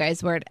tell you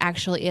guys where it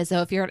actually is.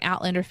 So if you're an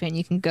Outlander fan,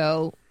 you can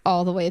go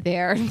all the way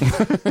there and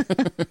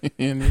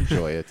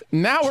enjoy it.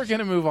 Now we're going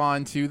to move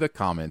on to the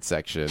comment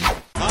section.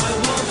 I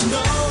want to know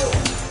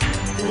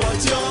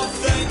what you're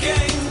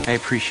thinking. I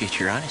appreciate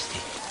your honesty.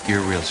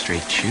 You're a real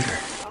straight shooter.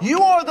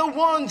 You are the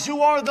ones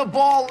who are the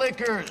ball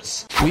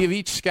lickers. We have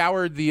each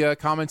scoured the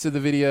comments of the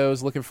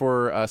videos looking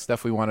for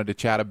stuff we wanted to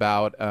chat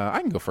about. I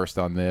can go first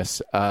on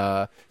this.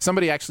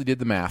 Somebody actually did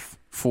the math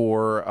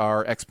for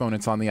our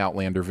exponents on the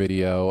Outlander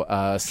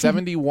video.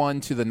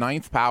 71 to the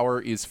 9th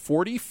power is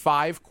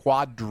 45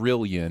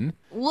 quadrillion.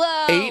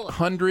 Whoa.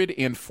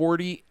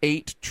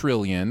 848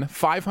 trillion,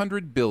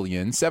 500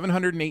 billion,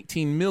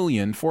 718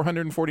 million,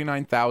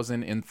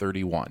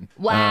 449,031.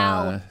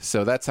 Wow.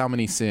 So that's how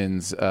many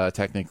sins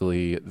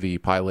technically the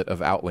pilot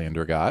of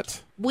Outlander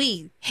got.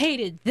 We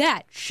hated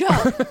that show.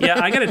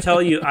 Yeah, I got to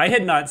tell you, I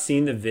had not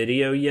seen the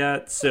video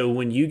yet. So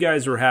when you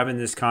guys were having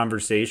this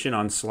conversation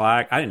on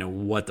Slack, I didn't know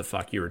what the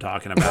fuck you were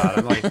talking about.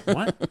 I'm like,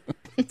 what?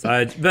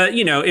 But,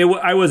 you know,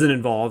 I wasn't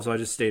involved, so I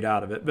just stayed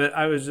out of it. But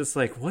I was just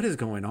like, what is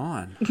going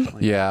on?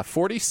 Like, yeah,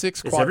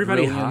 46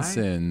 quadrillion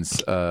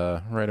sins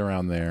right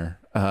around there.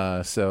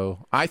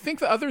 So I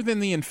think other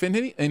than the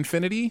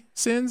infinity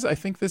sins, I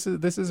think this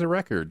is a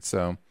record.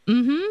 So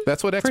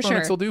that's what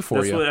exponents will do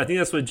for you. I think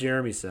that's what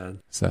Jeremy said.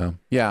 So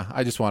yeah,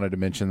 I just wanted to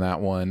mention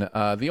that one.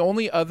 The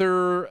only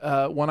other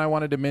one I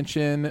wanted to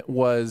mention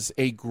was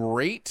a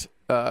great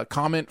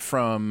comment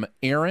from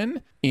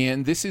Aaron.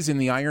 And this is in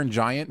the Iron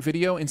Giant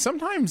video. And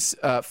sometimes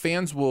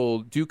fans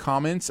will do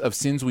comments of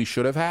sins we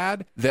should have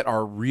had that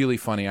are really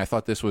funny. I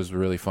thought this was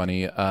really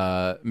funny.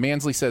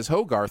 Mansley says,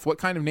 Hogarth, what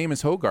kind of name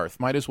is Hogarth?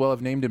 Might as well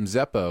have named him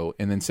Zeppo.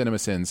 And then Cinema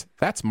Sins,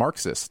 that's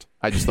Marxist.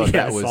 I just thought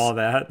I saw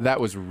that.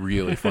 That was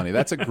really funny.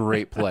 That's a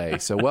great play.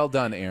 So well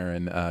done,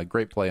 Aaron.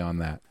 Great play on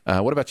that.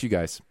 What about you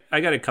guys? I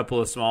got a couple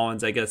of small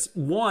ones, I guess.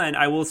 One,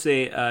 I will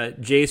say,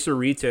 Jay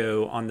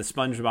Cerrito on the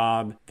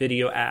SpongeBob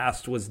video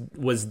asked, was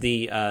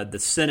the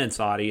sentence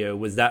audio,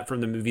 was that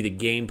from the movie The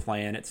Game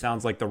Plan? It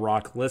sounds like The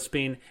Rock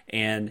lisping,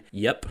 and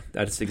yep,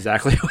 that's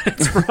exactly what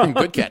it's from.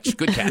 Good catch.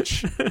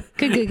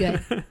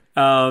 Good.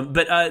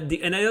 But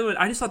another one,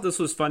 I just thought this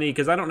was funny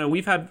because I don't know,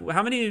 we've had,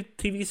 how many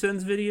TV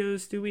Sins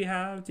videos do we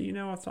have? Do you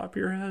know off the top of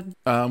your head?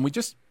 We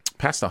just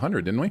passed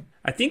 100, didn't we?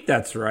 I think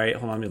that's right.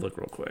 Hold on, let me look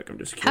real quick. I'm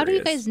just curious. How do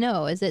you guys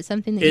know? Is it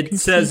something that you can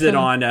says see it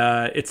on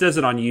it says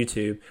it on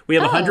YouTube. We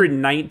have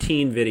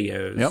 119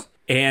 videos. Yep.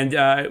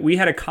 And we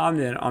had a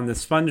comment on the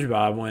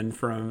SpongeBob one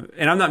from,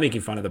 and I'm not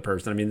making fun of the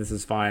person. I mean, this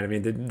is fine. I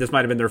mean, this might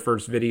have been their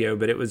first video,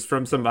 but it was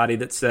from somebody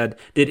that said,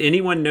 did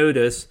anyone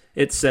notice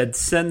it said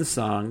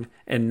Samsung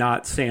and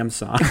not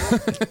Samsung?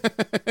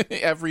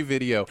 Every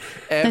video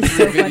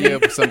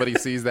somebody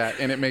sees that,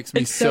 and it makes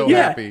me so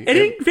happy. And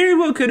it very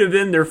well could have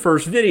been their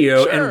first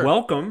video, and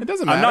welcome. It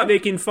doesn't matter. I'm not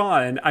making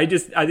fun. I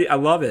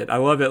love it. I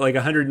love it. Like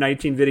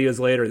 119 videos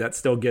later, that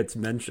still gets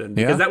mentioned.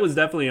 Because that was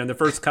definitely on the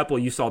first couple,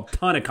 you saw a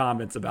ton of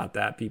comments about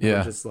that. People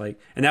were just like,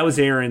 and that was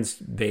Aaron's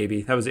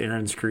baby. That was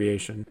Aaron's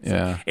creation.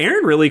 So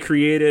Aaron really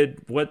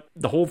created what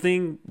the whole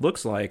thing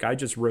looks like. I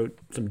just wrote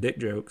some dick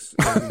jokes.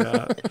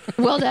 And,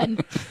 well done.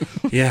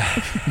 Yeah.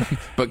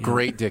 But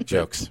great dick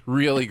jokes.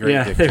 Really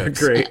great dick jokes.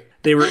 Great.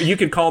 They were, you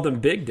could call them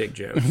big dick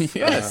jokes.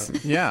 Yes.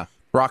 Yeah.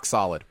 Rock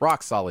solid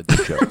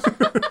dick jokes.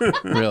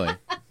 Really.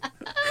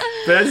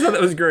 But I just thought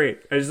that was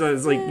great. I just thought it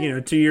was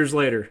like, 2 years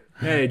later.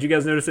 Hey, did you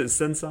guys notice it's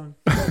Samsung?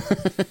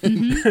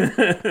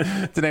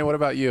 Danae, what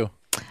about you?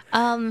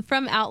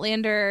 From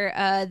Outlander,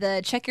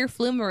 the Check Your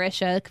Flu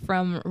Marisha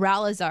from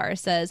Ralazar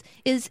says,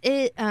 is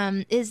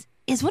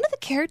one of the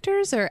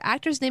characters or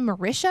actors named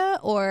Marisha,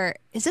 or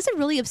is this a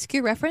really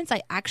obscure reference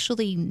I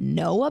actually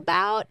know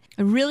about?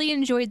 I really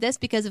enjoyed this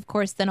because, of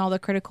course, then all the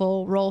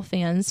Critical Role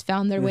fans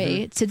found their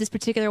way to this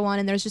particular one,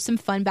 and there's just some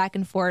fun back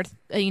and forth,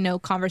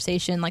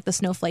 conversation, like the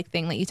snowflake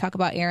thing that you talk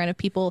about, Aaron, of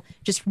people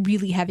just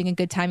really having a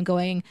good time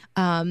going,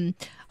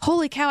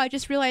 holy cow, I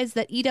just realized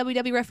that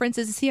EWW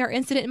references to CR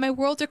Incident and My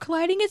Worlds Are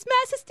Colliding is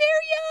mass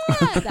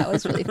hysteria! That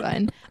was really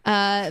fun.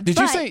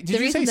 Did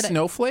you say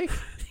snowflake?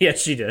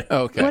 Yes, she did.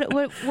 Okay.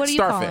 What do you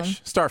call them?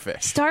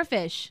 Starfish.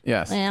 Starfish.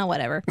 Yes. Well,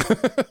 whatever.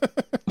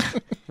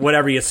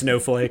 Whatever, you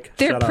snowflake.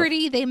 They're Shut up.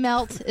 pretty. They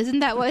melt. Isn't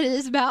that what it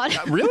is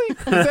about? Really?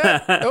 Is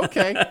that?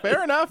 Okay,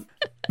 fair enough.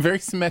 Very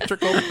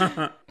symmetrical.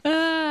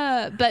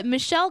 But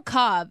Michelle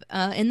Cobb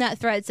in that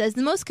thread says,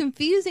 the most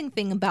confusing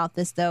thing about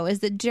this, though, is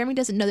that Jeremy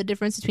doesn't know the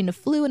difference between a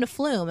flu and a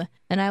flume.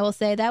 And I will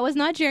say, that was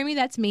not Jeremy,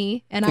 that's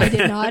me. And I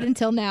did not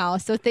until now.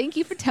 So thank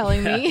you for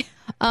telling me.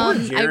 Poor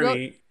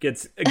Jeremy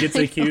gets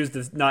accused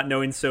of not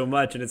knowing so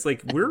much, and it's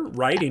like, we're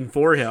writing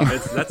for him.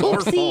 That's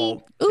our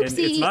fault. Oopsie. And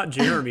it's not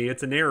Jeremy.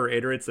 It's a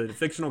narrator. It's a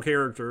fictional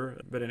character.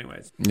 But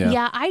anyways.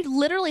 Yeah, I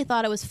literally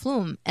thought it was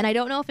flume. And I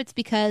don't know if it's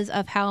because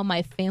of how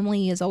my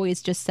family has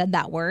always just said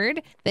that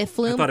word. That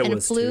flume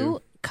and flu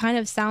kind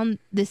of sound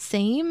the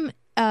same.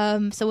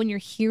 So when you're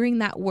hearing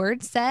that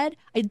word said,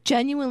 I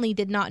genuinely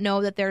did not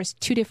know that there's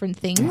two different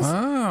things.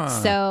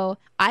 So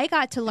I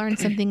got to learn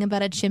something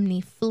about a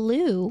chimney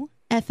flue,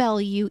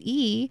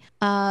 Flue,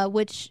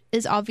 which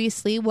is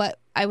obviously what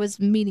I was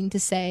meaning to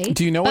say.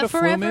 Do you know what a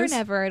flume forever is?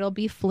 and ever, it'll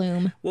be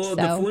flume. Well, so.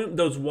 the flume,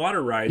 those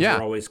water rides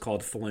are always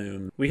called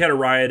flume. We had a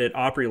ride at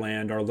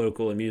Opryland, our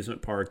local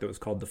amusement park, that was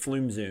called the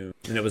Flume Zoom,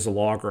 and it was a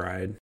log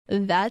ride.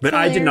 That's but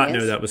hilarious. I did not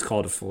know that was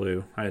called a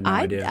flu. I had no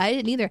idea. I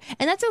didn't either,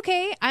 and that's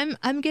okay.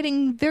 I'm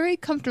getting very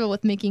comfortable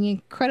with making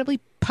incredibly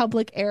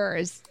public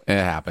errors. It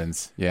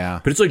happens,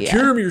 yeah. But it's like,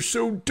 Jeremy, you're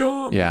so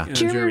dumb. Yeah,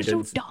 Jeremy,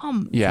 you're so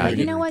dumb. Yeah, but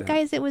you know what,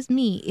 guys? It was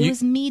me. It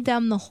was me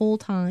dumb the whole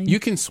time. You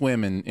can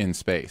swim in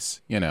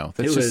space. You know,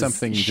 that's just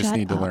something you just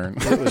need to learn.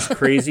 It was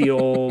crazy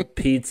old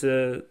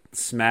pizza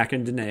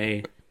smacking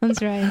Danae. That's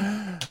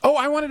right. Oh,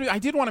 I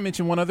did want to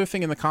mention one other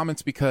thing in the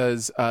comments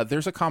because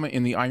there's a comment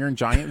in the Iron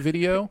Giant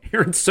video.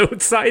 You're so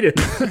excited.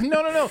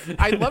 No.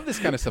 I love this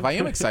kind of stuff. I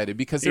am excited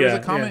because there was a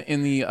comment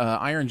in the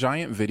Iron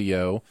Giant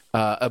video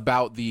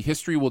about the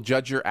history will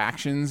judge your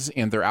actions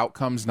and their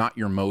outcomes, not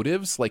your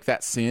motives. Like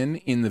that sin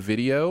in the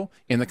video.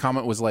 And the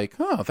comment was like,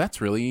 oh, that's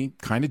really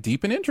kind of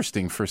deep and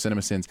interesting for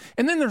Cinema Sins.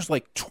 And then there's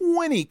like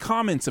 20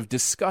 comments of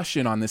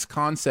discussion on this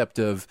concept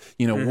of,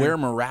 where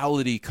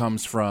morality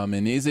comes from.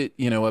 And is it,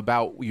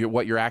 about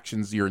what your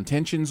actions, your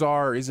intentions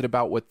are? Or is it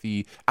about what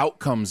the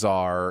outcomes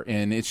are?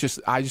 And it's just,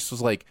 I just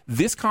was like,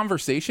 this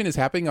conversation is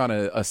happening on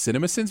a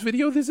CinemaSins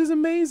video. This is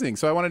amazing.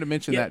 So I wanted to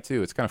mention that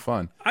too. It's kind of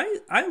fun.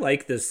 I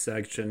like this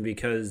section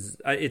because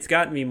it's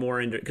gotten me more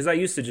into, because I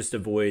used to just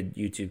avoid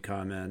YouTube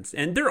comments,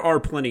 and there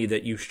are plenty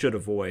that you should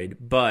avoid,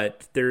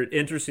 but there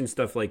interesting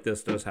stuff like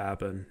this does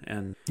happen,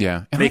 and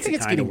and I think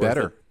it's getting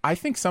better. I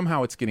think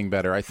somehow it's getting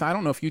better. I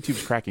don't know if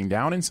YouTube's cracking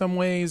down in some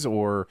ways,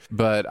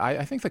 but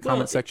I think the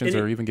comment sections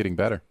are even getting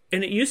better.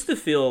 And it used to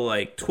feel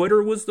like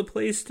Twitter was the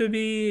place to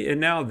be,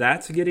 and now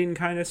that's getting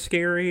kind of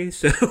scary.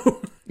 So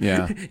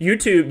yeah,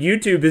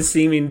 YouTube is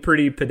seeming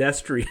pretty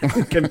pedestrian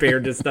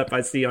compared to stuff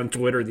I see on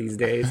Twitter these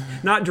days.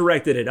 Not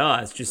directed at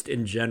us, just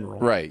in general.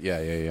 Right?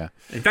 Yeah.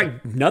 In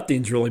fact,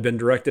 nothing's really been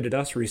directed at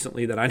us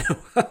recently that I know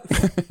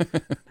of.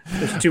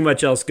 There's too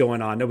much else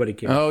going on. Nobody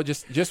cares. Oh,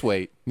 just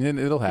wait.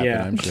 It'll happen.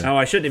 Yeah. I'm sure. Oh,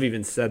 I shouldn't have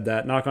even said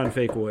that. Knock on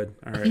fake wood.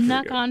 All right.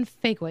 Knock on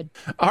fake wood.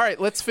 All right.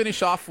 Let's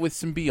finish off with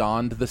some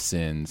Beyond the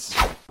Sins.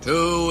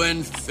 To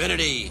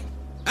infinity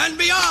and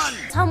beyond.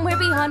 Somewhere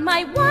beyond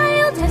my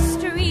wild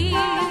history.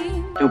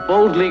 To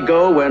boldly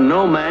go where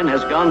no man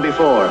has gone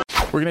before.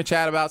 We're going to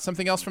chat about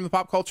something else from the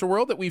pop culture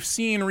world that we've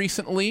seen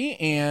recently,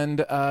 and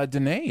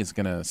Danae is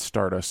going to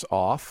start us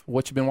off.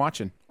 What you been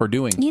watching or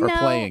doing or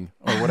playing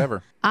or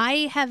whatever?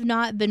 I have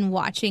not been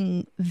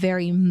watching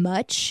very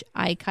much.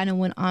 I kind of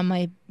went on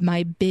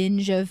my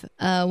binge of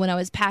when I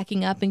was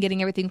packing up and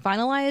getting everything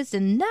finalized,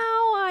 and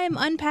now I'm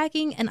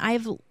unpacking, and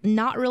I've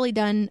not really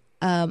done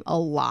a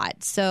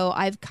lot. So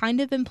I've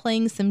kind of been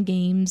playing some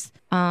games,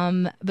 but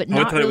not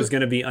I thought really. it was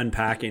going to be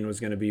unpacking was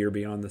going to be your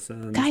Beyond the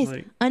Sins.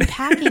 Guys,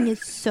 unpacking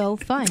is so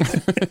fun.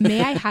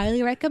 May I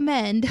highly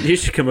recommend. You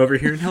should come over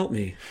here and help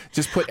me.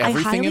 Just put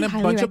everything in a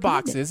bunch of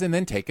boxes and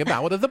then take them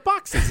out of the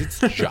boxes. It's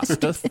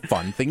just a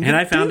fun thing to do. And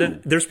I found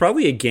it. There's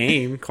probably a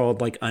game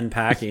called like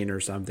Unpacking or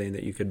something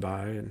that you could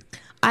buy. And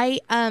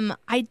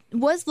I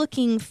was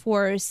looking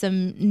for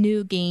some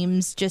new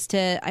games just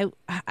to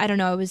I don't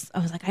know, I was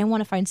like, I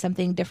want to find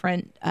something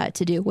different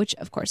to do, which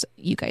of course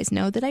you guys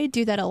know that I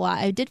do that a lot.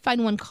 I did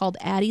find one called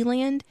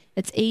Addyland.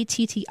 It's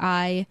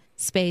ATTI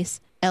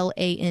space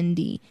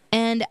LAND.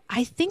 And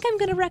I think I'm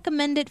going to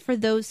recommend it for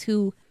those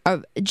who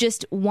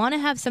just want to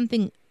have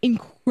something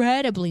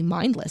incredibly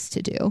mindless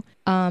to do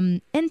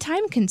and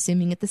time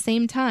consuming at the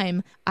same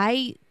time.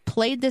 I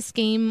played this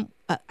game.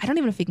 I don't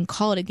even know if you can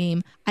call it a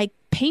game. I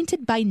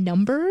painted by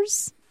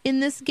numbers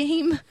in this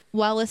game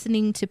while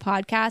listening to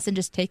podcasts and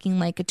just taking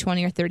like a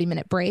 20 or 30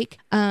 minute break.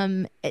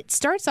 It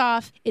starts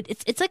off,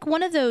 it's like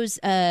one of those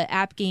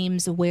app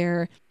games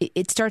where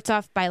it starts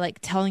off by like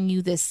telling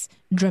you this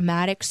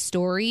dramatic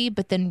story,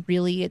 but then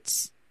really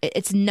it's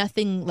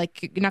nothing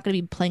like you're not going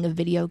to be playing a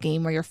video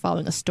game where you're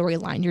following a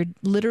storyline. You're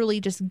literally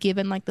just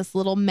given like this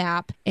little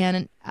map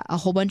and a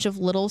whole bunch of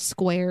little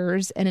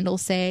squares, and it'll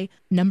say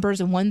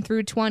numbers 1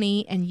 through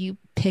 20, and you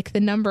pick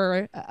the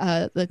number,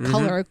 the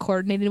color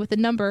coordinated with the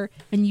number,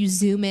 and you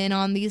zoom in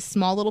on these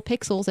small little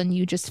pixels, and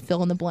you just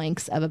fill in the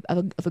blanks of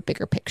a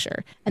bigger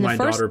picture. And my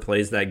daughter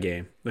plays that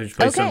game. She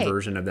plays some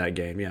version of that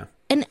game, yeah.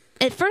 And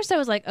at first I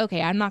was like,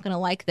 okay, I'm not going to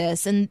like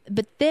this.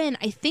 But then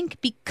I think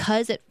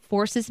because it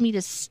forces me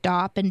to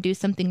stop and do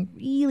something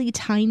really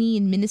tiny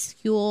and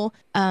minuscule,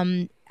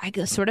 I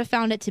sort of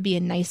found it to be a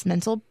nice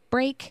mental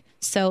break.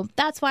 So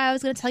that's why I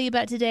was going to tell you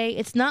about it today.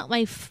 It's not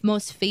my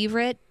most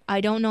favorite. I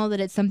don't know that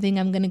it's something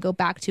I'm going to go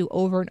back to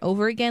over and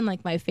over again,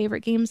 like my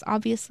favorite games,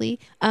 obviously.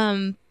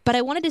 But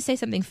I wanted to say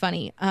something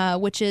funny,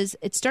 which is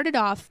it started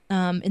off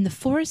in the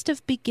Forest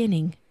of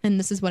Beginning. And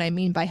this is what I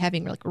mean by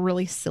having like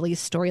really silly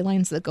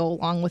storylines that go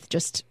along with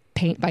just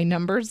paint by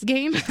numbers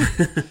game.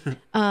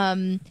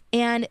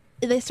 And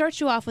they start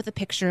you off with a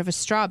picture of a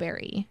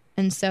strawberry.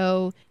 And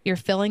so you're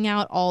filling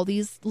out all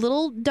these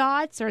little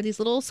dots or these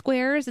little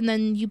squares, and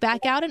then you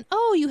back out and,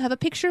 oh, you have a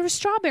picture of a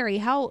strawberry.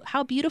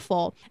 How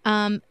beautiful.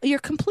 You're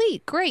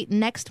complete. Great.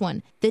 Next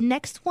one. The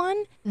next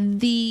one, I'm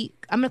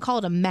going to call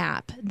it a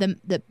map.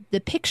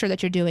 The picture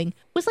that you're doing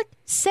was like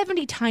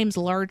 70 times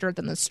larger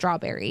than the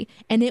strawberry.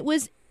 And it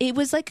was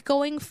like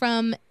going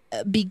from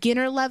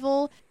beginner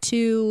level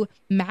to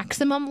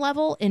maximum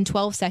level in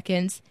 12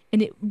 seconds.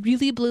 And it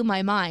really blew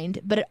my mind,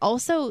 but it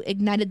also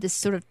ignited this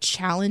sort of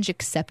challenge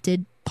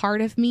accepted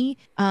part of me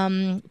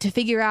to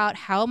figure out,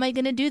 how am I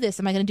going to do this?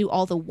 Am I going to do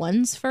all the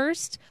ones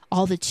first?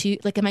 All the two?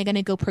 Like, am I going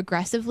to go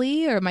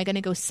progressively, or am I going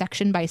to go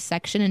section by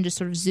section and just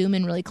sort of zoom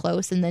in really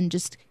close and then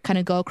just kind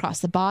of go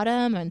across the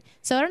bottom? And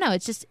so I don't know.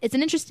 It's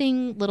an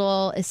interesting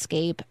little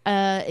escape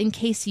in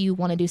case you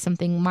want to do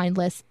something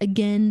mindless.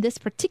 Again, this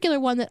particular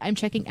one that I'm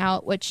checking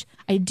out, which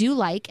I do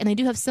like, and I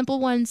do have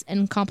simple ones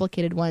and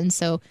complicated ones.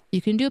 So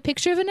you can do a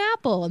picture of an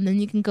apple, and then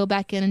you can go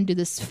back in and do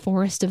this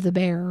Forest of the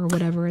Bear or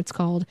whatever it's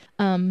called.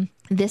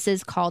 This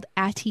is called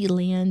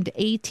Attiland,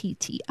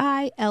 Attiland,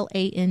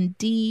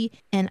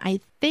 and I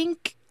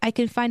think I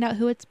can find out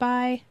who it's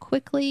by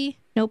quickly.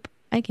 Nope,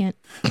 I can't.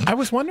 I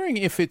was wondering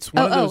if it's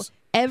one of those...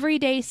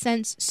 Everyday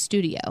Sense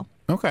Studio.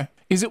 Okay.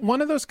 Is it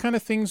one of those kind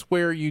of things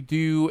where you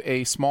do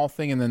a small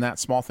thing and then that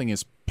small thing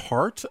is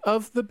part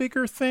of the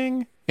bigger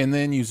thing? And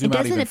then you zoom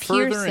out even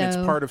further and it's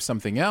part of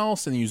something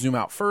else, and you zoom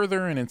out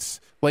further and it's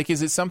like,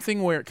 is it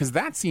something where, because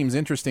that seems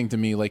interesting to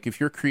me, like if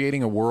you're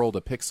creating a world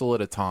a pixel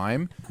at a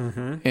time,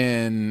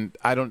 and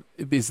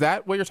is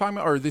that what you're talking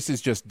about, or this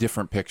is just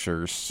different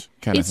pictures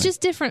kind of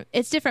thing?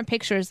 It's different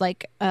pictures,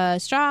 like a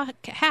straw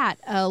hat,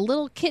 a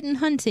little kitten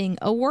hunting,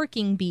 a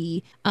working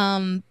bee,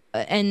 and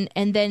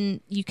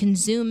then you can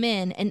zoom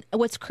in. And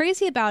what's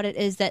crazy about it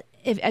is that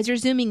as you're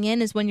zooming in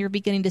is when you're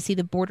beginning to see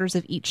the borders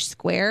of each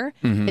square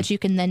that you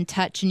can then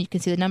touch, and you can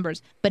see the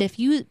numbers. But if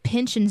you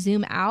pinch and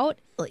zoom out,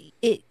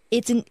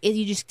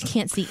 you just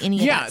can't see any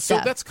of that stuff.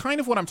 So that's kind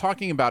of what I'm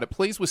talking about. It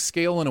plays with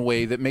scale in a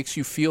way that makes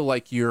you feel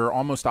like you're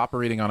almost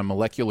operating on a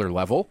molecular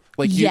level.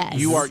 Like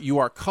you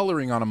are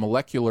coloring on a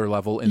molecular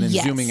level, and then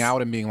zooming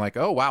out and being like,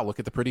 oh wow, look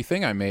at the pretty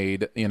thing I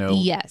made, pixel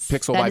by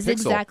pixel. That is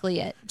exactly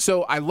it.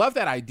 So I love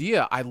that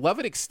idea. I love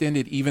it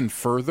extended even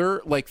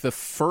further. Like the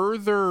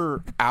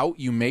further out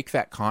you make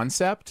that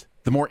concept,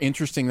 the more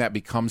interesting that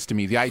becomes to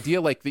me. The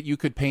idea like that you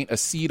could paint a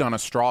seed on a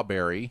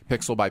strawberry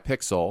pixel by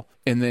pixel,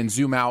 and then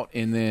zoom out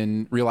and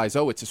then realize,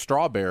 oh, it's a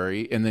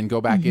strawberry, and then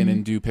go back in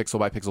and do pixel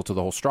by pixel till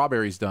the whole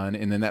strawberry's done,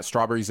 and then that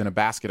strawberry's in a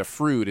basket of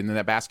fruit, and then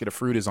that basket of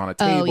fruit is on a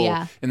table,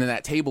 and then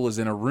that table is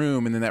in a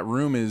room, and then that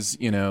room is,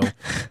 a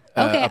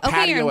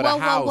patio Aaron, at a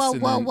house.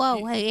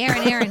 Whoa. Hey,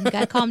 Aaron,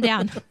 gotta calm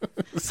down.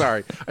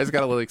 Sorry, I just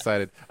got a little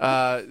excited.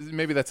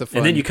 Maybe that's a fun...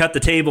 And then you cut the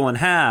table in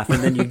half,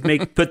 and then you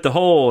put the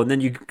hole, and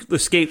then you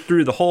escape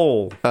through the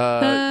hole.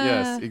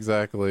 Yes,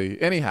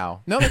 exactly.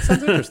 Anyhow, no, that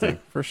sounds interesting,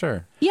 for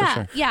sure.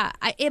 Yeah.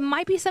 It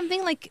might be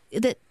something like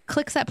that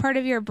clicks that part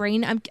of your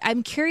brain.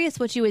 I'm curious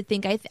what you would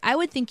think. I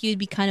would think you'd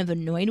be kind of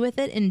annoyed with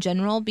it in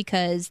general,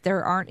 because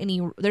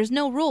there's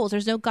no rules,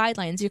 there's no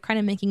guidelines. You're kind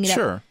of making it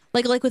up.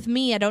 Like with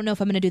me, I don't know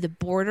if I'm going to do the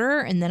border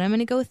and then I'm going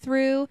to go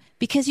through,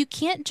 because you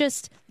can't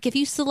just, if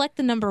you select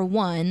the number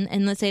 1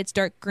 and let's say it's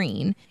dark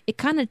green, it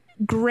kind of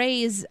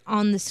grays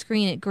on the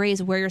screen. It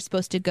grays where you're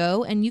supposed to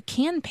go, and you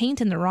can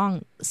paint in the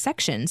wrong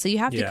section. So you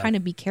have to kind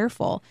of be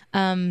careful.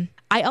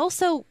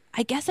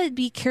 I guess I'd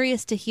be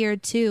curious to hear,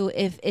 too,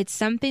 if it's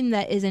something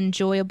that is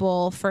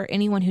enjoyable for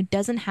anyone who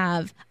doesn't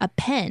have a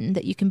pen,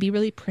 that you can be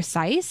really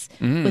precise.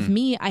 With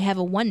me, I have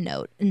a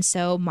OneNote, and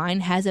so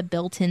mine has a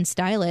built-in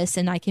stylus,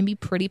 and I can be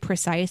pretty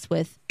precise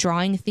with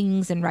drawing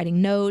things and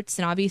writing notes.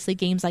 And obviously,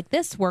 games like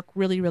this work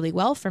really, really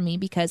well for me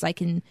because I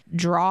can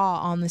draw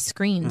on the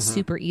screen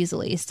super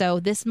easily. So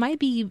this might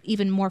be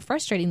even more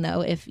frustrating,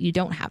 though, if you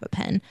don't have a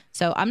pen.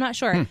 So I'm not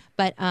sure,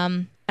 but...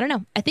 I don't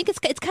know. I think it's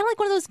kind of like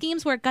one of those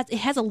games where it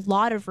has a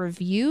lot of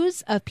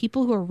reviews of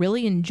people who are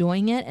really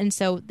enjoying it, and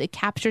so it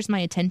captures my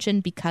attention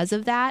because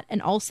of that. And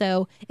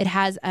also, it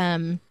has it's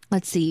a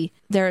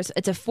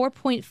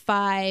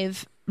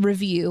 4.5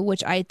 review,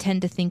 which I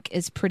tend to think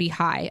is pretty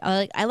high.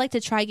 I like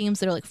to try games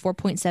that are like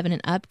 4.7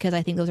 and up because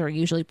I think those are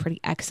usually pretty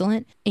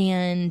excellent,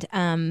 and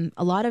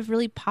a lot of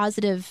really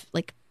positive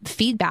like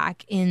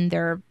feedback in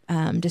their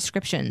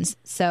descriptions.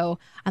 So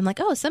I'm like,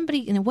 oh,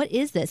 somebody, what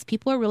is this?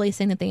 People are really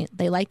saying that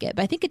they like it,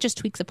 but I think it just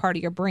tweaks a part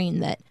of your brain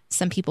that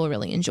some people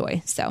really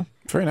enjoy. So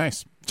very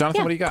nice.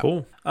 Jonathan, what do you got?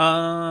 Cool.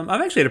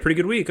 I've actually had a pretty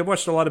good week. I've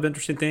watched a lot of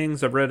interesting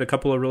things. I've read a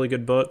couple of really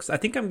good books. I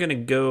think I'm going to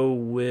go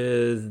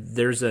with,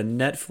 there's a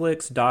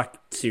Netflix doc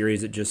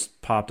series that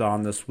just popped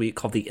on this week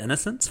called The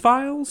Innocence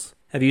Files.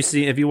 Have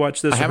you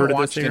watched this? I haven't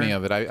watched any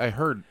of it.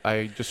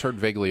 I just heard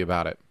vaguely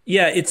about it.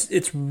 Yeah,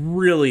 it's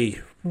really,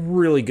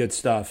 really good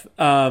stuff.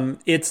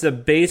 It's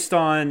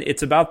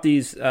about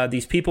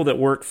these people that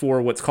work for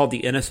what's called the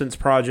Innocence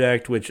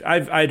Project, which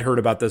I'd heard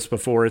about this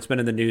before. It's been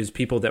in the news.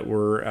 People that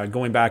were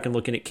going back and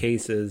looking at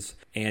cases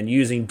and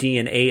using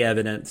DNA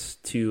evidence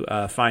to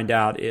find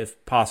out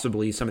if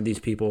possibly some of these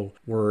people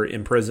were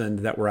imprisoned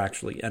that were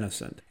actually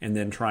innocent, and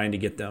then trying to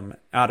get them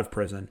out of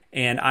prison.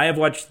 And I have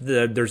watched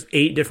there's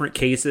 8 different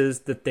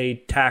cases that they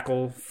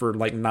tackle for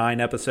like 9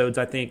 episodes,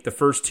 I think. The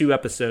first 2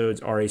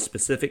 episodes are a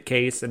specific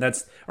case, and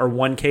that's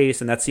one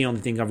case, and that's the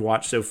only thing I've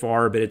watched so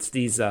far. But it's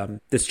these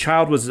this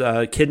child was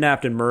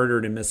kidnapped and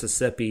murdered in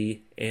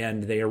Mississippi,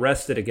 and they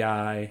arrested a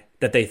guy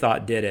that they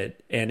thought did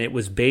it, and it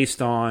was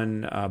based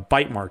on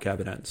bite mark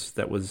evidence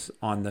that was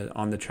on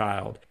the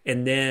child.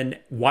 And then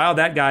while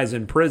that guy's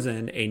in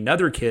prison,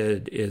 another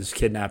kid is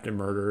kidnapped and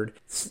murdered,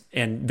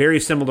 and very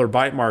similar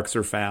bite marks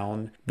are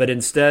found. But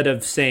instead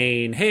of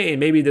saying, hey,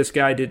 maybe this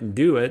guy didn't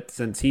do it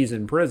since he's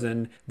in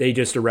prison, they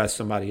just arrest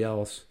somebody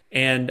else.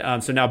 And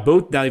so now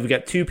we've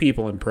got 2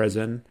 people in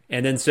prison.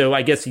 And then so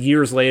I guess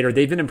years later,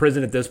 they've been in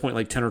prison at this point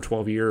like 10 or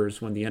 12 years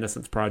when the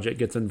Innocence Project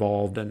gets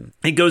involved. And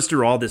it goes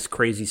through all this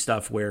crazy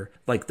stuff where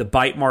like the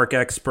bite mark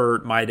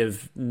expert might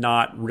have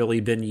not really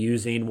been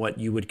using what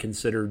you would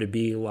consider to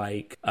be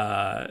like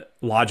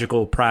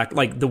logical practice.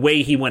 Like the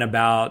way he went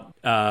about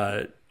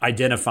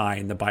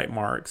identifying the bite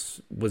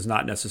marks was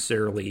not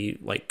necessarily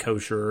like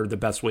kosher or the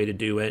best way to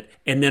do it.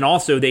 And then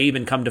also they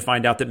even come to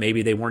find out that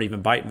maybe they weren't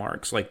even bite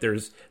marks. Like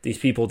there's these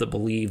people that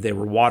believe they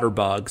were water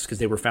bugs because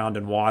they were found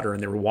in water, and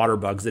there were water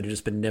bugs that had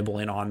just been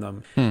nibbling on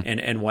them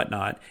and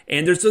whatnot.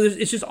 And there's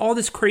it's just all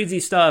this crazy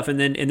stuff. And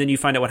then you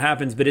find out what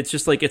happens. But it's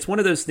just like, it's one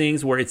of those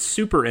things where it's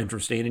super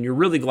interesting and you're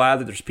really glad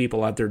that there's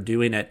people out there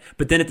doing it.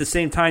 But then at the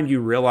same time,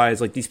 you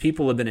realize like these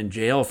people have been in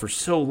jail for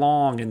so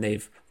long, and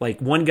they've like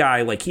one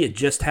guy, like he had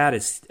just had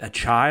a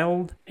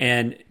child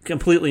and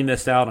completely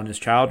missed out on his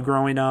child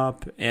growing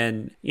up,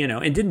 and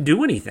and didn't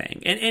do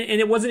anything. And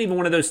it wasn't even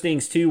one of those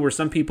things too where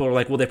some people are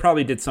like, well, they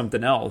probably did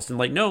something else. And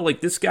like, no,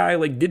 like this guy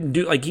like didn't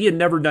do, like he had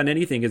never done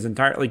anything he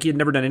had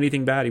never done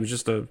anything bad. He was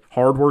just a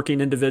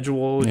hardworking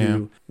individual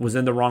who was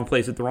in the wrong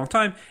place at the wrong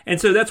time. And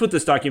so that's what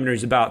this documentary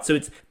is about. So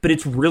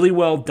it's really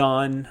well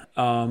done.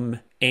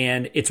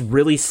 And it's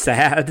really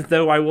sad,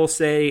 though, I will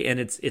say, and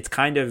it's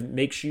kind of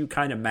makes you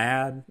kind of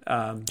mad.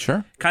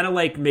 Sure. Kind of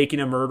like Making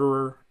a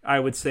Murderer, I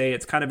would say.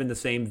 It's kind of in the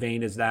same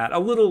vein as that. A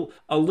little.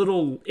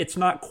 It's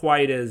not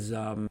quite as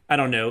I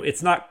don't know.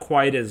 It's not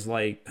quite as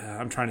like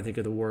I'm trying to think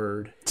of the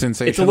word.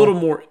 Sensational. It's a little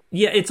more.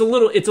 Yeah, it's a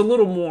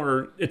little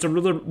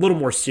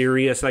more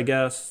serious, I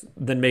guess,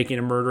 than Making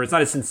a Murderer. It's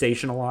not as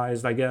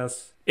sensationalized, I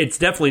guess. It's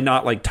definitely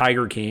not like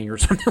Tiger King or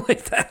something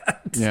like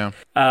that. Yeah.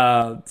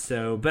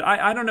 But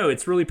I don't know.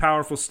 It's really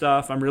powerful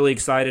stuff. I'm really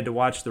excited to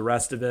watch the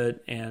rest of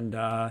it. And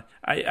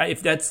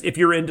if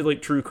you're into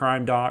like true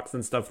crime docs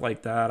and stuff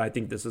like that, I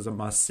think this is a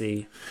must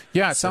see.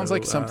 Yeah, it sounds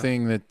like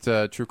something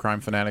that true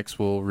crime fanatics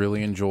will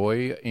really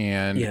enjoy,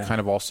 and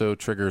kind of also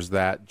triggers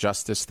that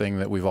justice thing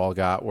that we've all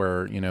got,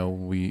 where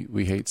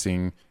we hate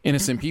seeing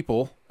innocent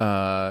people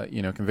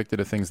convicted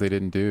of things they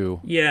didn't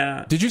do.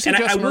 Yeah. Did you see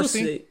Just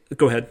Mercy?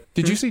 Go ahead.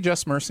 Did you see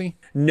Just Mercy?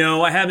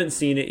 No, I haven't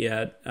seen it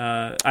yet.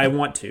 I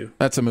want to.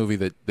 That's a movie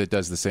that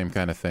does the same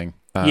kind of thing.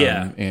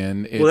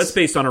 And that's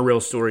based on a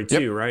real story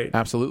too, right?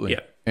 Absolutely.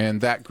 Yeah.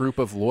 And that group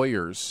of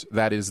lawyers,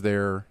 that is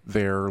their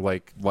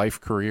like life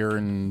career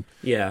and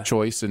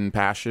choice and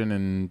passion,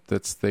 and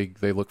that's they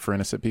look for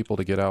innocent people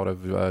to get out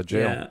of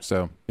jail. Yeah.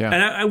 So yeah.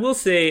 And I will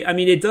say, I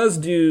mean, it does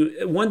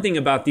do one thing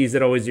about these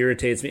that always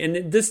irritates me.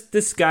 And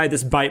this guy,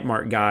 this bite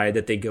mark guy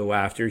that they go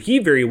after, he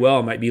very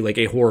well might be like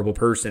a horrible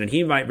person, and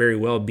he might very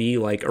well be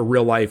like a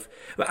real life.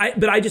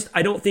 But I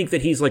don't think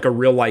that he's like a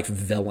real life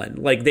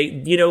villain. Like they,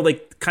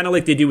 like kind of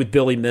like they do with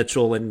Billy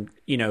Mitchell and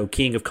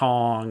King of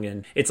Kong.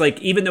 And it's like,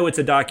 even though it's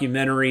a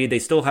documentary, they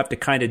still have to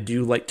kind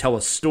of tell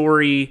a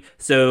story.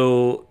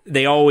 So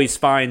they always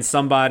find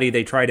somebody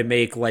they try to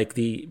make like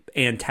the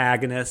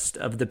antagonist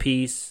of the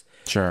piece.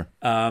 Sure.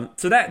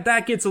 So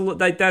that gets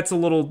that's a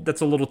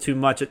little too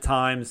much at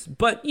times.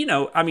 But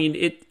I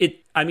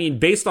mean,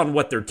 based on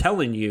what they're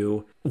telling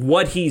you,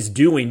 what he's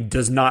doing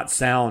does not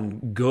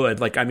sound good.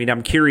 Like, I mean,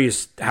 I'm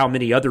curious how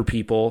many other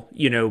people,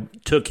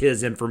 took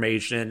his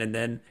information and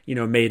then,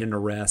 made an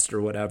arrest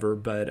or whatever.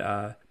 But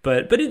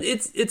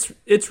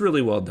it's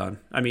really well done.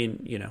 I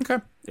mean, okay.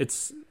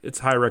 It's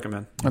high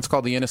recommend. It's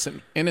called the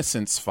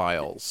Innocence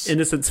Files.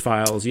 Innocence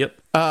Files. Yep.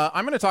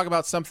 I'm going to talk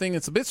about something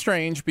that's a bit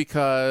strange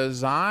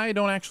because I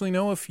don't actually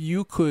know if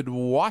you could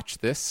watch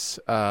this.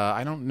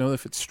 I don't know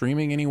if it's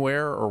streaming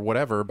anywhere or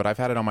whatever, but I've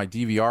had it on my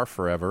DVR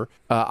forever.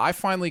 I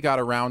finally got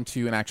around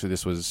to, and actually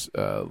this was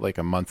like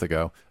a month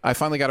ago, I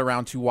finally got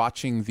around to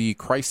watching the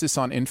Crisis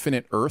on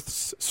Infinite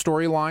Earths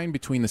storyline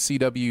between the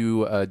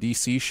CW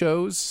DC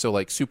shows. So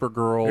like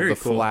Supergirl, Very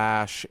The cool.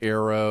 Flash,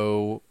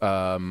 Arrow,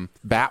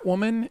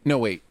 Batwoman. No,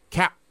 wait.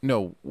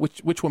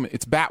 Which woman?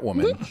 It's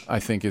Batwoman, I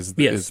think, is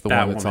the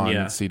one that's on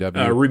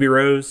CW. Ruby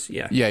Rose,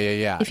 yeah.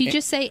 Yeah. If you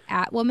just say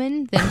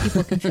 "Atwoman," then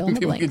people can fill in the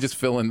People blank. can just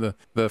fill in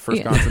the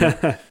first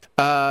consonant.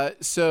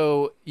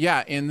 So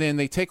yeah, and then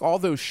they take all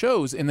those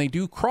shows and they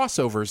do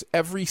crossovers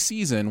every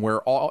season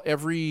where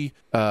every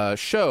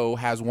show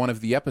has one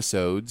of the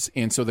episodes,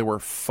 and so there were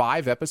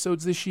 5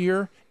 episodes this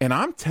year, and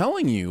I'm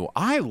telling you,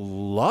 I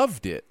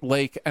loved it.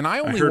 Like, and I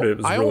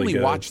only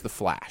watched The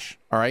Flash.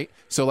 All right.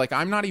 So, like,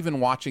 I'm not even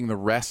watching the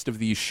rest of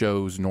these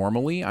shows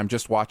normally. I'm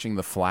just watching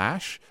The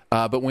Flash.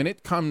 But when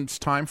it comes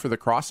time for the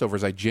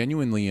crossovers, I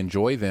genuinely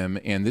enjoy them.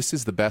 And this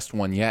is the best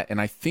one yet.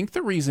 And I think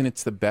the reason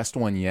it's the best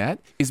one yet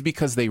is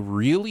because they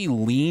really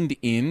leaned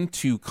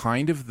into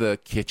kind of the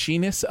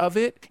kitschiness of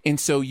it. And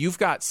so you've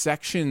got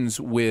sections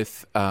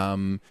with,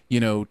 Tom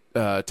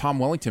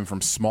Wellington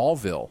from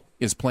Smallville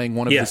is playing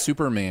one of the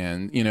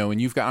Superman,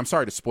 and you've got, I'm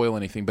sorry to spoil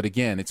anything, but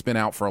again, it's been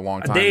out for a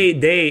long time.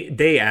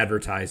 They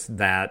advertised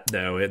that,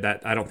 though.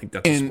 That I don't think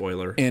that's a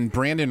spoiler. And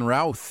Brandon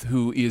Routh,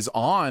 who is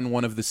on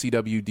one of the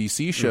CW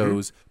DC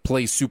shows,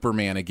 plays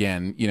Superman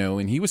again,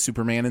 and he was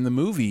Superman in the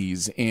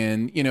movies.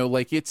 And,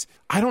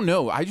 I don't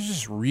know. I was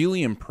just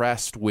really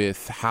impressed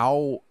with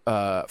how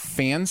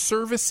fan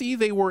servicey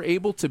they were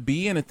able to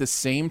be, and at the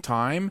same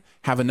time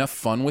have enough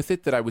fun with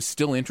it that I was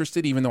still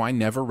interested, even though I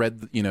never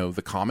read,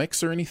 the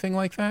comics or anything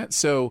like that.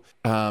 So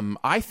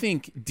I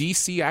think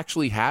DC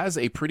actually has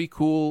a pretty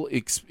cool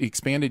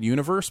expanded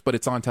universe, but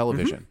it's on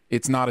television.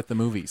 It's not at the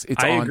movies.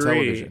 It's on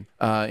television.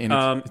 And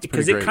it's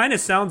because it kind of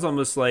sounds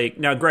almost like,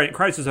 now granted,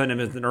 Crisis on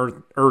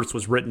Infinite Earths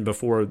was written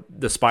before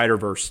the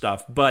Spider-Verse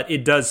stuff, but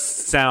it does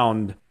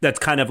sound, that's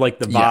kind of like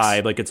the vibe.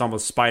 Yes. Like it's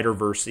almost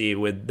Spider-Verse-y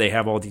with, they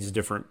have all these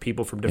different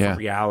people from different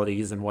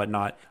realities and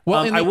whatnot.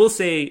 Well, I will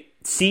say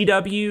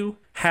CW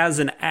has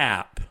an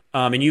app.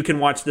 And you can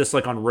watch this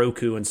like on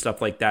Roku and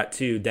stuff like that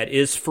too. That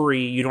is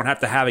free. You don't have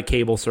to have a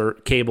cable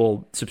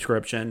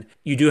subscription.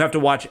 You do have to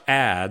watch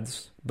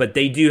ads, but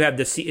they do have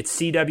it's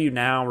CW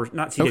Now, or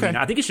not CW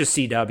Now. I think it's just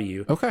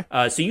CW.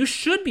 Okay. So you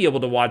should be able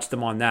to watch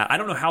them on that. I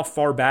don't know how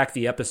far back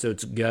the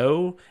episodes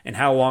go and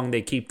how long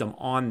they keep them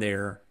on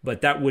there,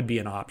 but that would be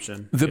an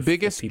option. The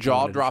biggest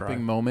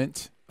jaw-dropping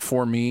moment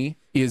for me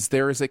is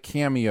there is a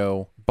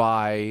cameo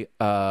by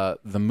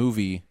the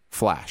movie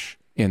Flash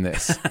in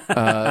this.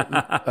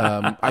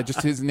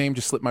 His name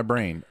just slipped my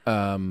brain.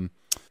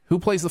 Who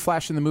plays the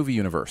Flash in the movie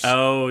universe?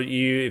 Oh,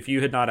 if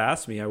you had not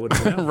asked me, I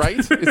wouldn't know. Right?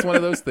 It's one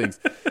of those things.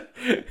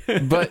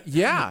 But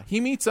yeah,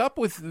 he meets up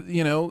with,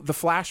 the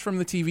Flash from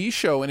the TV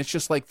show, and it's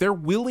just like they're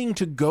willing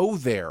to go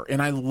there.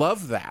 And I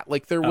love that.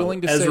 Like they're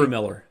willing to say Ezra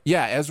Miller.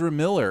 Yeah, Ezra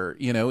Miller,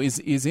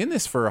 is in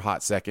this for a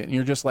hot second. And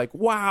you're just like,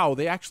 wow,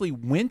 they actually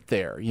went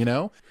there,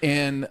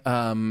 And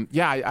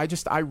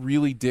I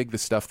really dig the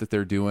stuff that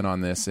they're doing on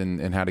this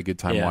and had a good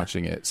time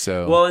watching it.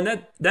 So well,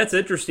 and that's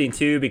interesting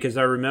too, because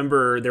I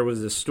remember there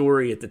was a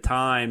story at the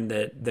time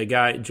that the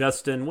guy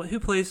Justin, who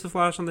plays the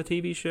Flash on the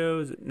TV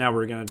show, now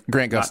we're gonna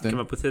Grant Gustin. come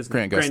up with his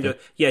Grant Gustin.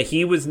 Yeah,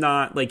 he was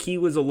not he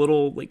was a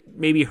little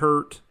maybe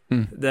hurt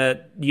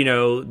that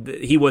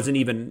he wasn't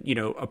even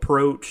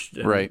approached,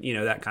 and, right?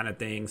 That kind of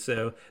thing.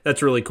 So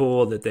that's really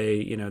cool that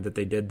they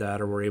did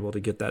that or were able to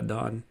get that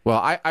done. Well,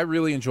 I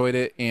really enjoyed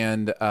it,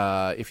 and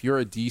if you're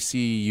a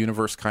DC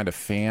Universe kind of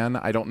fan,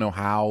 I don't know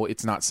how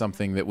it's not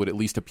something that would at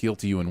least appeal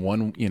to you in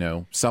one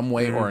some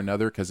way or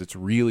another, because it's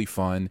really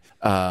fun.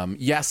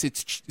 Yes,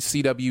 it's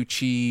CW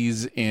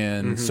cheese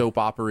and soap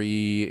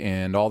opera-y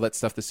and all that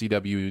stuff the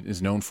CW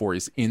is known for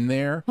is in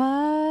there.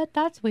 What?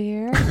 That's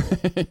weird.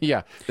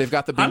 Yeah, they've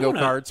got the bingo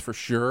cards for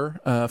sure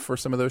for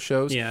some of those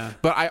shows. Yeah.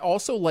 But I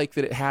also like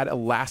that it had a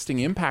lasting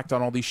impact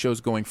on all these shows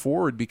going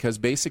forward, because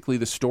basically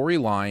the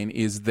storyline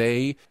is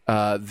the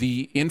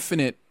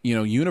infinite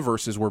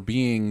universes were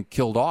being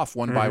killed off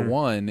one by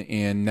one,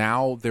 and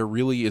now there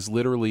really is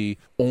literally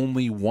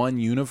only one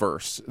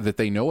universe that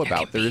they know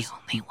about. There's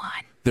only one.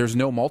 There's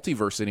no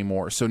multiverse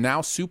anymore. So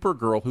now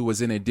Supergirl, who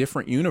was in a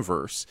different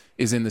universe,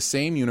 is in the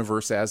same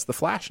universe as the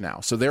Flash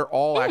now. So they're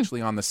all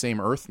actually on the same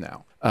Earth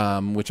now,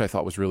 which I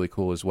thought was really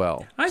cool as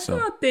well. I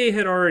thought they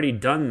had already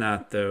done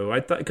that, though. I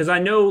thought, because I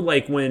know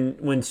when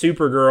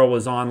Supergirl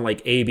was on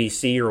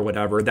ABC or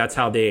whatever, that's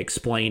how they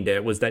explained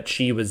it, was that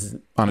she was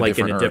on a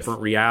in a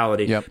different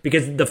reality. Yep.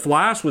 Because the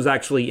Flash was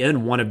actually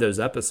in one of those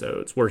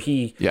episodes where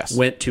he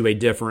went to a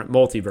different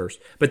multiverse.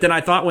 But then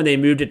I thought when they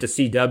moved it to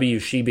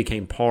CW, she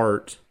became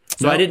part.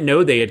 So I didn't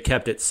know they had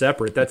kept it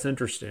separate. That's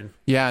interesting.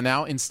 Yeah,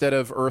 now instead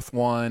of Earth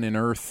 1 and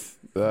Earth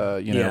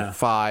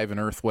 5 and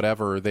Earth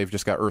whatever, they've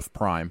just got Earth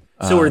Prime.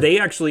 So are they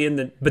actually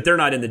but they're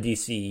not in the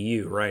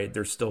DCEU, right?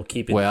 They're still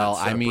keeping Well,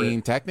 that separate. I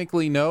mean,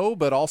 technically no,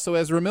 but also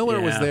Ezra Miller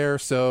was there,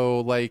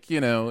 so like,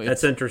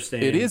 that's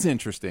interesting. It is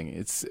interesting.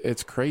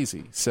 It's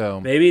crazy.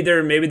 So maybe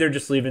they're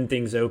just leaving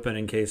things open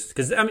in case,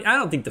 because I mean, I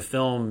don't think the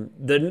film,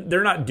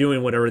 they're not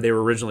doing whatever they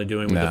were originally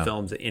doing with the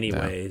films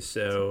anyway.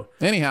 So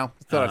anyhow,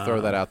 thought I'd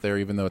throw that out there,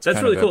 even though it's that's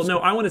kind really of cool. No,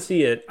 I want to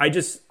see it.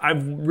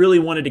 I've really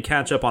wanted to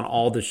catch up on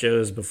all the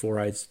shows before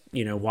I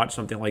watch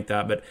something like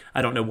that, but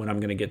I don't know when I'm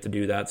going to get to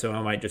do that, so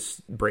I might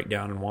just break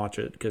down and watch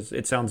it because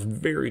it sounds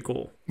very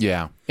cool.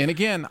 Yeah, and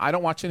again, I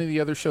don't watch any of the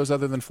other shows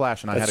other than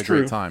Flash, and I had a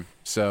great time.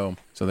 So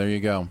there you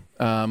go.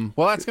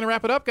 Well, that's going to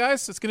wrap it up,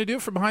 guys. That's going to do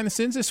it for Behind the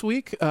Sins this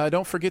week.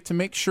 Don't forget to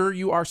make sure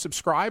you are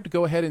subscribed.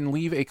 Go ahead and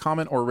leave a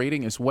comment or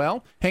rating as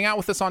well. Hang out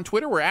with us on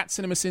Twitter. We're at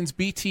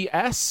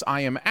CinemaSinsBTS.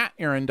 I am at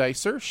Aaron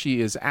Dicer.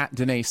 She is at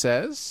Danae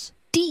Says.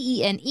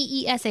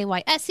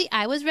 DENEESAYSC.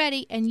 I was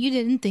ready, and you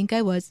didn't think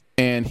I was.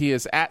 And he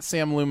is at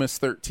Sam Loomis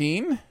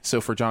 13.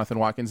 So for Jonathan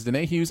Watkins,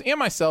 Danae Hughes, and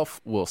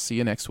myself, we'll see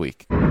you next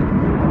week.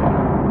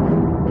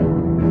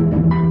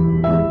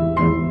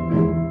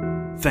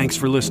 Thanks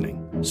for listening.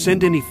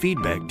 Send any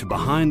feedback to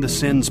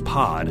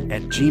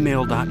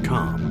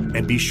behindthesinspod@gmail.com.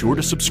 And be sure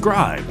to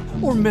subscribe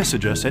or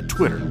message us at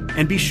Twitter.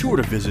 And be sure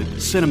to visit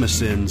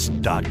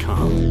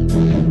cinemasins.com.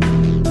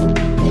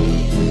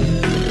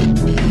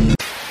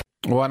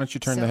 Why don't you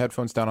turn the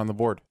headphones down on the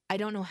board? I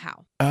don't know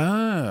how.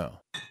 Oh.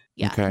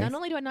 Yeah. Okay. Not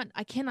only do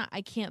I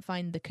can't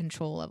find the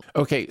control of it.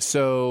 Okay,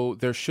 so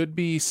there should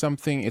be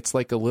something. It's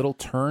like a little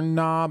turn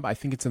knob. I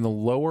think it's in the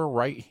lower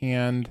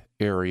right-hand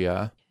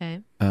area.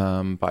 Okay.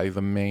 By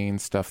the main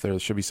stuff there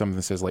should be something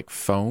that says like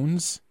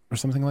phones or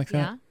something like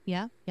that.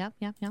 Yeah.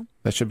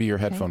 That should be your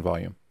headphone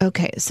volume.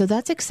 Okay, so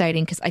that's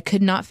exciting because I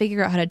could not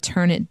figure out how to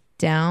turn it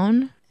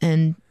down.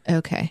 And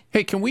okay.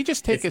 Hey, can we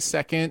just take a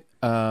second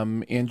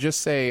and just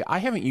say I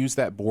haven't used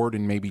that board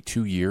in maybe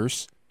 2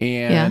 years,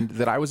 and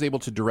that I was able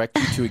to direct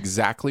you to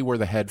exactly where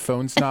the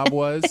headphones knob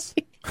was?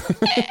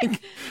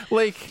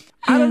 like,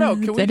 I don't know.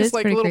 Can we just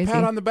like a little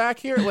pat on the back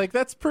here? Like,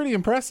 that's pretty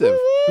impressive.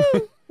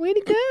 Way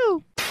to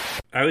go.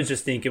 I was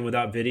just thinking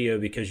without video,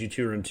 because you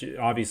two are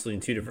obviously in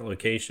two different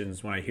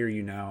locations. When I hear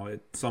you now,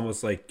 it's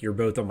almost like you're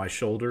both on my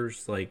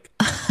shoulders, like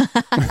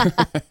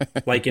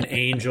like an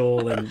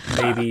angel, and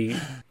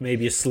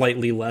maybe a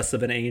slightly less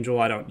of an angel.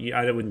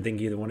 I wouldn't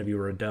think either one of you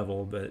were a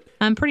devil, but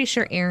I'm pretty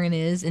sure Aaron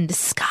is in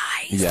disguise.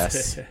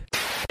 Yes.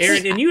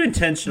 Aaron, and you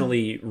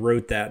intentionally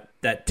wrote that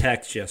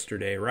text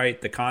yesterday,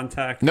 right? The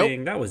contact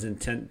thing? That was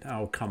intent.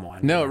 Oh, come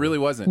on. No, it really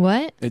wasn't.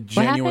 What? It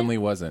genuinely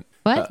wasn't.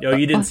 What?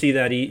 You didn't see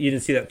that? You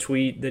didn't see that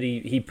tweet that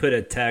he put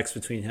a text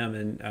between him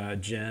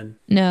and Jen?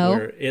 No.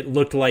 Where it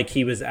looked like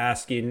he was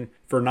asking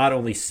for not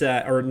only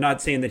sex, or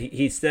not saying that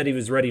he said he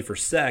was ready for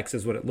sex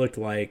is what it looked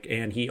like,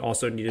 and he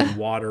also needed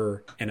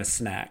water and a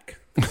snack.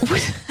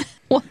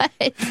 What? But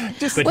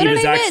he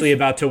was actually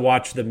about to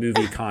watch the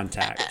movie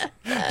Contact.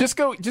 Just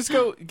go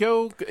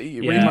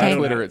read my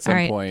Twitter at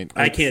some point.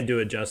 I can't do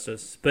it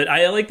justice. But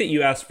I like that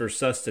you asked for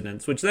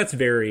sustenance, which that's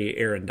very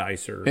Aaron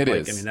Dicer. It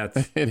is. I mean,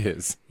 that's it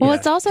is. Well,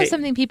 it's also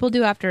something people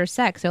do after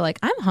sex. They're like,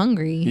 I'm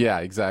hungry. Yeah,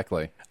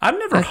 exactly. I'm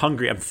never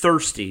hungry. I'm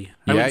thirsty.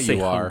 I wouldn't say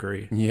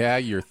hungry. Yeah,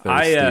 you're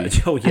thirsty.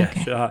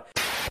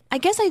 I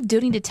guess I do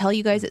need to tell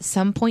you guys at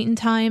some point in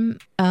time,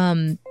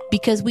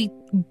 because we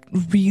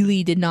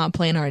really did not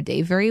plan our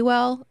day very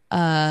well.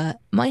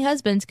 My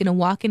husband's going to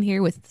walk in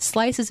here with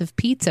slices of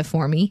pizza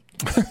for me,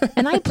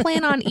 and I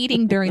plan on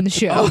eating during the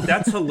show. Oh,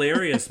 that's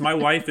hilarious. My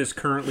wife is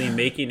currently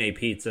making a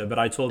pizza, but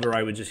I told her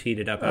I would just heat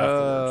it up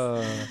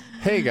afterwards.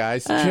 Hey,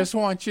 guys, just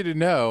want you to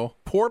know,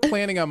 poor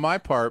planning on my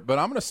part, but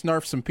I'm going to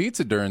snarf some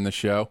pizza during the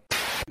show.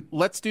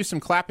 Let's do some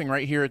clapping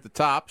right here at the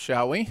top,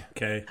 shall we?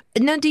 Okay.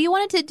 Now, do you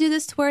want it to do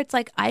this to where it's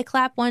like I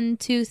clap 1,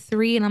 2,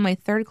 3, and on my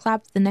third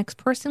clap, the next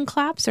person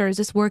claps, or is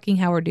this working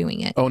how we're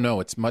doing it? Oh,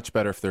 no, it's much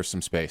better if there's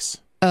some space.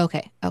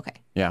 Okay.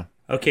 Yeah.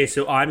 Okay,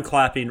 so I'm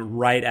clapping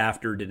right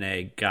after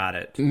Danae. Got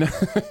it.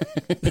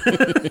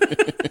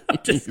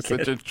 You're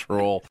such a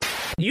troll.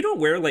 You don't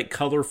wear like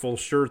colorful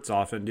shirts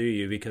often, do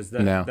you? Because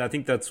I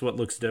think that's what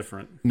looks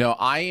different. No,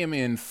 I am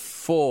in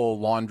full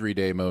laundry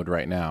day mode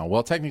right now.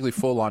 Well, technically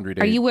full laundry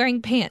day. Are you wearing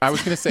pants? I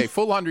was going to say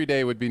full laundry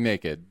day would be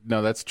naked.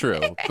 No, that's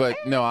true. But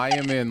no, I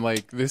am in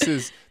like this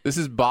is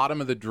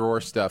bottom of the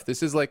drawer stuff.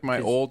 This is like my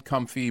old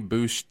comfy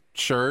Boost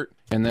shirt,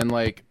 and then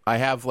like I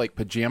have like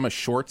pajama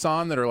shorts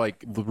on that are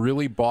like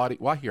really body.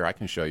 Well, here I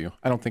can show you.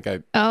 I don't think I.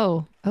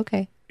 Oh,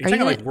 okay. You're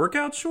talking like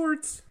workout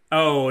shorts?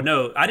 Oh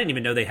no, I didn't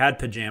even know they had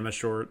pajama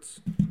shorts.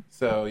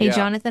 So hey,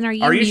 Jonathan, are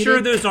you muted?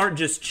 Sure those aren't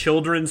just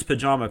children's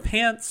pajama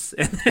pants,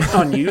 and then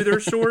on you they're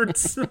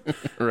shorts?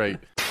 Right.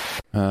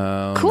 Cool.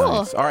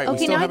 Nice. All right, we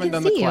still haven't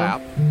done the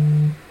clap.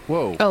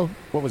 Whoa. Oh,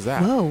 what was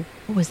that? Whoa,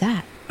 what was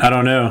that? I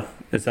don't know.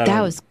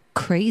 That was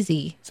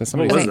crazy. Is that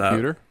somebody's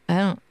computer? I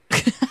don't.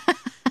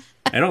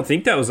 I don't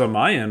think that was on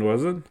my end,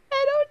 was it?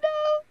 I don't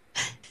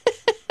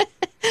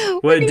know.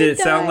 What did it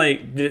sound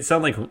like? Did it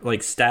sound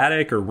like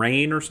static or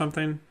rain or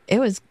something? It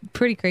was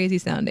pretty crazy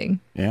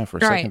sounding. Yeah, for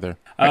a second there.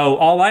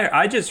 Oh,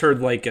 I just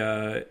heard like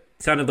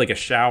sounded like a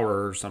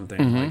shower or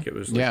something. Like it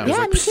was. Like, Yeah. it was Yeah,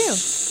 like, me too.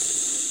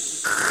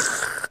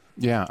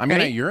 Yeah, I mean,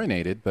 Right? I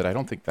urinated, but I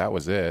don't think that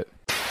was it.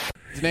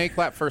 Danae,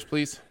 clap first,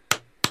 please.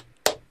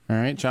 All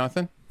right,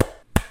 Jonathan.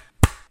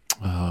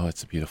 Oh,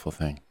 it's a beautiful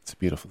thing. It's a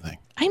beautiful thing.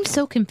 I'm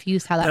so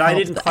confused how that. But I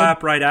helps. didn't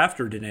clap right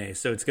after Danae,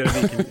 so it's gonna be.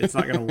 It's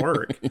not gonna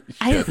work.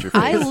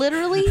 I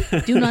literally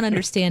do not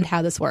understand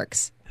how this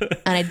works, and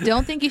I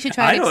don't think you should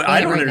try to explain I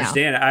it don't right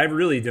understand it. I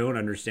really don't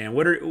understand.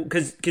 What are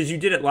because you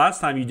did it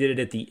last time. You did it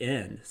at the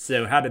end.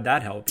 So how did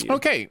that help you?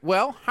 Okay,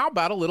 well, how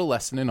about a little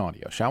lesson in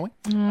audio, shall we?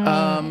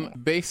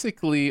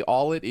 Basically,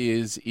 all it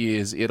is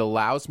it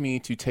allows me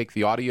to take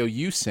the audio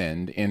you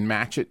send and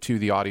match it to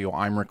the audio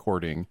I'm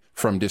recording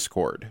from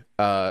Discord.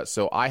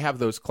 So I have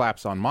those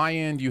claps on my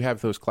end. You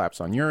have those claps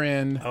on your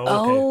end.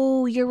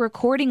 Oh, you're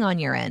recording on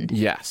your end.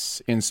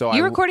 Yes, and so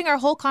You're recording our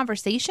whole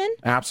conversation?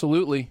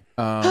 Absolutely.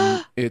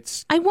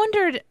 It's. I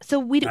wondered. So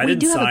we do have a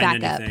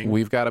backup.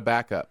 We've got a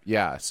backup.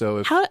 Yeah. So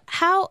if,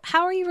 how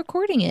are you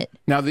recording it?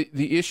 now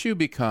the issue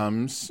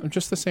becomes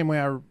just the same way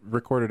I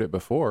recorded it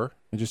before.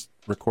 I just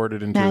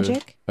recorded into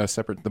Magic? a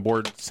separate. The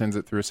board sends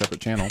it through a separate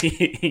channel.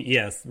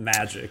 Yes,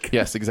 magic.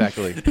 Yes,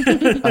 exactly.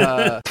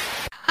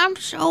 I'm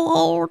so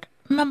old.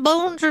 My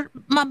bones are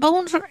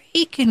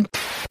aching.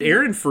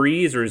 Aaron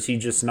freeze, or is he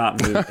just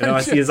not moving? Oh,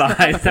 I see his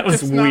eyes. That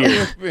was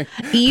weird.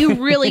 You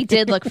really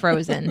did look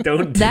frozen.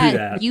 Don't do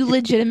that. You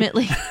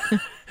legitimately.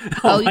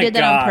 Oh, you my did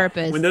that God. on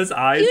purpose. When those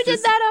eyes. You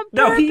did that on purpose.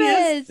 No, he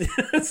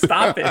is.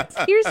 Stop it.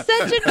 You're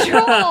such a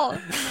troll.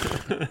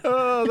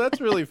 Oh, that's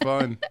really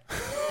fun.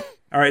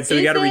 All right, so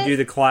we Is got to it? redo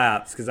the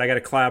claps because I got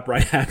to clap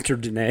right after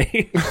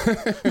Danae.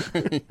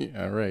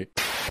 Yeah, right.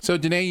 So,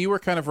 Danae, you were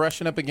kind of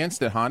rushing up against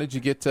it, huh? Did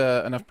you get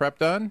enough prep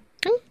done?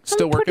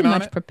 Still I'm working pretty on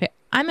much it? prepared.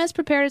 I'm as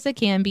prepared as I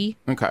can be.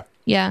 Okay.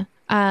 Yeah.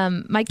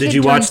 My kid Did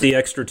you watch joins- the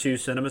extra 2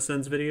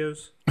 CinemaSins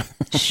videos?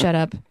 Shut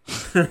up.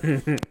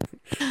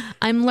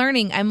 I'm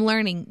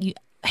learning.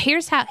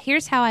 Here's how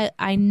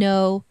I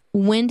know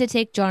when to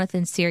take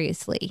Jonathan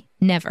seriously.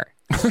 Never.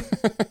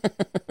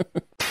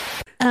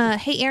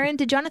 Hey, Aaron,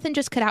 did Jonathan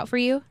just cut out for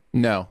you?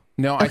 No,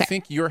 Okay. I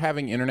think you're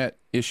having internet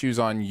issues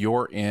on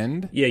your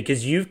end. Yeah,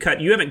 because you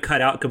haven't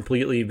cut out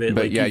completely, but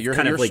like yeah, you've you're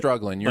kind of like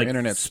struggling. Your like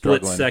internet's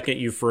split struggling. second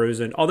you've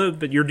frozen.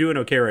 But you're doing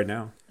okay right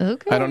now.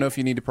 Okay. I don't know if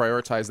you need to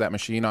prioritize that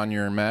machine on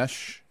your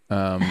mesh.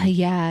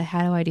 Yeah,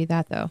 how do I do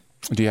that, though?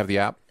 Do you have the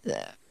app?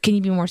 Can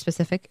you be more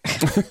specific?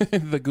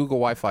 The Google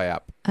Wi-Fi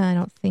app. I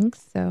don't think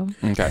so.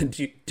 Okay.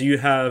 Do you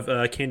have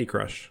Candy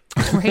Crush?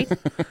 Right?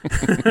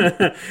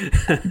 The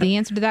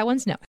answer to that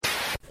one's no.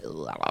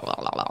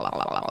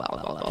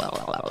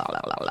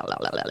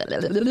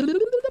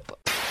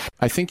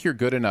 I think you're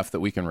good enough that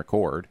we can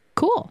record.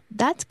 Cool.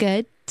 That's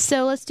good.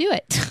 So let's do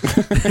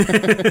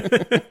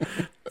it.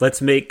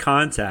 Let's make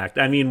contact.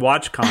 I mean,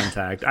 watch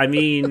contact. I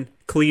mean,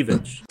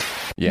 cleavage.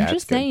 Yeah, I'm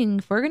just saying,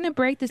 if we're going to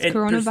break this And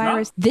there's coronavirus,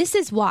 not- this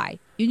is why.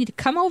 You need to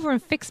come over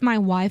and fix my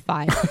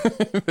Wi-Fi.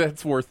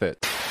 That's worth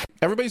it.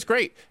 Everybody's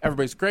great.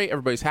 Everybody's great.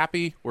 Everybody's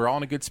happy. We're all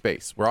in a good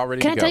space. We're all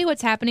ready Can to I go. tell you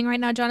what's happening right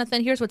now,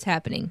 Jonathan? Here's what's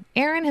happening.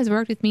 Aaron has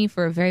worked with me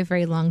for a very,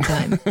 very long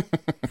time.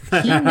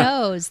 He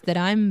knows that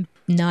I'm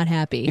not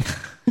happy.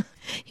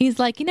 He's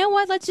like, you know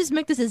what? Let's just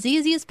make this as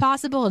easy as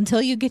possible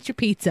until you get your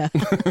pizza.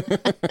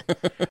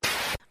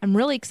 I'm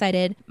really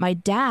excited. My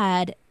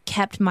dad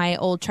kept my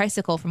old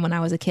tricycle from when I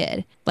was a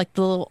kid, like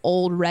the little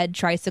old red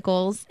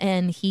tricycles,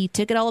 and he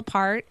took it all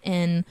apart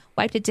and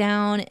wiped it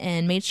down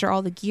and made sure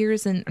all the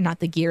gears and not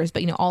the gears,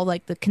 but all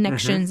like the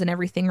connections and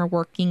everything are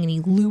working, and he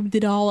lubed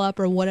it all up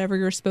or whatever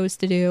you're supposed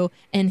to do,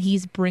 and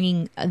he's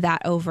bringing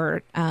that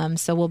over,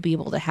 so we'll be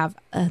able to have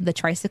the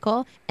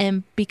tricycle.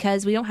 And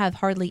because we don't have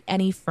hardly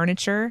any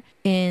furniture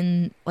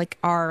in like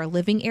our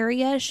living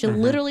area, she'll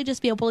literally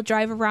just be able to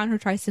drive around her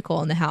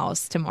tricycle in the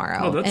house tomorrow.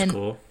 Oh, that's and,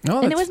 cool.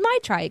 No, and it was my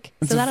trike,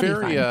 so that'll be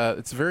fun.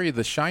 It's very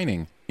The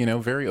Shining.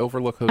 Very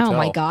Overlook Hotel. Oh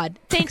my God!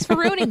 Thanks for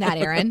ruining that,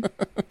 Aaron.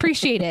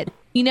 Appreciate it.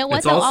 You know what?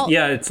 It's also,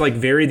 it's like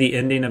very the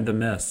ending of The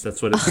Mist.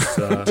 That's what it's.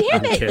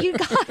 Damn it! You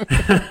got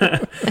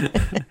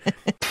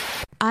it.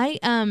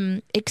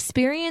 I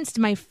experienced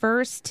my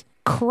first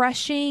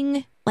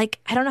crushing. Like,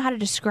 I don't know how to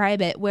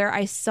describe it, where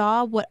I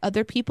saw what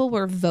other people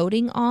were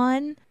voting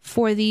on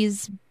for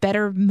these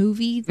better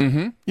movie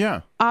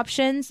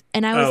options.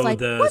 And I was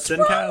like, what's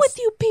wrong with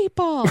you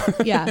people?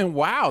 Yeah.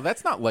 Wow,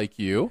 that's not like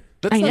you.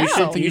 That's I know. not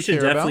something You should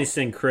care definitely about.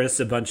 send Chris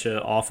a bunch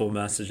of awful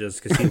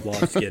messages because he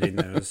loves getting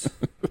those.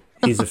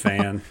 He's a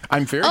fan.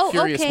 I'm very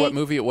curious okay. what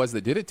movie it was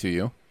that did it to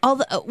you. All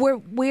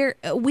the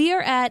we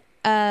are at.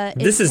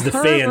 This is the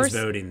her fans versus-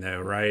 voting, though,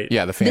 right?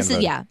 Yeah, the fans. This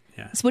is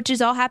which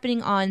is all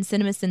happening on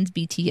CinemaSins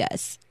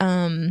BTS.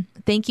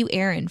 Thank you,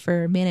 Aaron,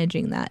 for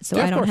managing that, so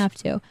Yeah, I of don't course. have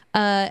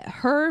to.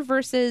 Her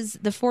versus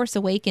The Force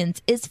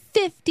Awakens is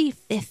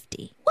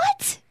 50-50.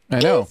 What I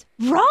know. is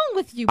wrong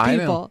with you I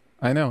people?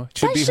 know. It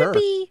should be her.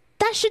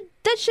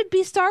 That should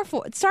be Star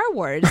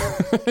Wars.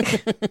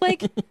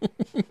 Like,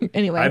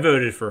 anyway, I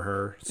voted for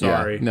her.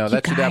 Sorry. Yeah. No,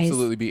 that should guys.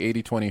 absolutely be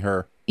 80-20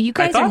 her. you I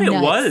guys thought are it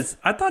nuts. was.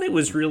 I thought it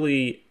was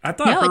really. I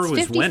thought No, her it's was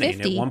 50-50.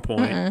 winning at one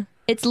point.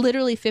 It's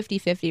literally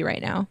 50-50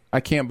 right now. I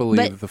can't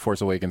believe The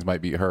Force Awakens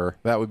might beat her.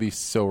 That would be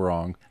so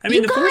wrong. I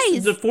mean,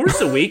 The Force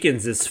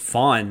Awakens is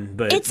fun,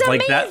 but it's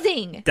like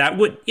amazing.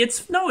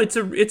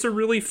 It's a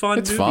really fun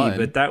movie,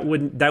 but that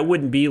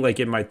wouldn't be like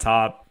in my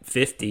top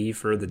 50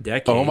 for the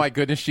decade. Oh my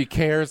goodness, she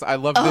cares. I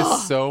love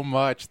this so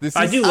much. This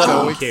is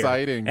so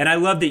exciting. And I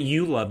love that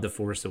you love The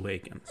Force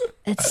Awakens.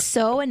 It's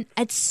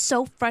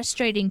so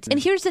frustrating. And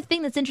here's the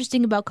thing that's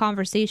interesting about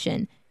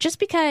conversation. Just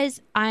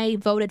because I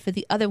voted for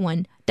the other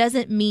one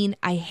doesn't mean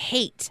I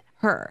hate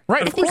her.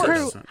 Right,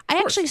 I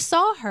actually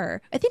saw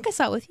her. I think I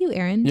saw it with you,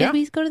 Aaron. Yeah. Did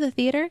we go to the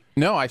theater?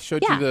 No, I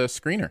showed you the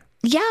screener.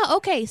 Yeah,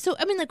 okay. So,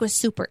 I mean, like, it was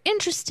super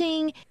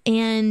interesting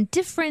and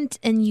different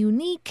and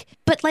unique.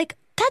 But, like,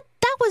 that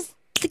was...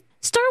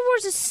 Star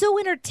Wars is so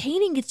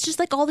entertaining. It's just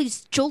like all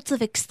these jolts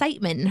of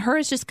excitement. And her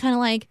is just kind of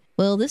like,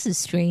 well, this is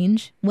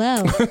strange.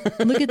 Wow.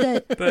 Look at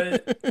that.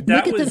 But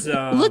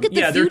that look at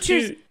the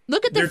futures.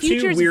 Look at the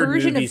future's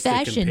version of movies to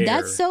fashion. compare.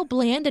 That's so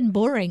bland and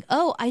boring.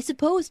 Oh, I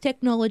suppose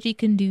technology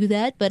can do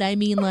that, but I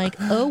mean, like,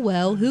 oh,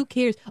 well, who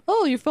cares?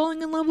 Oh, you're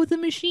falling in love with a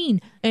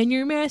machine and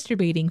you're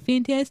masturbating.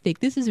 Fantastic.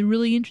 This is a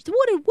really interesting...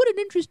 What an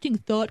interesting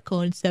thought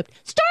concept.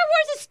 Star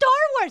Wars is Star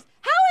Wars.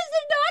 How is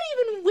it not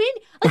even win?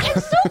 Like,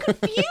 I'm so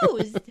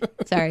confused.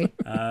 Sorry.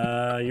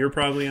 You're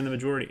probably in the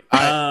majority. No,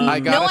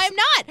 I'm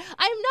not.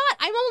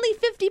 I'm only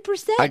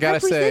 50% I gotta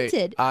represented.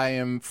 say, I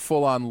am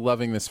full on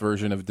loving this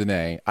version of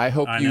Danae. I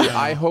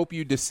hope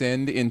you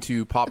descend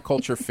into pop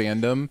culture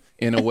fandom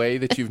in a way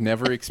that you've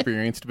never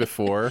experienced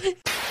before.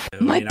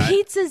 My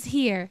pizza's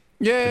here.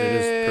 Yay! It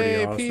is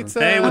pretty awesome. Pizza.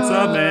 Hey, what's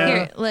up, man?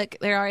 Here, look,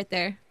 they're right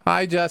there.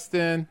 Hi,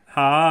 Justin.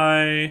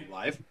 Hi.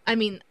 Live? I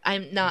mean,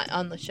 I'm not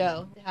on the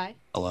show. Hi.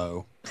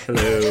 Hello.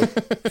 Hello.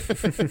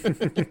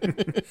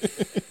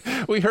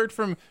 We heard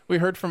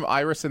from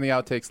Iris in the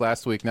outtakes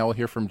last week. Now we'll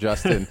hear from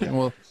Justin, and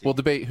we'll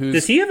debate who's.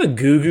 Does he have a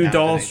Goo Goo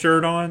Doll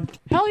shirt on?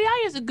 Hell yeah,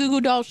 he has a Goo Goo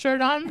Doll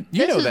shirt on.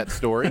 You know that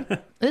story.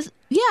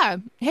 Yeah.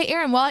 Hey,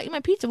 Aaron, while I eat my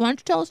pizza, why don't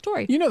you tell a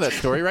story? You know that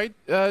story, right,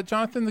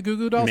 Jonathan? The Goo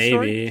Goo Doll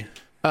story. Maybe.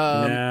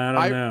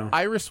 I don't know.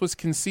 Iris was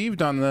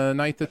conceived on the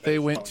night that they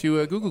went to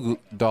a Goo Goo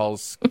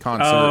Dolls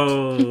concert.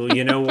 Oh,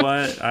 you know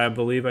what? I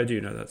believe I do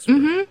know that story.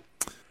 Mm-hmm.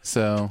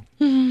 So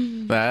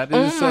that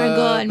is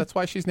God. That's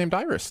why she's named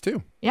Iris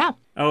too. Yeah.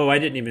 Oh, I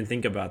didn't even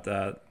think about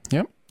that.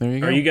 Yep. There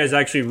you go. Are you guys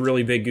actually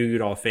really big Goo Goo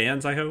Doll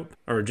fans, I hope?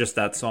 Or just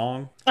that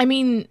song? I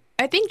mean,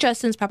 I think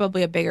Justin's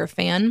probably a bigger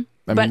fan.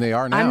 I mean, they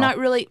are now. I'm not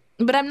really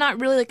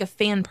like a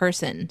fan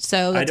person,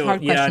 so that's a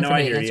hard question for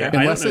me to answer. I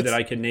don't know that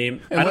I can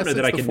name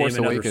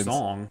another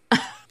song.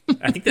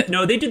 I think that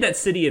they did that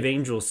City of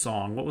Angels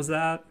song. What was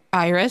that?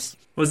 Iris.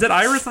 Was that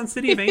Iris on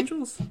City of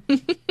Angels?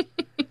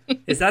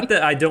 Is that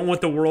the I Don't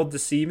Want the World to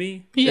See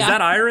Me? Yeah. Is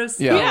that Iris?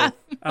 Yeah.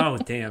 Oh,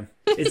 damn.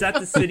 Is that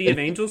the City of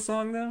Angels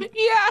song, though?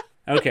 Yeah.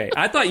 Okay,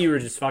 I thought you were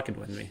just fucking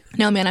with me.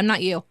 No, man, I'm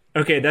not you.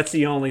 Okay, that's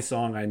the only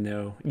song I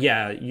know.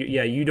 Yeah,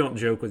 you don't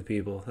joke with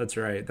people. That's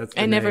right.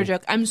 I never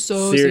joke. I'm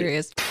so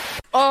serious.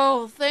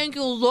 Oh, thank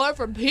you, Lord,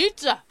 for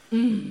pizza.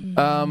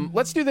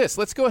 Let's do this.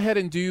 Let's go ahead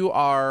and do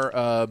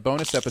our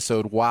bonus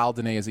episode while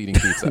Danae is eating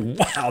pizza.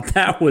 Wow,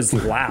 that was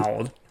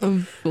loud.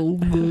 I'm so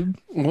good.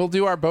 We'll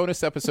do our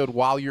bonus episode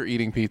while you're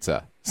eating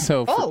pizza.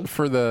 So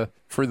for the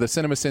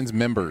CinemaSins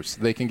members,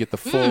 they can get the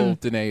full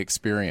Danae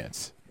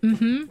experience.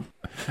 Mm-hmm.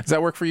 Does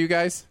that work for you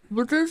guys?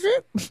 What is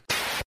it?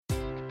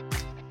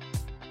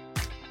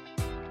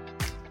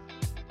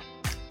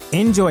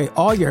 Enjoy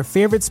all your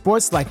favorite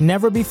sports like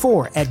never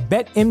before at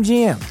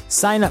BetMGM.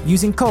 Sign up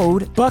using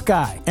code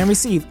Buckeye and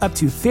receive up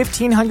to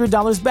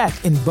 $1,500 back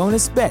in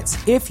bonus bets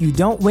if you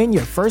don't win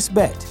your first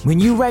bet. When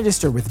you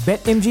register with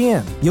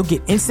BetMGM, you'll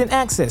get instant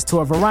access to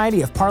a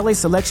variety of parlay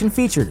selection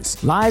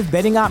features, live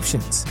betting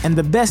options, and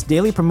the best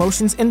daily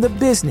promotions in the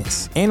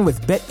business. And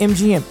with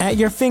BetMGM at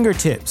your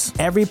fingertips,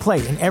 every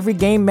play and every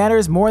game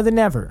matters more than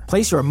ever.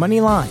 Place your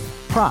money line,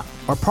 prop,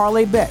 or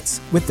parlay bets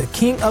with the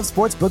king of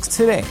sportsbooks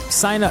today.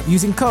 Sign up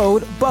using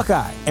code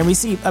Buckeye and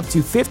receive up to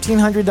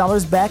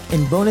 $1,500 back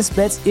in bonus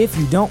bets if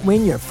you don't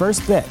win your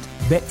first bet.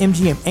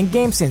 BetMGM and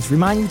GameSense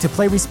remind you to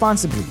play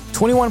responsibly.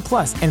 21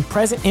 plus and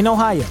present in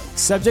Ohio,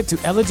 subject to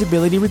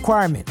eligibility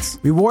requirements.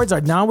 Rewards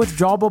are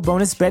non-withdrawable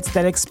bonus bets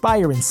that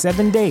expire in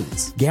 7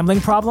 days. Gambling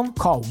problem?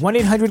 Call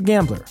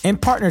 1-800-GAMBLER in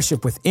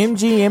partnership with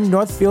MGM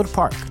Northfield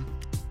Park.